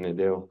the right thing to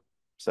do.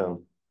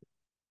 So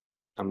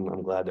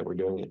I'm glad that we're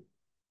doing it.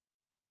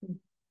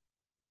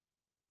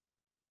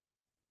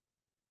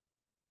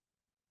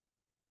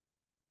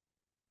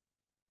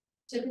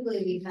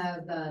 Typically, we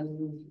have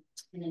an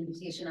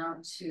invitation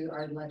out to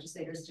our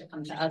legislators to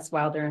come to us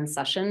while they're in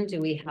session.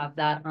 Do we have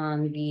that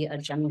on the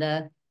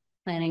agenda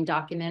planning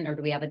document, or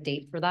do we have a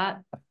date for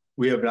that?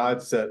 We have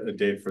not set a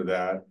date for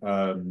that.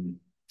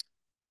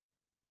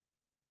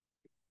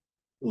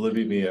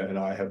 Olivia, Mia, and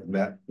I have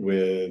met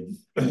with,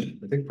 I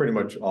think, pretty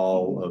much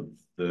all of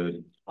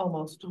the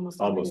almost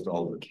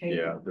all of it.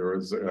 Yeah, there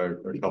was a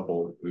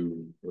couple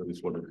who, or at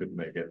least one who couldn't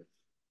make it.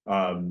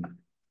 I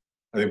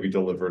think we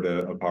delivered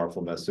a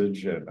powerful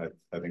message, and I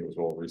think it was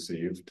well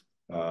received.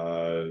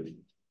 You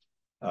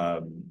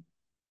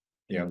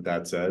know,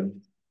 that said,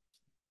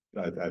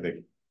 I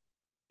think,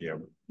 you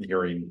know,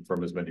 hearing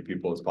from as many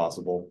people as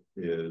possible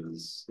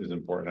is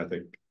important. I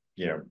think,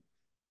 you know,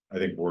 I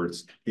think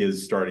words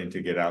is starting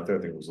to get out there. I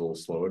think it was a little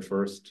slow at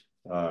first,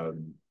 but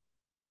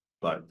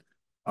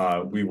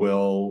we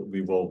will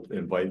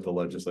invite the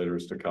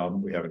legislators to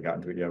come. We haven't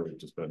gotten to it yet. We've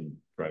just been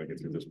trying to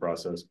get through this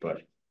process,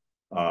 but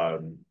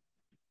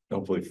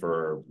hopefully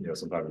for, you know,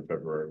 sometime in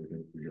February we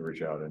can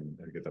reach out and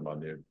get them on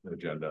the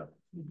agenda.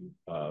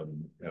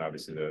 And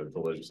obviously the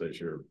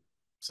legislature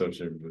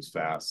session was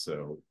fast,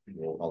 so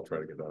I'll try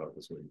to get that out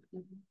this week.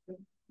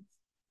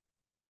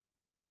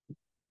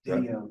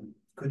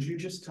 Could you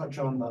just touch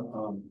on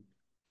the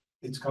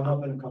it's come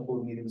up in a couple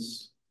of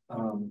meetings,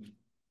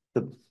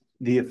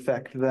 the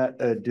effect that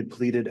a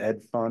depleted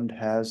ed fund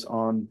has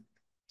on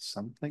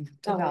something?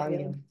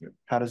 Value.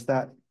 How does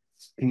that,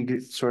 can you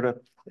get, sort of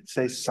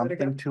say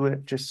something to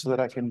it, just so that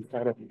I can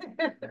try to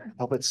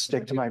help it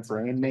stick to my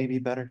brain maybe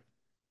better?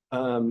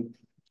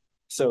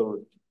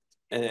 So,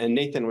 and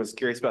Nathan was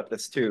curious about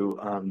this too.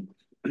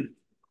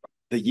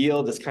 The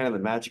yield is kind of the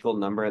magical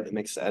number that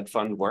makes the ed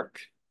fund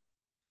work.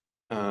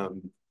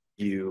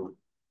 It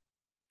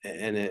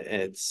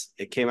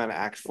came out of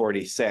Act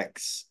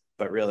 46,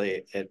 but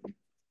really it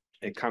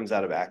comes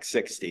out of Act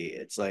 60.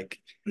 It's like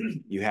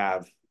you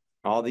have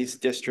all these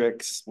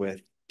districts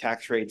with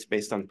tax rates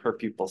based on per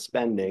pupil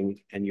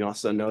spending, and you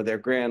also know their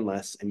grand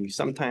lists, and you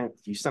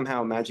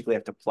somehow magically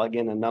have to plug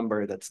in a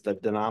number that's the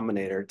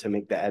denominator to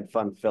make the ed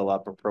fund fill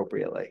up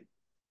appropriately.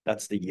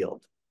 That's the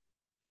yield.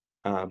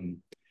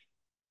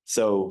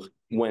 So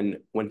when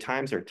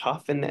times are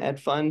tough in the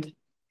ed fund,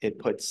 it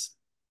puts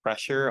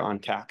pressure on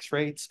tax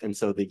rates, and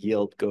so the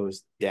yield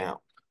goes down.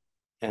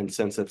 And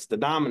since it's the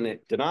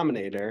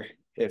denominator,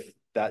 if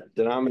that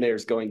denominator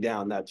is going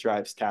down, that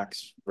drives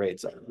tax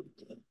rates up.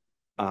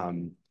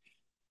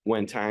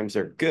 When times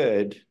are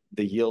good,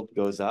 the yield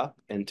goes up,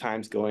 and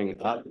times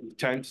going up,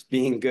 times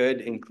being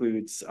good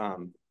includes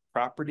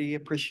property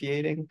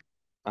appreciating.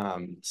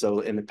 So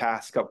in the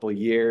past couple of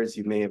years,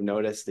 you may have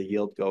noticed the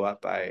yield go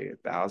up by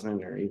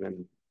 1,000 or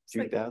even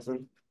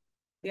 2,000.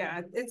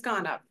 Yeah, it's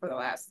gone up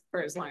for as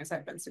long as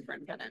I've been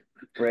superintendent.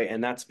 Right,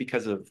 and that's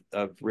because of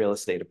real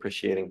estate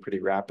appreciating pretty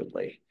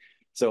rapidly.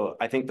 So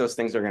I think those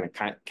things are going to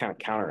kind of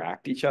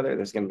counteract each other.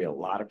 There's going to be a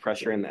lot of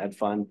pressure in the ed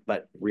fund,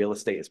 but real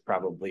estate is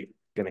probably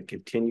going to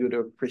continue to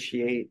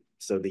appreciate.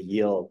 So the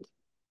yield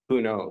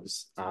who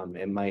knows?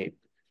 It might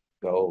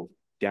go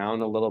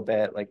down a little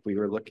bit like we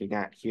were looking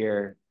at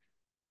here.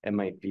 It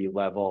might be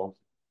level,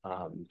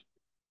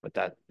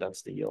 but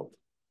that's the yield.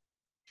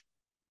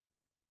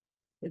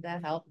 Did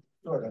that help?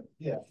 Sort of,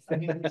 yeah. I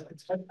mean,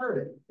 I've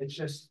heard it. It's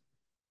just,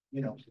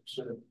 you know,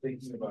 sort of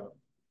thinking about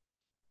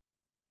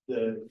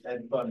the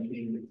ed fund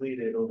being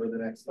depleted over the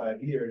next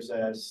 5 years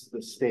as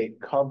the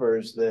state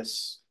covers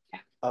this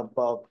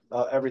above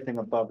everything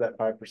above that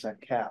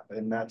 5% cap,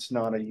 and that's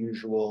not a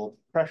usual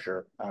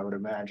pressure, I would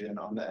imagine,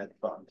 on the ed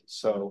fund.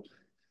 So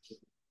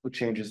it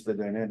changes the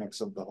dynamics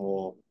of the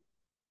whole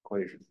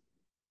equation.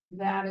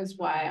 That is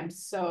why I'm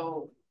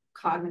so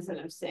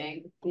cognizant of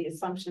saying the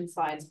assumption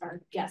slides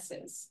are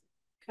guesses.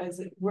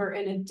 Because we're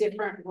in a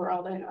different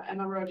world. I know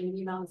Emma wrote an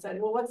email and said,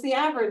 well, what's the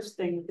average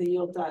thing that the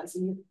yield does?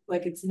 And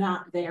like, it's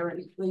not there.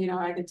 And, you know,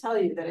 I can tell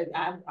you that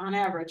on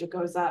average, it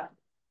goes up a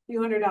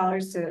few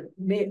 $100s to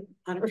maybe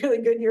on a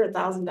really good year,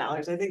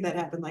 $1,000. I think that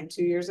happened like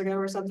 2 years ago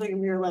or something. And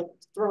we were like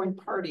throwing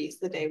parties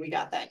the day we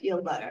got that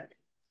yield letter.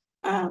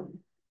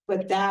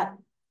 But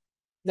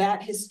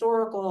that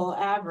historical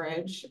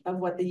average of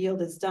what the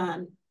yield has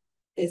done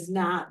is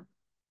not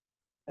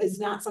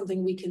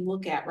something we can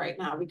look at right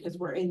now because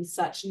we're in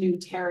such new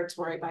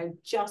territory by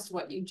just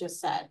what you just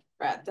said,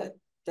 Brett,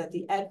 that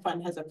the ed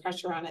fund has a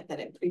pressure on it that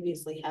it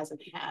previously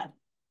hasn't had.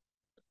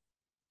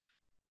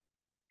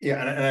 Yeah,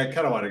 and I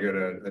kind of want to go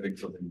to, I think,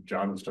 something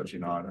John was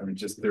touching on. I mean,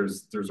 just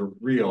there's a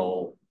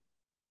real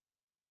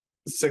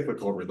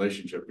cyclical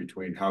relationship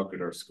between how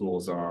good our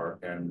schools are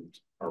and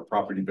our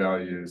property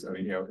values. I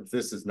mean, you know, if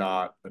this is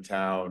not a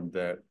town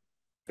that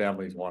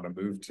families want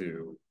to move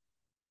to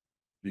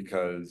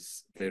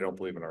because they don't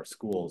believe in our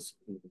schools,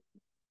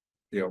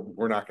 you know,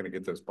 we're not going to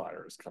get those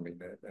buyers coming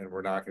in, and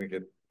we're not going to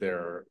get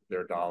their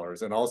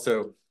dollars. And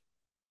also,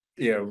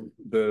 you know,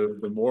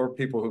 the more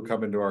people who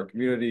come into our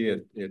community,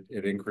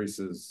 it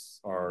increases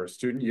our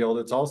student yield.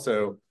 It's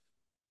also,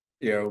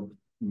 you know,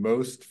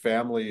 most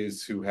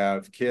families who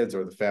have kids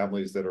are the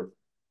families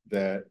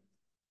that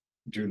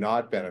do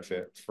not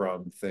benefit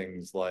from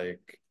things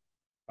like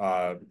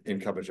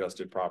income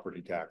adjusted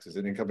property taxes.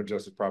 And income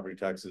adjusted property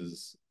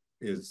taxes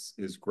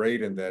is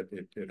great in that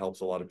it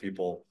helps a lot of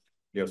people,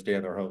 you know, stay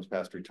in their homes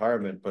past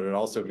retirement, but it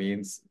also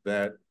means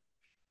that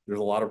there's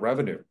a lot of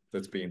revenue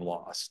that's being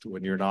lost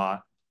when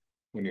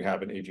you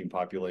have an aging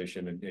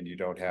population and you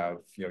don't have,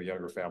 you know,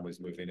 younger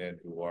families moving in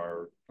who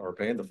are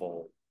paying the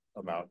full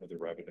amount of the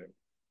revenue,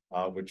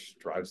 which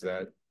drives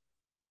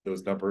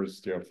those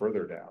numbers, you know,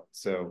 further down.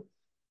 So,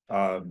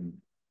 you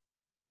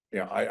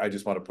know, I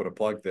just want to put a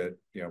plug that,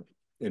 you know,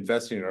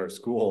 investing in our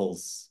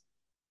schools,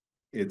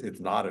 it's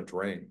not a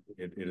drain.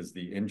 It is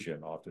the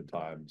engine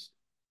oftentimes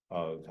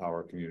of how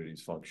our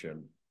communities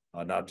function,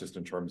 not just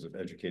in terms of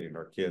educating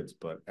our kids,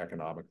 but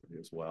economically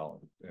as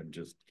well, and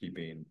just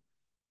keeping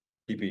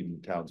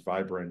towns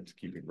vibrant,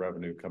 keeping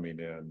revenue coming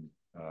in,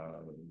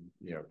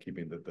 you know,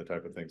 keeping the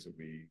type of things that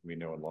we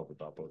know and love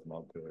about both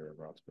Montpelier and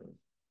Roxbury.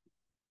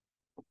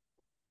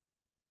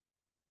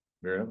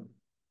 Miriam?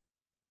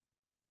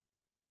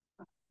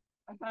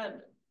 I've had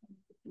a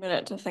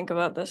minute to think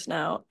about this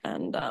now,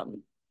 and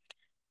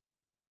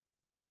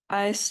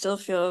I still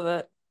feel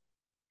that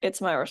it's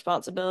my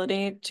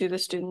responsibility to the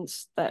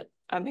students that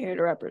I'm here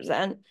to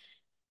represent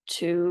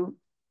to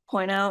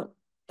point out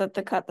that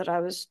the cut that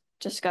I was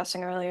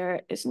discussing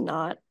earlier is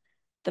not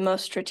the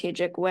most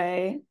strategic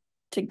way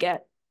to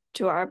get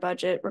to our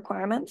budget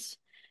requirements.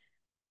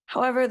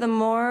 However, the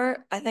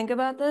more I think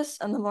about this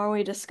and the more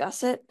we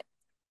discuss it,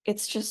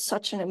 it's just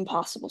such an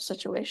impossible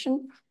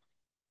situation.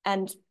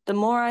 And the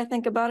more I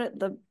think about it,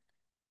 the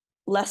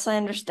less I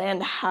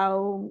understand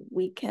how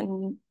we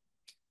can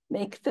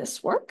make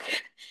this work.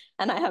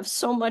 And I have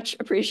so much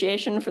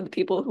appreciation for the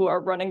people who are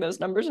running those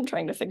numbers and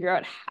trying to figure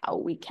out how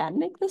we can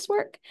make this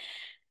work.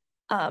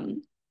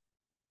 And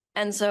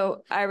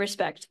so I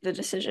respect the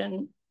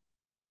decision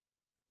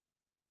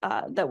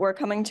that we're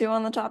coming to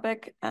on the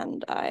topic.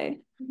 And I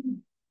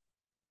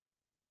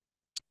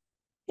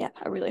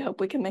really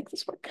hope we can make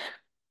this work.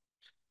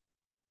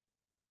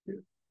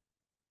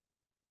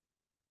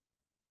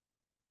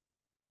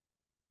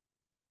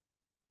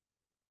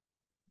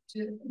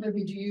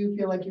 Libby, do you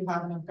feel like you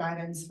have enough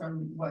guidance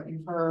from what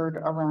you've heard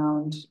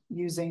around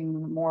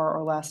using more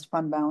or less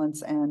fund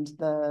balance and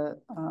the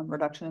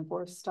reduction in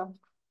force stuff?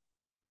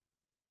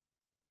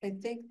 I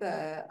think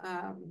the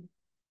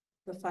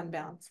fund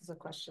balance is a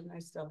question I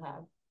still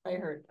have. I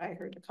heard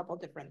a couple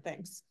different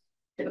things.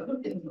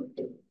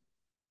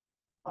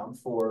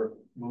 For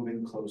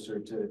moving closer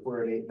to, if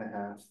we're at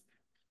 8.5,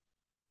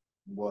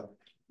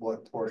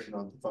 what portion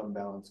of the fund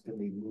balance can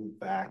we move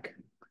back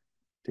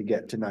to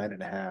get to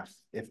 9.5,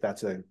 if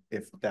that's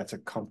a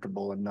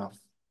comfortable enough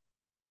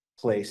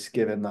place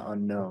given the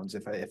unknowns?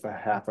 If a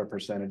half a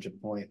percentage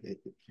point, is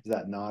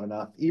that not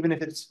enough? Even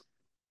if it's,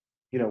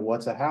 you know,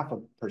 what's a half a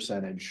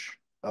percentage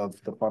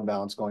of the fund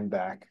balance going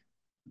back?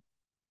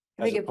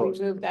 I think if we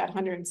move that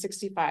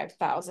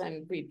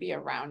 165,000, we'd be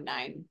around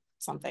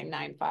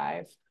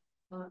 9.5.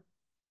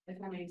 I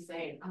if I may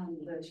say,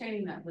 the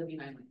training that Libby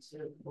and I went to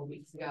a couple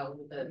weeks ago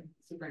with the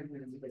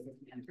superintendents and business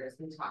managers,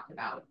 we talked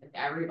about if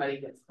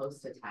everybody gets close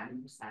to 10%,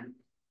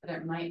 that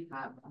it might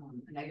have a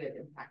negative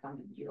impact on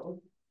the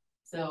yield.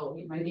 So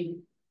it might be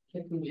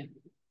kicking the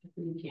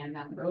can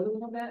down the road a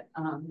little bit.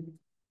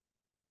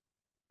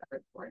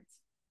 Reports.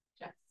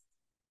 Yes.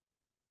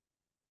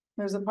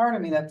 There's a part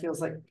of me that feels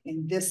like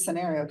in this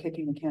scenario,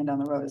 kicking the can down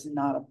the road is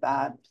not a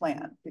bad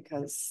plan,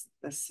 because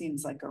this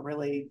seems like a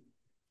really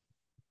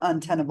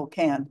untenable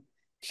can,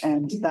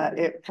 and that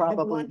it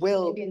probably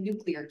will. Maybe a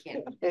nuclear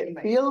can.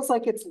 It feels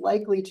like it's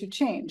likely to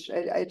change.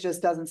 It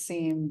just doesn't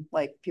seem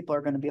like people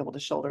are going to be able to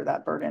shoulder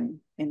that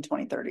burden in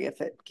 2030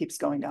 if it keeps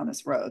going down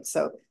this road.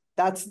 So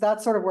that's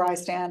sort of where I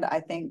stand. I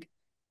think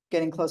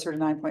getting closer to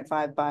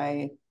 9.5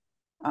 by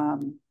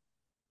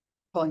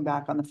pulling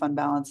back on the fund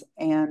balance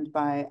and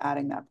by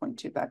adding that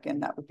 0.2 back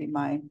in, that would be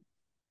my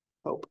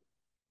hope.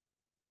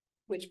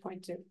 Which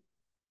 0.2?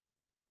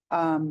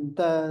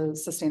 The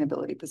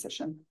sustainability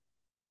position.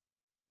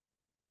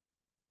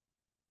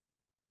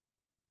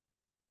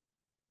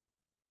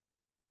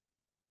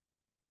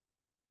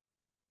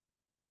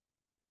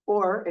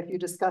 Or if you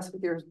discuss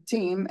with your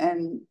team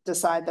and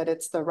decide that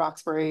it's the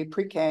Roxbury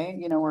pre-K,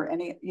 you know, or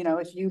any, you know,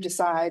 if you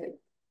decide,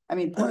 I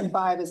mean,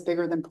 0.5 is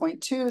bigger than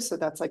 0.2, so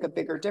that's like a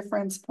bigger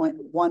difference.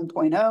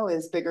 1.0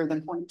 is bigger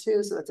than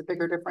 0.2, so that's a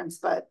bigger difference.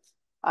 But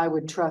I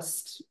would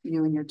trust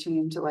you and your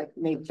team to like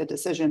make the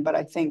decision. But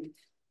I think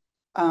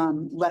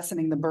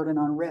lessening the burden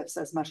on RIFs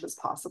as much as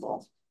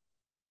possible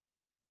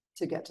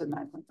to get to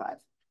 9.5.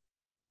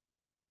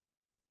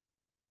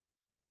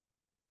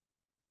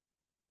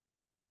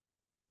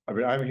 I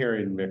mean, I'm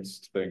hearing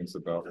mixed things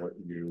about what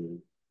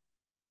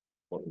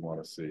we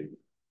want to see.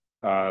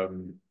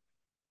 Can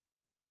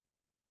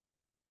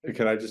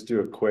I just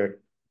do a quick,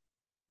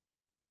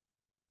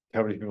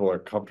 how many people are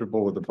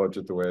comfortable with the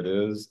budget the way it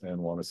is and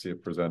want to see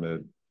it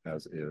presented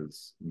as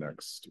is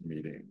next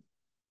meeting?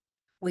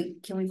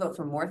 Wait, can we vote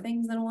for more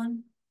things than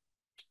one?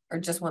 Or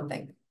just one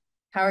thing?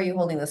 How are you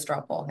holding the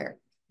straw poll here?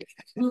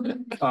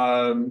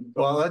 Well,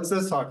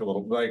 let's talk a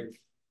little, like,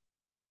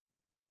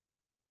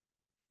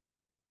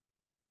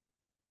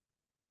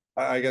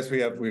 I guess we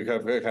have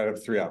kind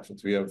of three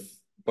options. We have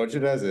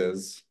budget as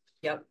is.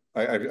 Yep.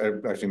 I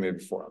actually maybe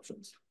four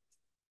options.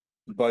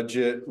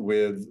 Budget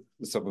with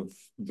some of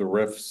the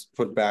RIFs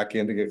put back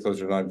in to get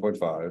closer to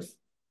 9.5.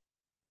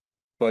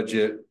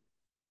 Budget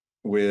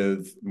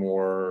with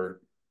more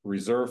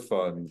reserve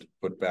fund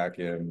put back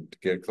in to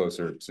get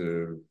closer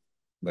to,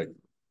 like,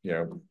 you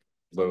know,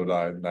 low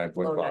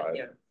 9.5.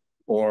 Yeah.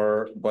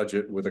 Or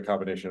budget with a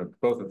combination of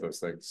both of those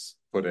things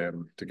put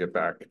in to get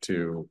back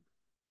to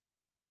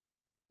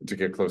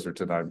get closer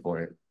to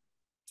 9.5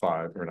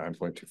 or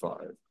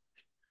 9.25.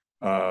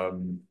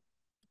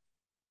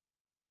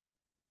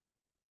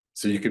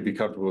 So you could be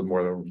comfortable with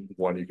more than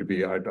one. You could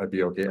be, I'd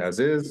be okay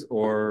as is,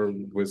 or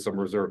with some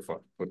reserve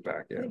fund put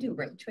back in. Can we do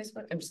ranked choice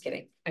vote? I'm just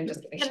kidding. I'm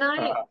just kidding.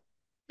 Can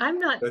I'm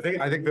not.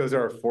 I think those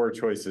are our four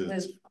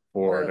choices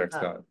for next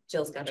time.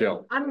 Jill's got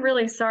Jill. I'm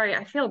really sorry.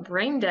 I feel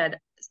brain dead.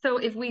 So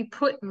if we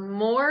put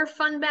more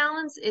fund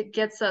balance, it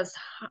gets us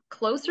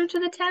closer to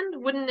the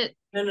 10, wouldn't it?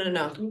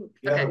 No.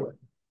 Okay.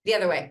 The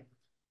other way.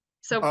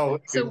 So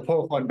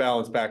pull fund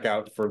balance back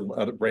out for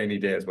a rainy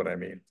day is what I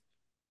mean.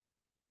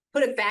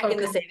 Put it back in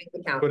the savings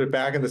account. Put it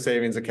back in the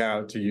savings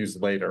account to use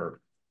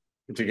later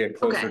to get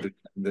closer to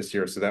this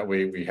year. So that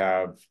way we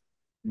have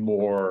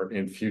more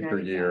in future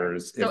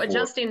years. So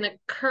adjusting the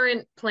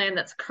current plan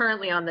that's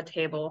currently on the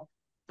table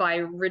by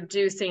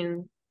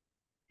reducing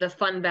the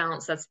fund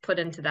balance that's put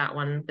into that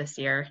one this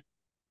year.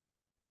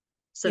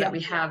 So that we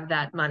have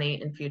that money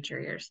in future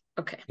years.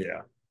 Okay.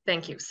 Yeah.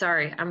 Thank you.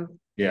 Sorry.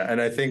 Yeah.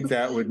 And I think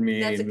that would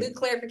mean. That's a good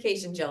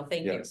clarification, Jill.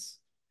 Thank you.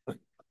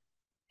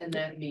 And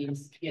that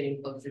means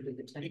getting closer to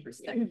the 10%.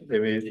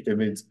 It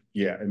means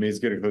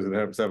getting closer to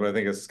 10%. But I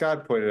think as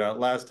Scott pointed out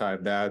last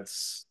time,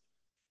 that's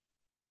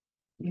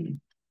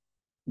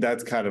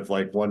kind of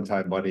like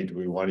one-time money. Do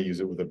we want to use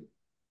it do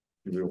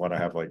we want to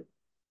have like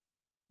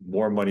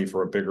more money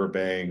for a bigger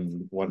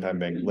bang, one-time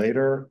bang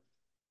later?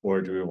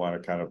 Or do we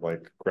want to kind of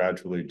like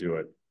gradually do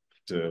it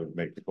to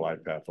make the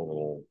glide path a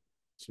little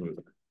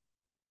smoother?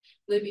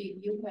 Libby,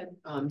 you had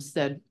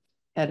said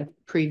at a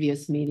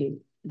previous meeting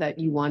that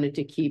you wanted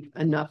to keep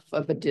enough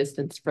of a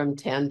distance from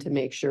 10 to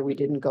make sure we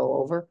didn't go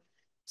over.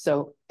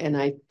 So, and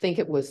I think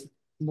it was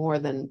more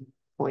than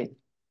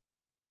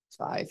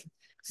 0.5.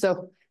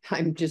 So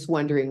I'm just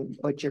wondering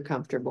what you're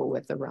comfortable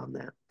with around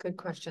that. Good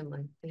question,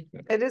 Lynn.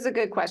 It is a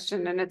good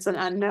question, and it's an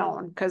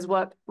unknown, because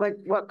what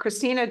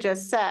Christina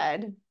just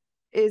said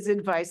is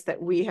advice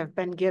that we have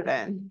been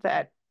given,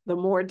 that the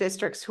more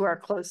districts who are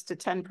close to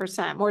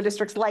 10%, more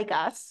districts like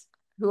us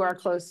who are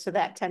close to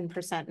that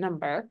 10%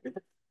 number,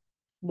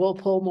 will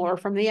pull more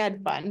from the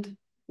ed fund,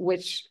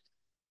 which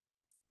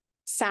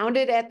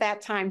sounded at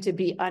that time to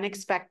be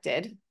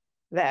unexpected,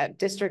 that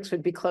districts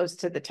would be close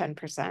to the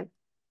 10%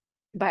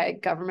 by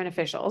government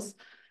officials.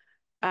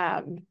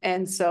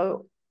 And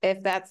so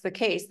if that's the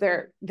case,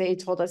 they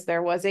told us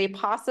there was a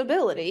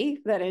possibility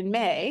that in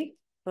May,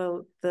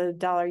 the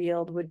dollar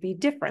yield would be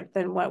different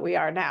than what we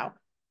are now.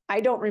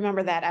 I don't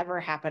remember that ever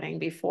happening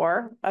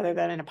before, other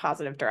than in a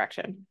positive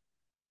direction.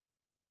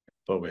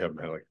 But we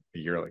haven't had like a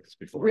year like this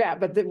before. Yeah,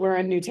 but we're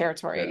in new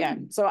territory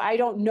again. So I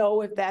don't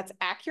know if that's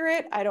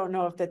accurate. I don't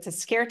know if that's a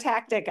scare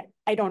tactic.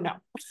 I don't know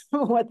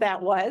what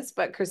that was,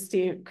 but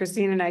Christine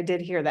and I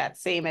did hear that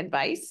same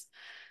advice.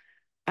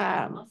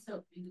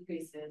 Also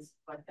increases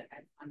what the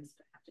ed funds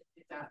have to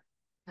pick up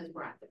because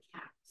we're at the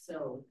cap.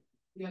 So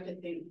you have to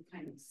think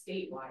kind of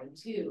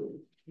statewide too.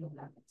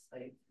 That looks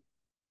like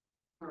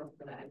for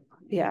the ed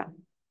fund. Yeah.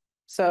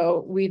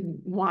 So we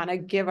want to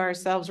give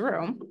ourselves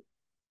room.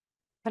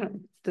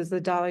 Does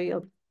the dollar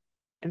yield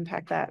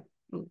impact that?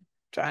 I'm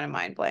drawing a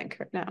mind blank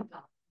right now.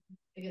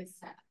 It gets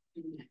set.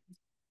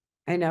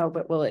 I know,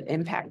 but will it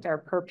impact our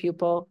per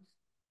pupil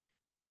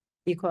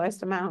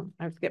equalized amount?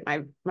 I forget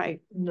my.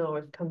 No,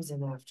 it comes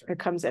in after. It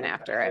comes in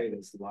after it.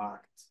 It's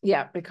locked.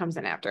 Yeah, it comes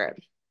in after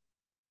it.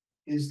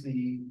 Is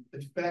the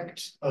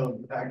effect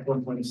of Act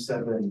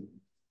 127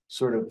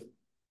 sort of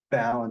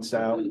balanced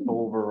out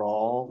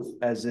overall,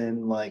 as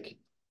in like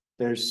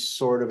there's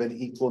sort of an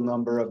equal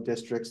number of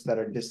districts that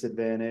are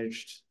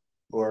disadvantaged,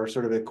 or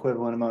sort of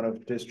equivalent amount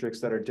of districts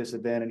that are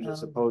disadvantaged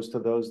as opposed to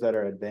those that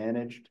are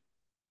advantaged?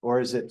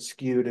 Or is it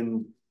skewed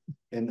in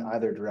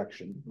either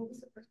direction?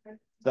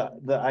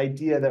 The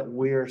idea that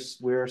we're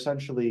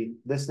essentially,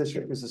 this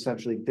district is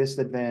essentially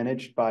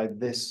disadvantaged by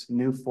this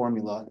new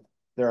formula.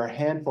 There are a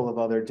handful of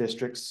other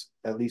districts,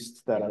 at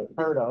least that I've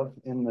heard of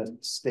in the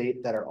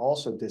state, that are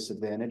also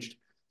disadvantaged.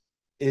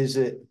 Is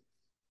it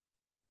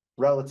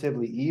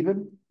relatively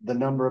even, the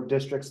number of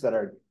districts that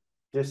are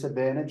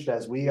disadvantaged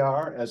as we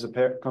are,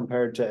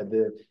 compared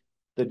to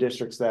the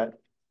districts that?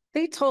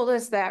 They told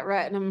us that,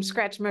 right? And I'm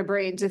scratching my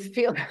brain to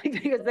feel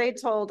like, because they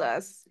told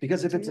us.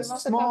 Because if it's a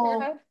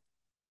small.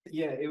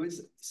 Yeah, it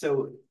was,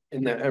 so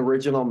in the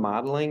original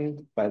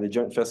modeling by the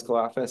Joint Fiscal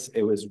Office,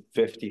 it was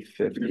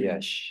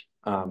 50-50-ish.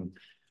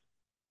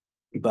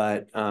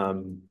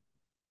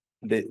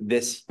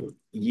 This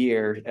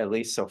year, at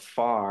least so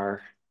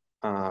far,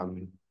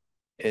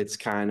 it's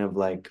kind of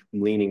like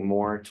leaning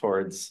more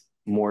towards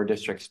more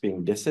districts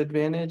being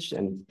disadvantaged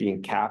and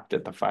being capped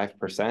at the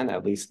 5%,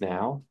 at least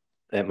now.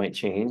 That might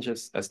change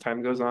as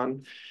time goes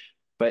on.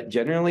 But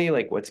generally,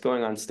 like what's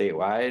going on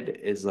statewide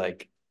is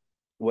like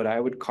what I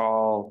would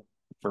call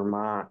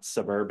Vermont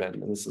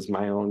suburban. And this is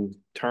my own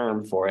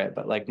term for it,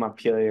 but like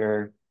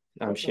Montpelier,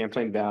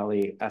 Champlain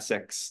Valley,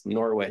 Essex,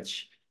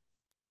 Norwich,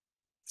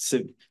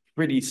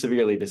 pretty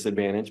severely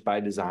disadvantaged by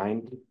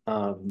design.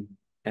 And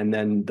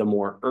then the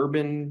more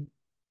urban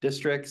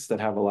districts that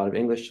have a lot of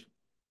English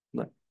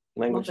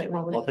language,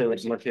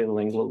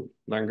 multilingual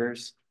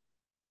learners,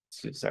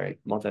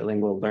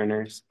 multilingual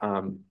learners,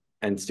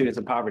 and students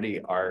in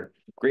poverty are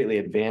greatly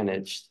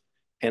advantaged.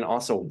 And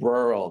also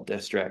rural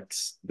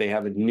districts, they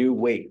have a new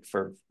weight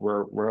for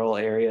rural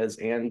areas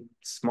and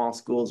small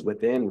schools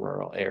within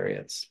rural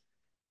areas.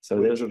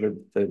 So those are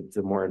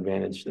the more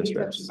advantaged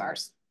districts.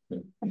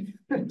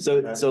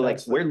 So like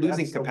we're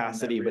losing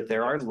capacity, but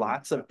there are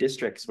lots of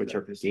districts which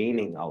are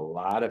gaining a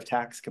lot of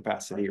tax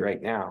capacity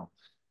right now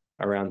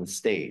around the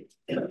state.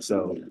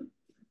 So,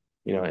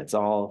 you know, it's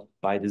all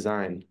by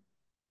design.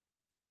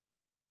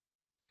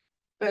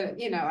 But,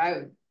 you know,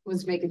 I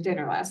was making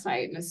dinner last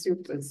night and the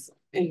soup was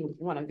in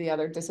one of the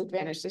other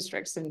disadvantaged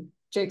districts in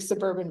Jake's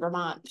suburban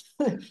Vermont.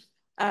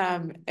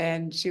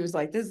 And she was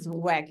like, this is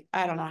wack.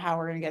 I don't know how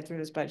we're going to get through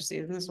this budget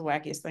season. This is the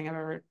wackiest thing I've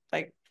ever,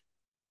 like,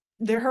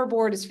 her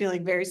board is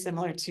feeling very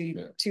similar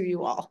to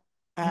you all.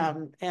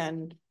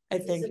 And I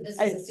think this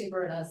is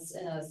super in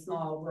a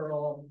small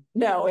rural.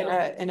 No,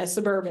 in a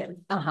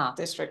suburban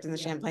district in the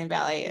Champlain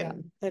Valley.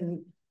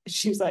 And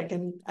she was like,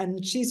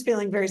 and she's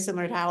feeling very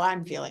similar to how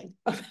I'm feeling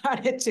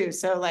about it too.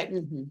 So like,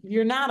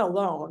 you're not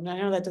alone. I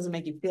know that doesn't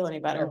make you feel any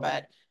better,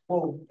 but.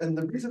 Well, and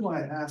the reason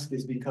why I ask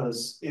is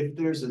because if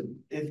there's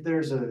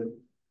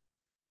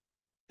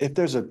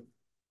a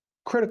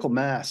critical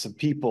mass of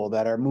people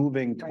that are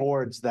moving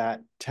towards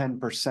that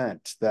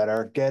 10%, that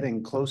are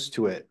getting close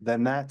to it,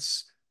 then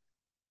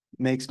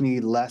makes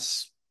me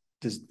less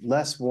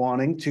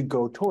wanting to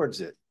go towards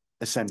it,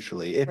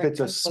 essentially. If it's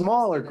a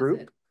smaller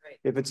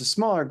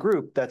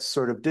group, that's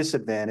sort of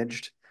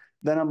disadvantaged,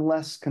 then I'm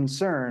less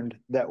concerned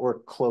that we're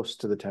close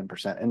to the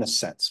 10% in a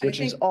sense, which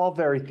is all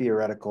very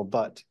theoretical,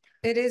 but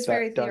it is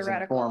very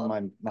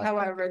theoretical.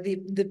 However,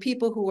 the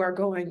people who are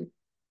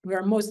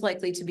most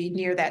likely to be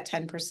near that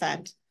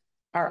 10%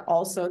 are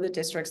also the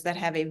districts that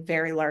have a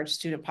very large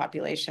student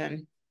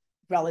population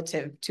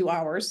relative to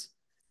ours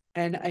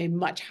and a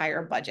much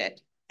higher budget.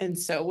 And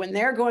so when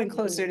they're going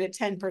closer to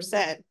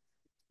 10%,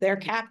 they're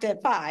capped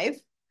at 5%.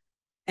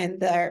 And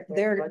they're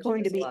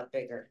going to be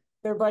bigger.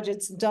 Their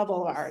budget's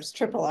double ours,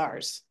 triple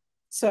ours.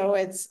 So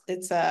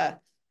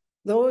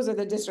those are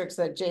the districts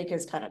that Jake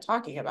is kind of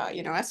talking about.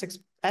 You know, Essex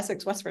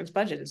Westford's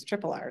budget is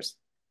triple ours.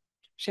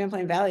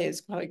 Champlain Valley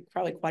is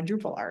probably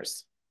quadruple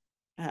ours.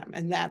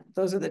 And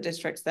those are the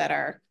districts that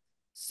are.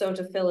 So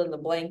to fill in the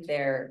blank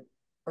there,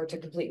 or to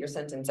complete your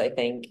sentence, I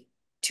think,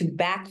 to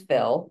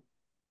backfill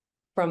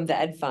from the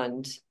ed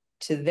fund,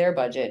 to their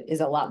budget is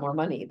a lot more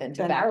money than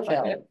to Than our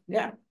backfill budget.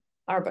 Yeah.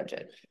 our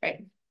budget,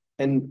 right?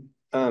 And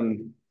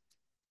can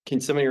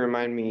somebody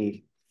remind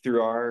me,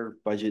 through our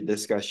budget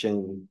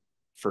discussion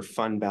for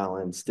fund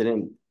balance,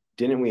 didn't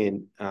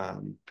we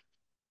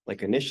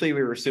like initially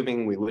we were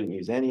assuming we wouldn't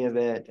use any of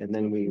it, and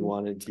then we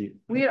wanted to.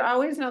 We had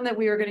always known that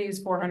we were gonna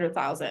use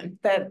 400,000.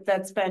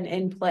 That's been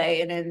in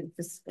play and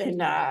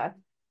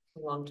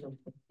Long term.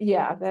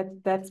 yeah,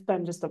 that's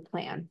been just a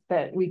plan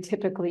that we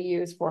typically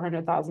use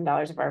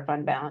 $400,000 of our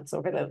fund balance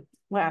over the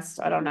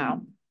last, I don't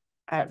know,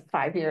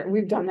 5 years.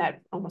 We've done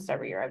that almost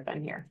every year I've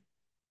been here.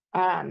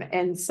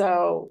 And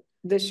so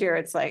this year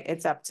it's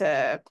up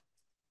to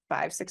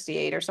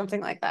 568 or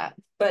something like that.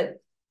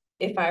 But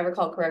if I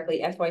recall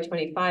correctly, FY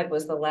 25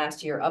 was the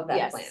last year of that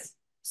Yes. plan.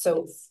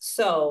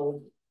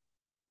 So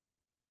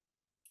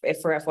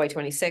if for FY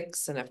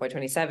 26 and FY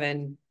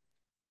 27,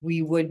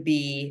 we would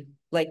be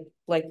like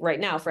right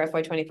now for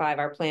FY 25,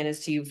 our plan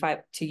is to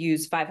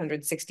use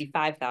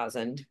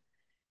 565,000.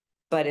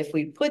 But if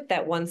we put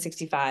that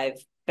 165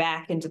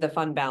 back into the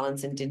fund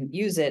balance and didn't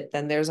use it,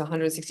 then there's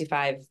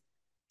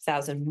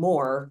 165,000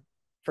 more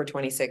for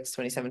 26,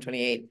 27,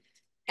 28.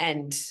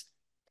 And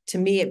to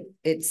me,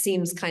 it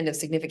seems kind of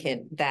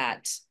significant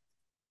that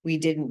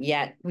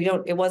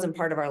it wasn't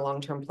part of our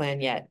long-term plan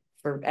yet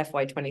for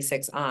FY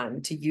 26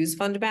 on to use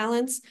fund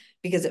balance,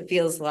 because it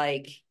feels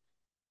like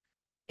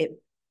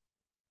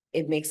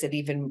it makes it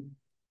even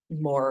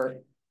more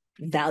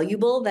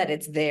valuable that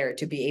it's there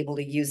to be able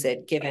to use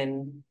it,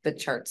 given the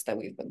charts that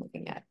we've been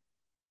looking at.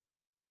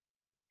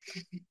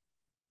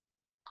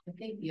 I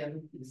think the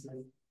other piece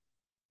is,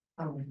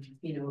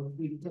 if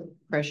we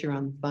put pressure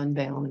on the fund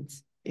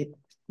balance,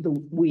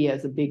 we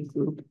as a big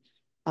group,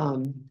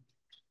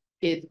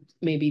 it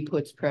maybe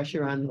puts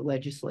pressure on the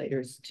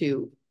legislators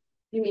to.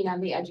 You mean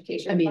on the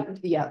education fund?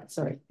 Yeah,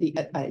 sorry,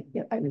 I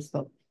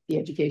misspoke. The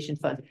education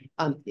fund,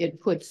 it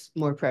puts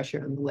more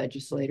pressure on the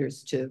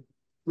legislators to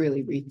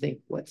really rethink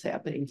what's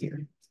happening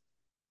here.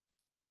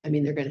 I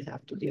mean, they're going to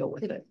have to deal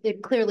with it.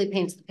 It clearly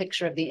paints the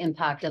picture of the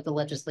impact of the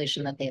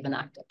legislation that they've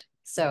enacted.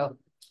 So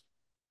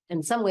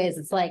in some ways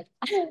it's like,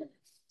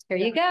 here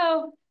you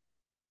go.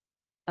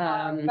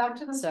 Back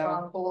to the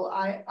straw poll,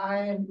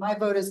 my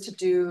vote is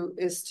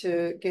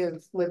to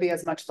give Libby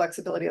as much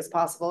flexibility as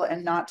possible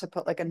and not to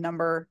put like a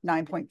number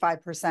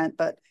 9.5%,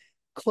 but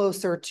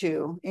closer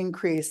to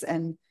increase.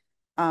 And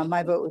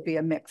my vote would be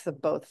a mix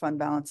of both fund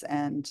balance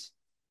and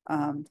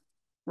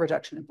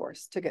reduction in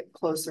force to get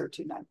closer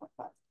to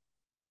 9.5.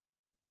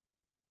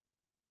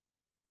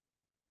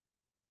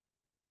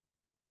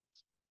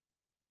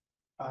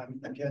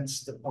 I'm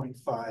against the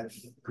 0.5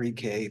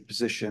 pre-K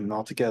position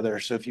altogether.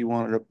 So if you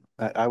wanted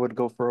to, I would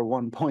go for a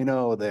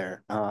 1.0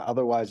 there.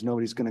 Otherwise,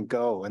 nobody's going to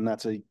go. And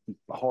that's a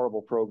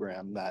horrible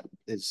program. That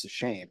is a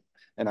shame.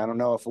 And I don't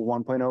know if a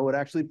 1.0 would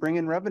actually bring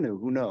in revenue.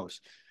 Who knows?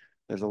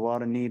 There's a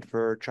lot of need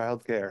for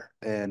childcare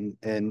and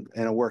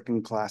a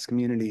working class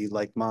community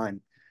like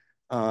mine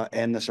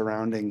and the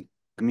surrounding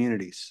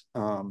communities.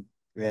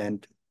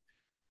 And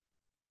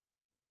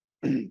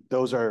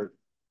those are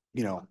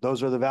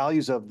the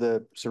values of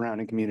the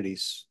surrounding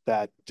communities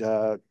that,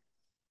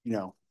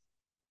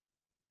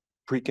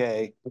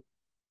 pre-K,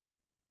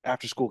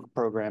 after school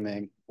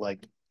programming,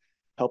 like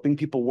helping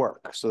people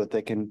work so that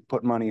they can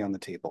put money on the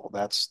table.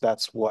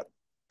 That's what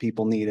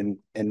people need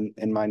in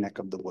my neck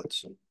of the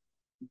woods.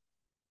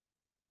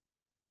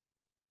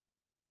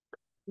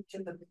 Which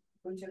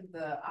of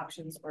the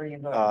options were you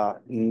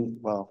voting?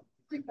 Well,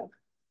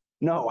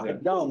 no,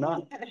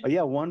 not. Oh,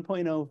 yeah,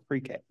 1.0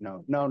 pre-K.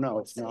 No,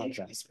 it's not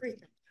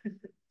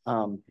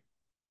that.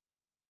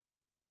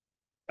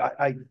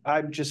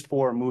 I'm just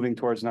for moving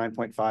towards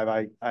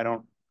 9.5.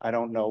 I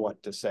don't know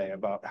what to say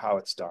about how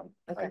it's done.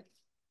 Okay.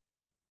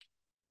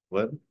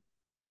 What?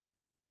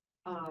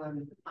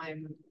 I'm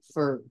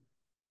for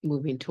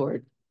moving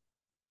toward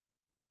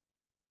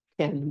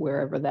 10,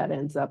 wherever that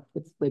ends up,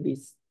 with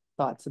Libby's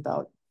thoughts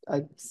about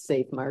a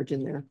safe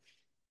margin there,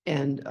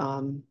 and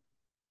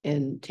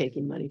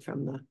taking money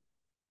from the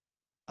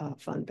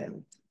fund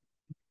balance.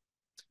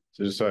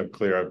 So just so I'm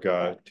clear, I've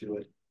got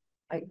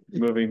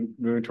moving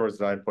towards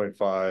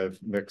 9.5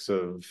 mix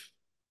of.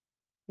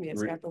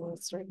 Yes, got the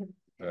list right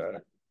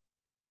here.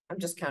 I'm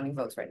just counting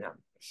votes right now.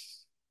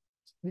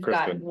 We've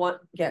Kristen. got one.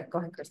 Yeah, go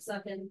ahead, Kristen.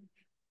 Second.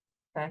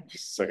 Okay.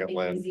 Second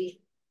Lynn.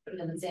 Put it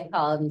in the same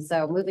column.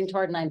 So moving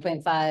toward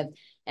 9.5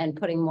 and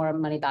putting more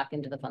money back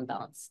into the fund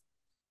balance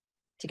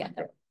to get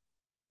there.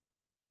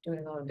 Do we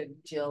want to do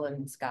Jill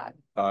and Scott?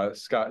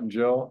 Scott and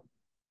Jill,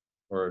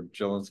 or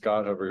Jill and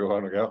Scott, however you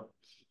want to go.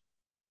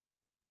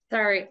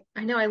 Sorry,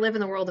 I know I live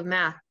in the world of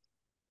math,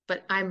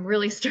 but I'm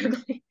really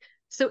struggling.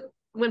 So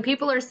when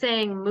people are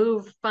saying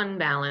move fund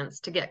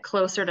balance to get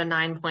closer to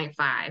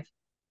 9.5,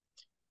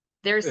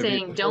 they're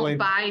saying don't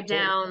buy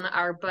down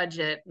our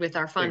budget with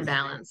our fund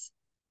balance.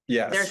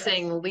 Yes. They're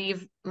saying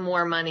leave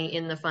more money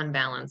in the fund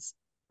balance,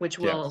 which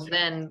will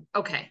then,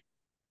 okay.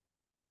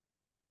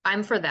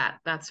 I'm for that.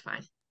 That's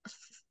fine.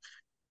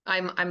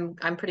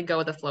 I'm pretty go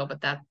with the flow,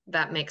 but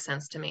that makes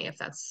sense to me if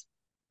that's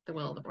the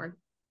will of the board.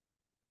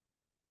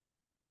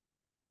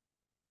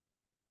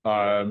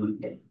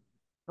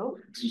 Oh,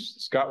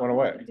 Scott went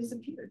away.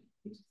 disappeared.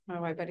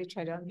 Oh, I bet he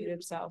tried to unmute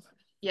himself.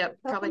 Yep,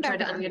 probably tried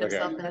to unmute Okay,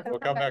 himself there. we'll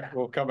come back.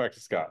 We'll come back to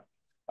Scott.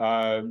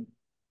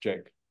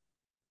 Jake.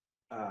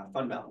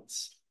 Fund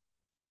balance.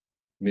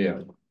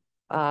 Mia.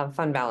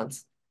 Fund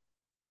balance.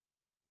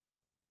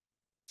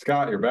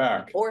 Scott, you're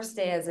back. Or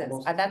stay as is.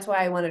 That's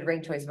why I wanted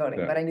ranked choice voting,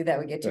 Yeah. but I knew that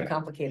would get too Yeah.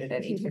 complicated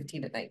at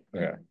 8:15 at night.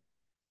 Yeah.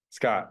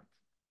 Scott.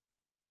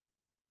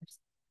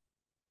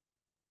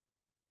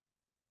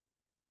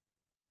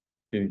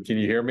 Can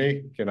you hear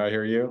me? Can I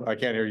hear you? I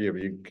can't hear you,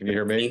 but can you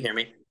hear me? Can you hear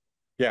me?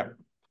 Yeah.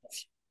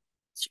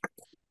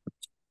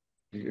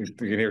 You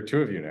can hear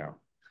two of you now,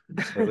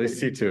 or at least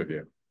see two of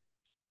you.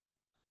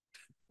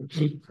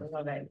 I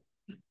love it.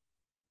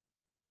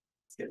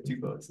 Let's get 2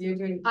 votes.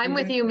 I'm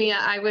with you, Mia.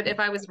 I would, if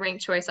I was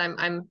ranked choice,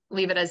 I'm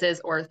leave it as is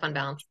or fund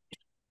balance.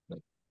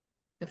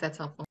 If that's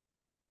helpful.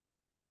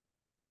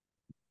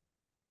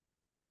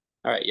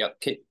 All right, yep.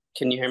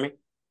 Can you hear me?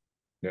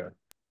 Yeah.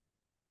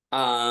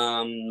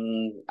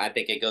 I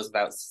think it goes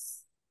without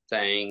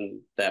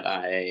saying that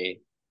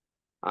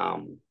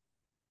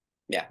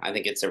yeah, I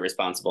think it's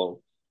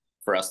irresponsible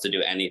for us to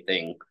do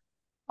anything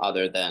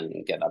other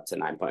than get up to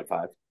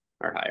 9.5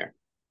 or higher.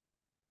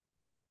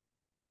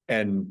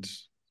 And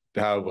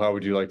how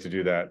would you like to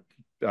do that?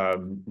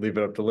 Leave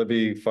it up to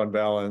Libby, fund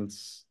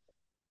balance?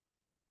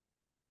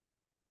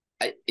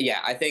 I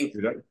think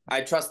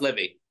I trust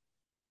Libby.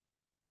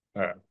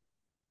 All right.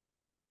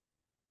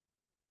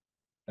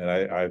 And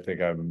I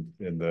think I'm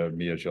in the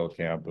Mia Jill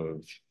camp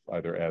of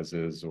either as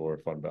is or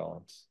fund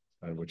balance,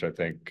 which I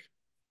think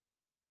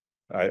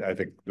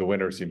the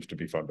winner seems to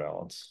be fund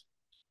balance.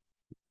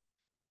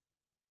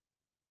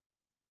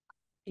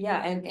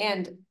 Yeah,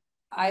 and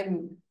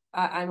I'm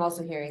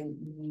also hearing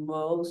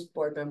most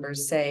board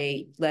members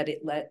say,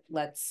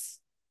 let's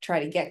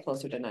try to get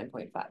closer to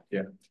 9.5.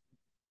 Yeah.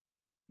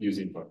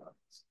 Using fund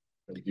balance.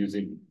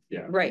 Using,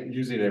 yeah. Right.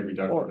 Using a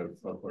reduction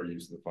or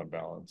using the fund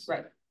balance.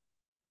 Right.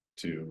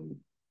 To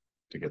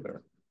get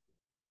there.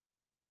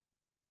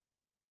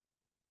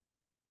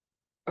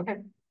 Okay,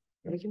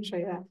 we can show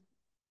you that.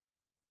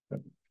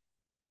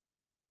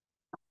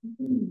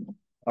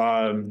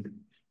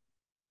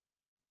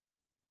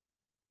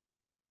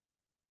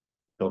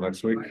 Till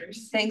next week.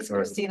 Thanks,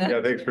 Christina.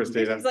 Yeah, thanks,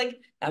 Christina. She's like,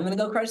 I'm gonna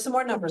go crunch some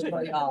more numbers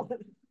for y'all.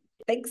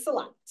 Thanks a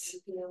lot.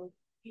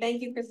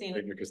 Thank you, Christina.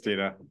 Thank you,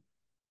 Christina.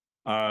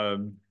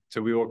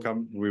 So we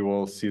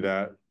will see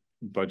that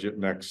budget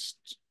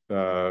next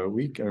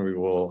week, and we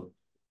will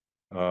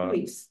 2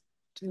 weeks.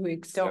 2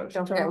 weeks. Don't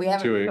forget, we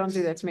haven't. 2 weeks. Don't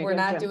do that to me. We're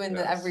not doing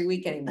the every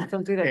week anymore.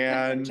 Don't do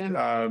that. And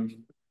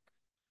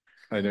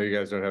I know you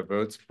guys don't have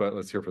votes, but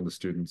let's hear from the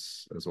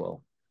students as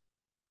well.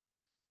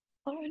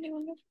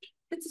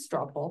 It's a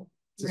straw poll.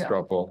 It's a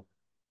straw poll.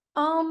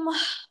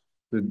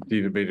 Didn't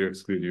mean to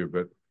exclude you,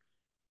 but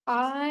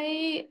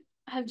I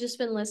have just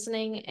been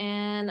listening,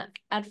 and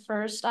at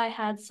first I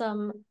had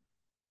some,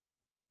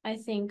 I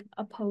think,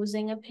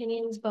 opposing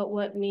opinions, but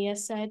what Mia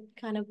said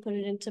kind of put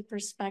it into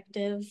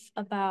perspective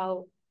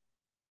about,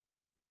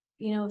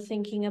 you know,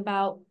 thinking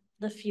about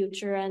the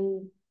future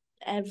and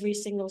every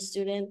single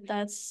student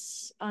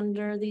that's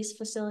under these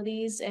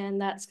facilities,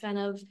 and that's kind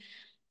of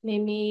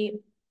made me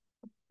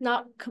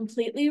not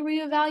completely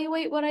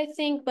reevaluate what I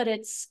think, but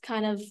it's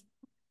kind of,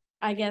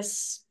 I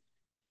guess,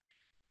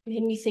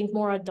 made me think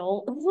more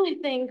adult, I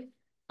think.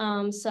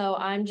 So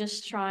I'm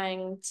just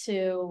trying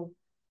to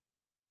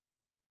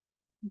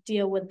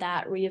deal with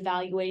that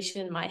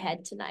reevaluation in my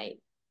head tonight.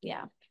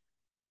 Yeah.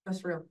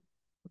 That's real.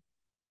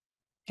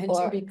 And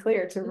to be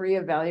clear, to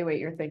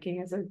reevaluate your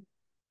thinking is a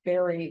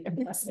very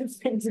impressive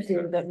thing to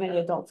do that many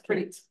adults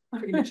can't.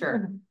 Pretty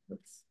mature.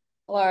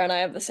 Laura and I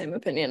have the same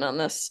opinion on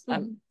this.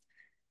 I'm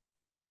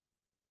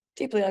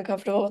deeply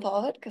uncomfortable with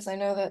all of it because I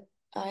know that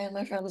I and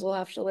my friends will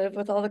have to live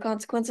with all the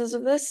consequences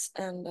of this,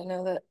 and I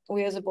know that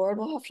we as a board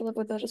will have to live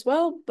with that as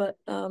well, but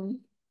that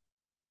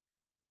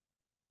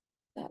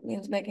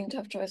means making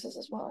tough choices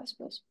as well, I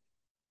suppose.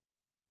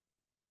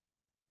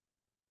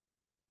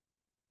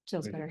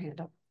 Jill's got her hand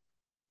up.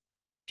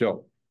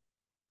 Jill.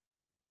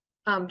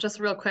 Just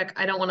real quick,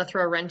 I don't want to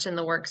throw a wrench in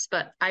the works,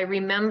 but I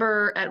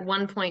remember at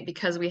one point,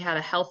 because we had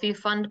a healthy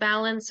fund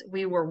balance,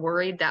 we were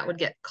worried that would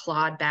get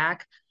clawed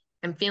back.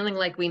 I'm feeling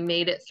like we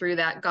made it through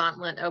that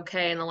gauntlet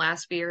okay in the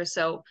last few years.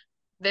 So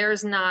there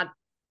isn't a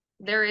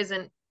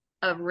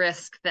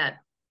risk that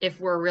if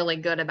we're really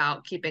good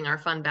about keeping our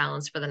fund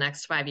balance for the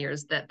next 5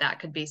 years, that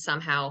could be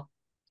somehow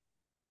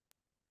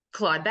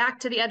clawed back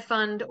to the ed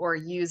fund or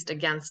used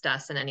against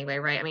us in any way,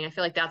 right? I mean, I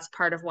feel like that's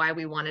part of why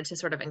we wanted to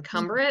sort of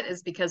encumber it,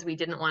 is because we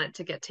didn't want it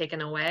to get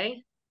taken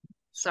away.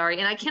 Sorry,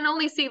 and I can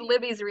only see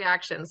Libby's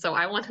reaction, so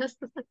I want to.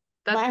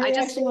 My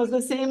reaction was the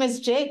same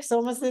as Jake's,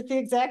 almost at the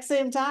exact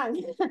same time.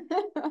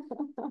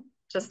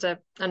 Just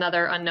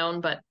another unknown,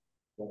 but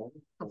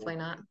hopefully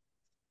not.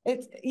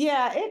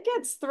 It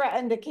gets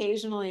threatened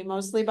occasionally,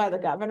 mostly by the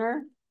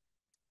governor,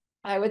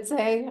 I would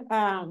say.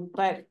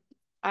 But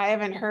I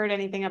haven't heard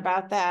anything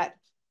about that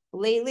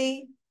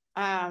lately.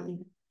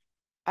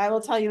 I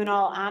will tell you in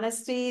all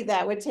honesty,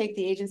 that would take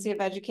the Agency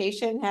of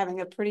Education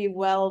having a pretty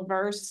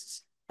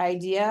well-versed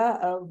idea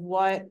of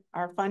what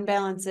our fund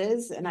balance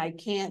is, and I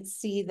can't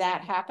see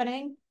that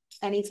happening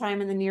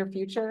anytime in the near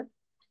future.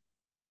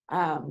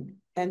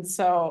 And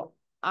so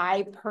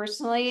I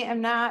personally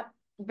am not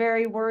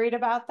very worried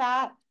about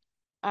that.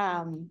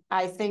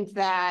 I think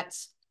that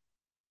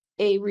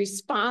a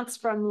response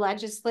from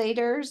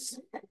legislators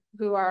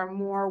who are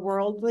more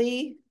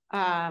worldly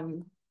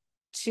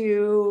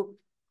to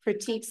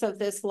critiques of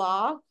this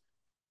law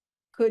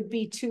could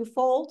be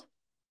twofold.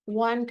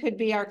 One could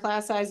be our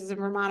class sizes in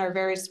Vermont are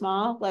very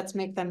small. Let's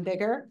make them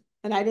bigger.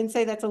 And I didn't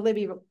say that's a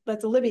Libby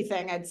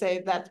thing. I'd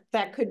say that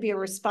that could be a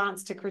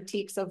response to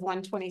critiques of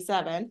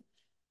 127.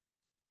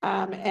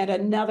 And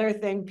another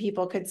thing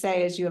people could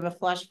say is you have a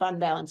flush fund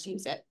balance,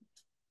 use it.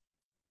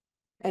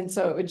 And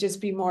so it would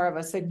just be more of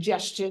a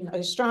suggestion,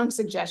 a strong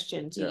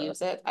suggestion to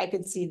use it. I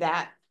could see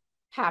that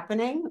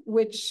happening,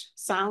 which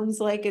sounds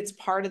like it's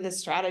part of the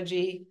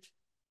strategy.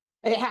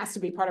 It has to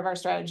be part of our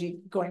strategy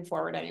going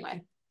forward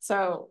anyway.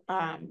 So,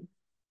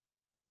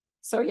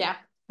 yeah,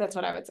 that's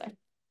what I would say.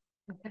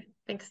 Okay,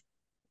 thanks.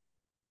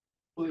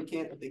 Well,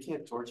 they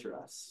can't torture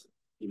us.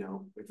 You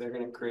know, if they're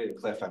going to create a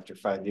cliff after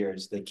 5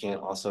 years, they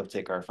can't also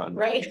take our fund.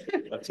 Right.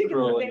 That's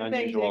cruel and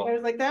unusual. I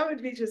was like, that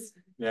would be just.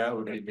 Yeah, it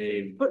would be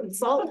mean. Putting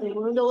salt in the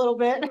wound a little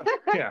bit.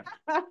 Yeah.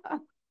 I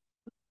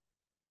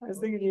was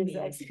thinking the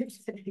exact same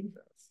thing.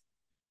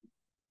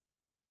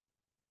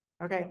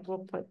 Okay, we'll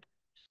put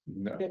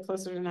get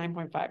closer to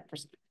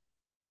 9.5%.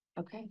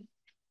 Okay.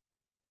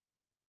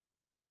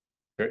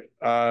 Great.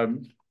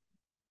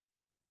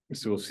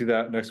 So we'll see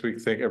that next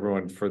week. Thank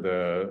everyone for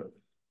the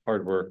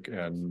hard work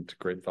and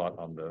great thought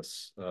on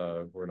this.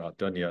 We're not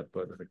done yet,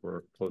 but I think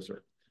we're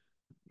closer.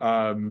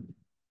 Final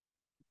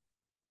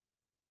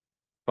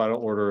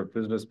order of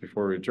business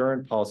before we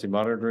adjourn, policy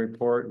monitoring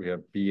report. We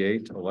have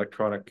B8,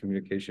 electronic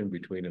communication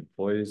between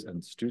employees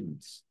and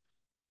students.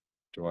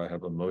 Do I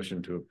have a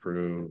motion to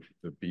approve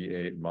the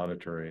B8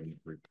 monitoring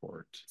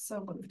report?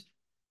 So moved.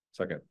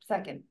 Second.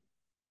 Second.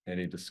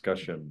 Any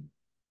discussion?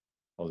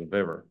 All in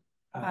favor?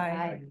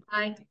 Aye.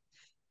 Aye.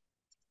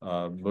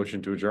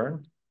 Motion to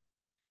adjourn?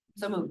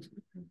 So moved.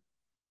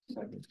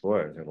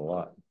 Boy, I got a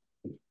lot.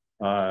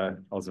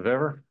 All in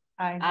favor?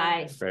 Aye.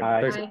 Aye. Great.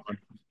 Aye. Thanks.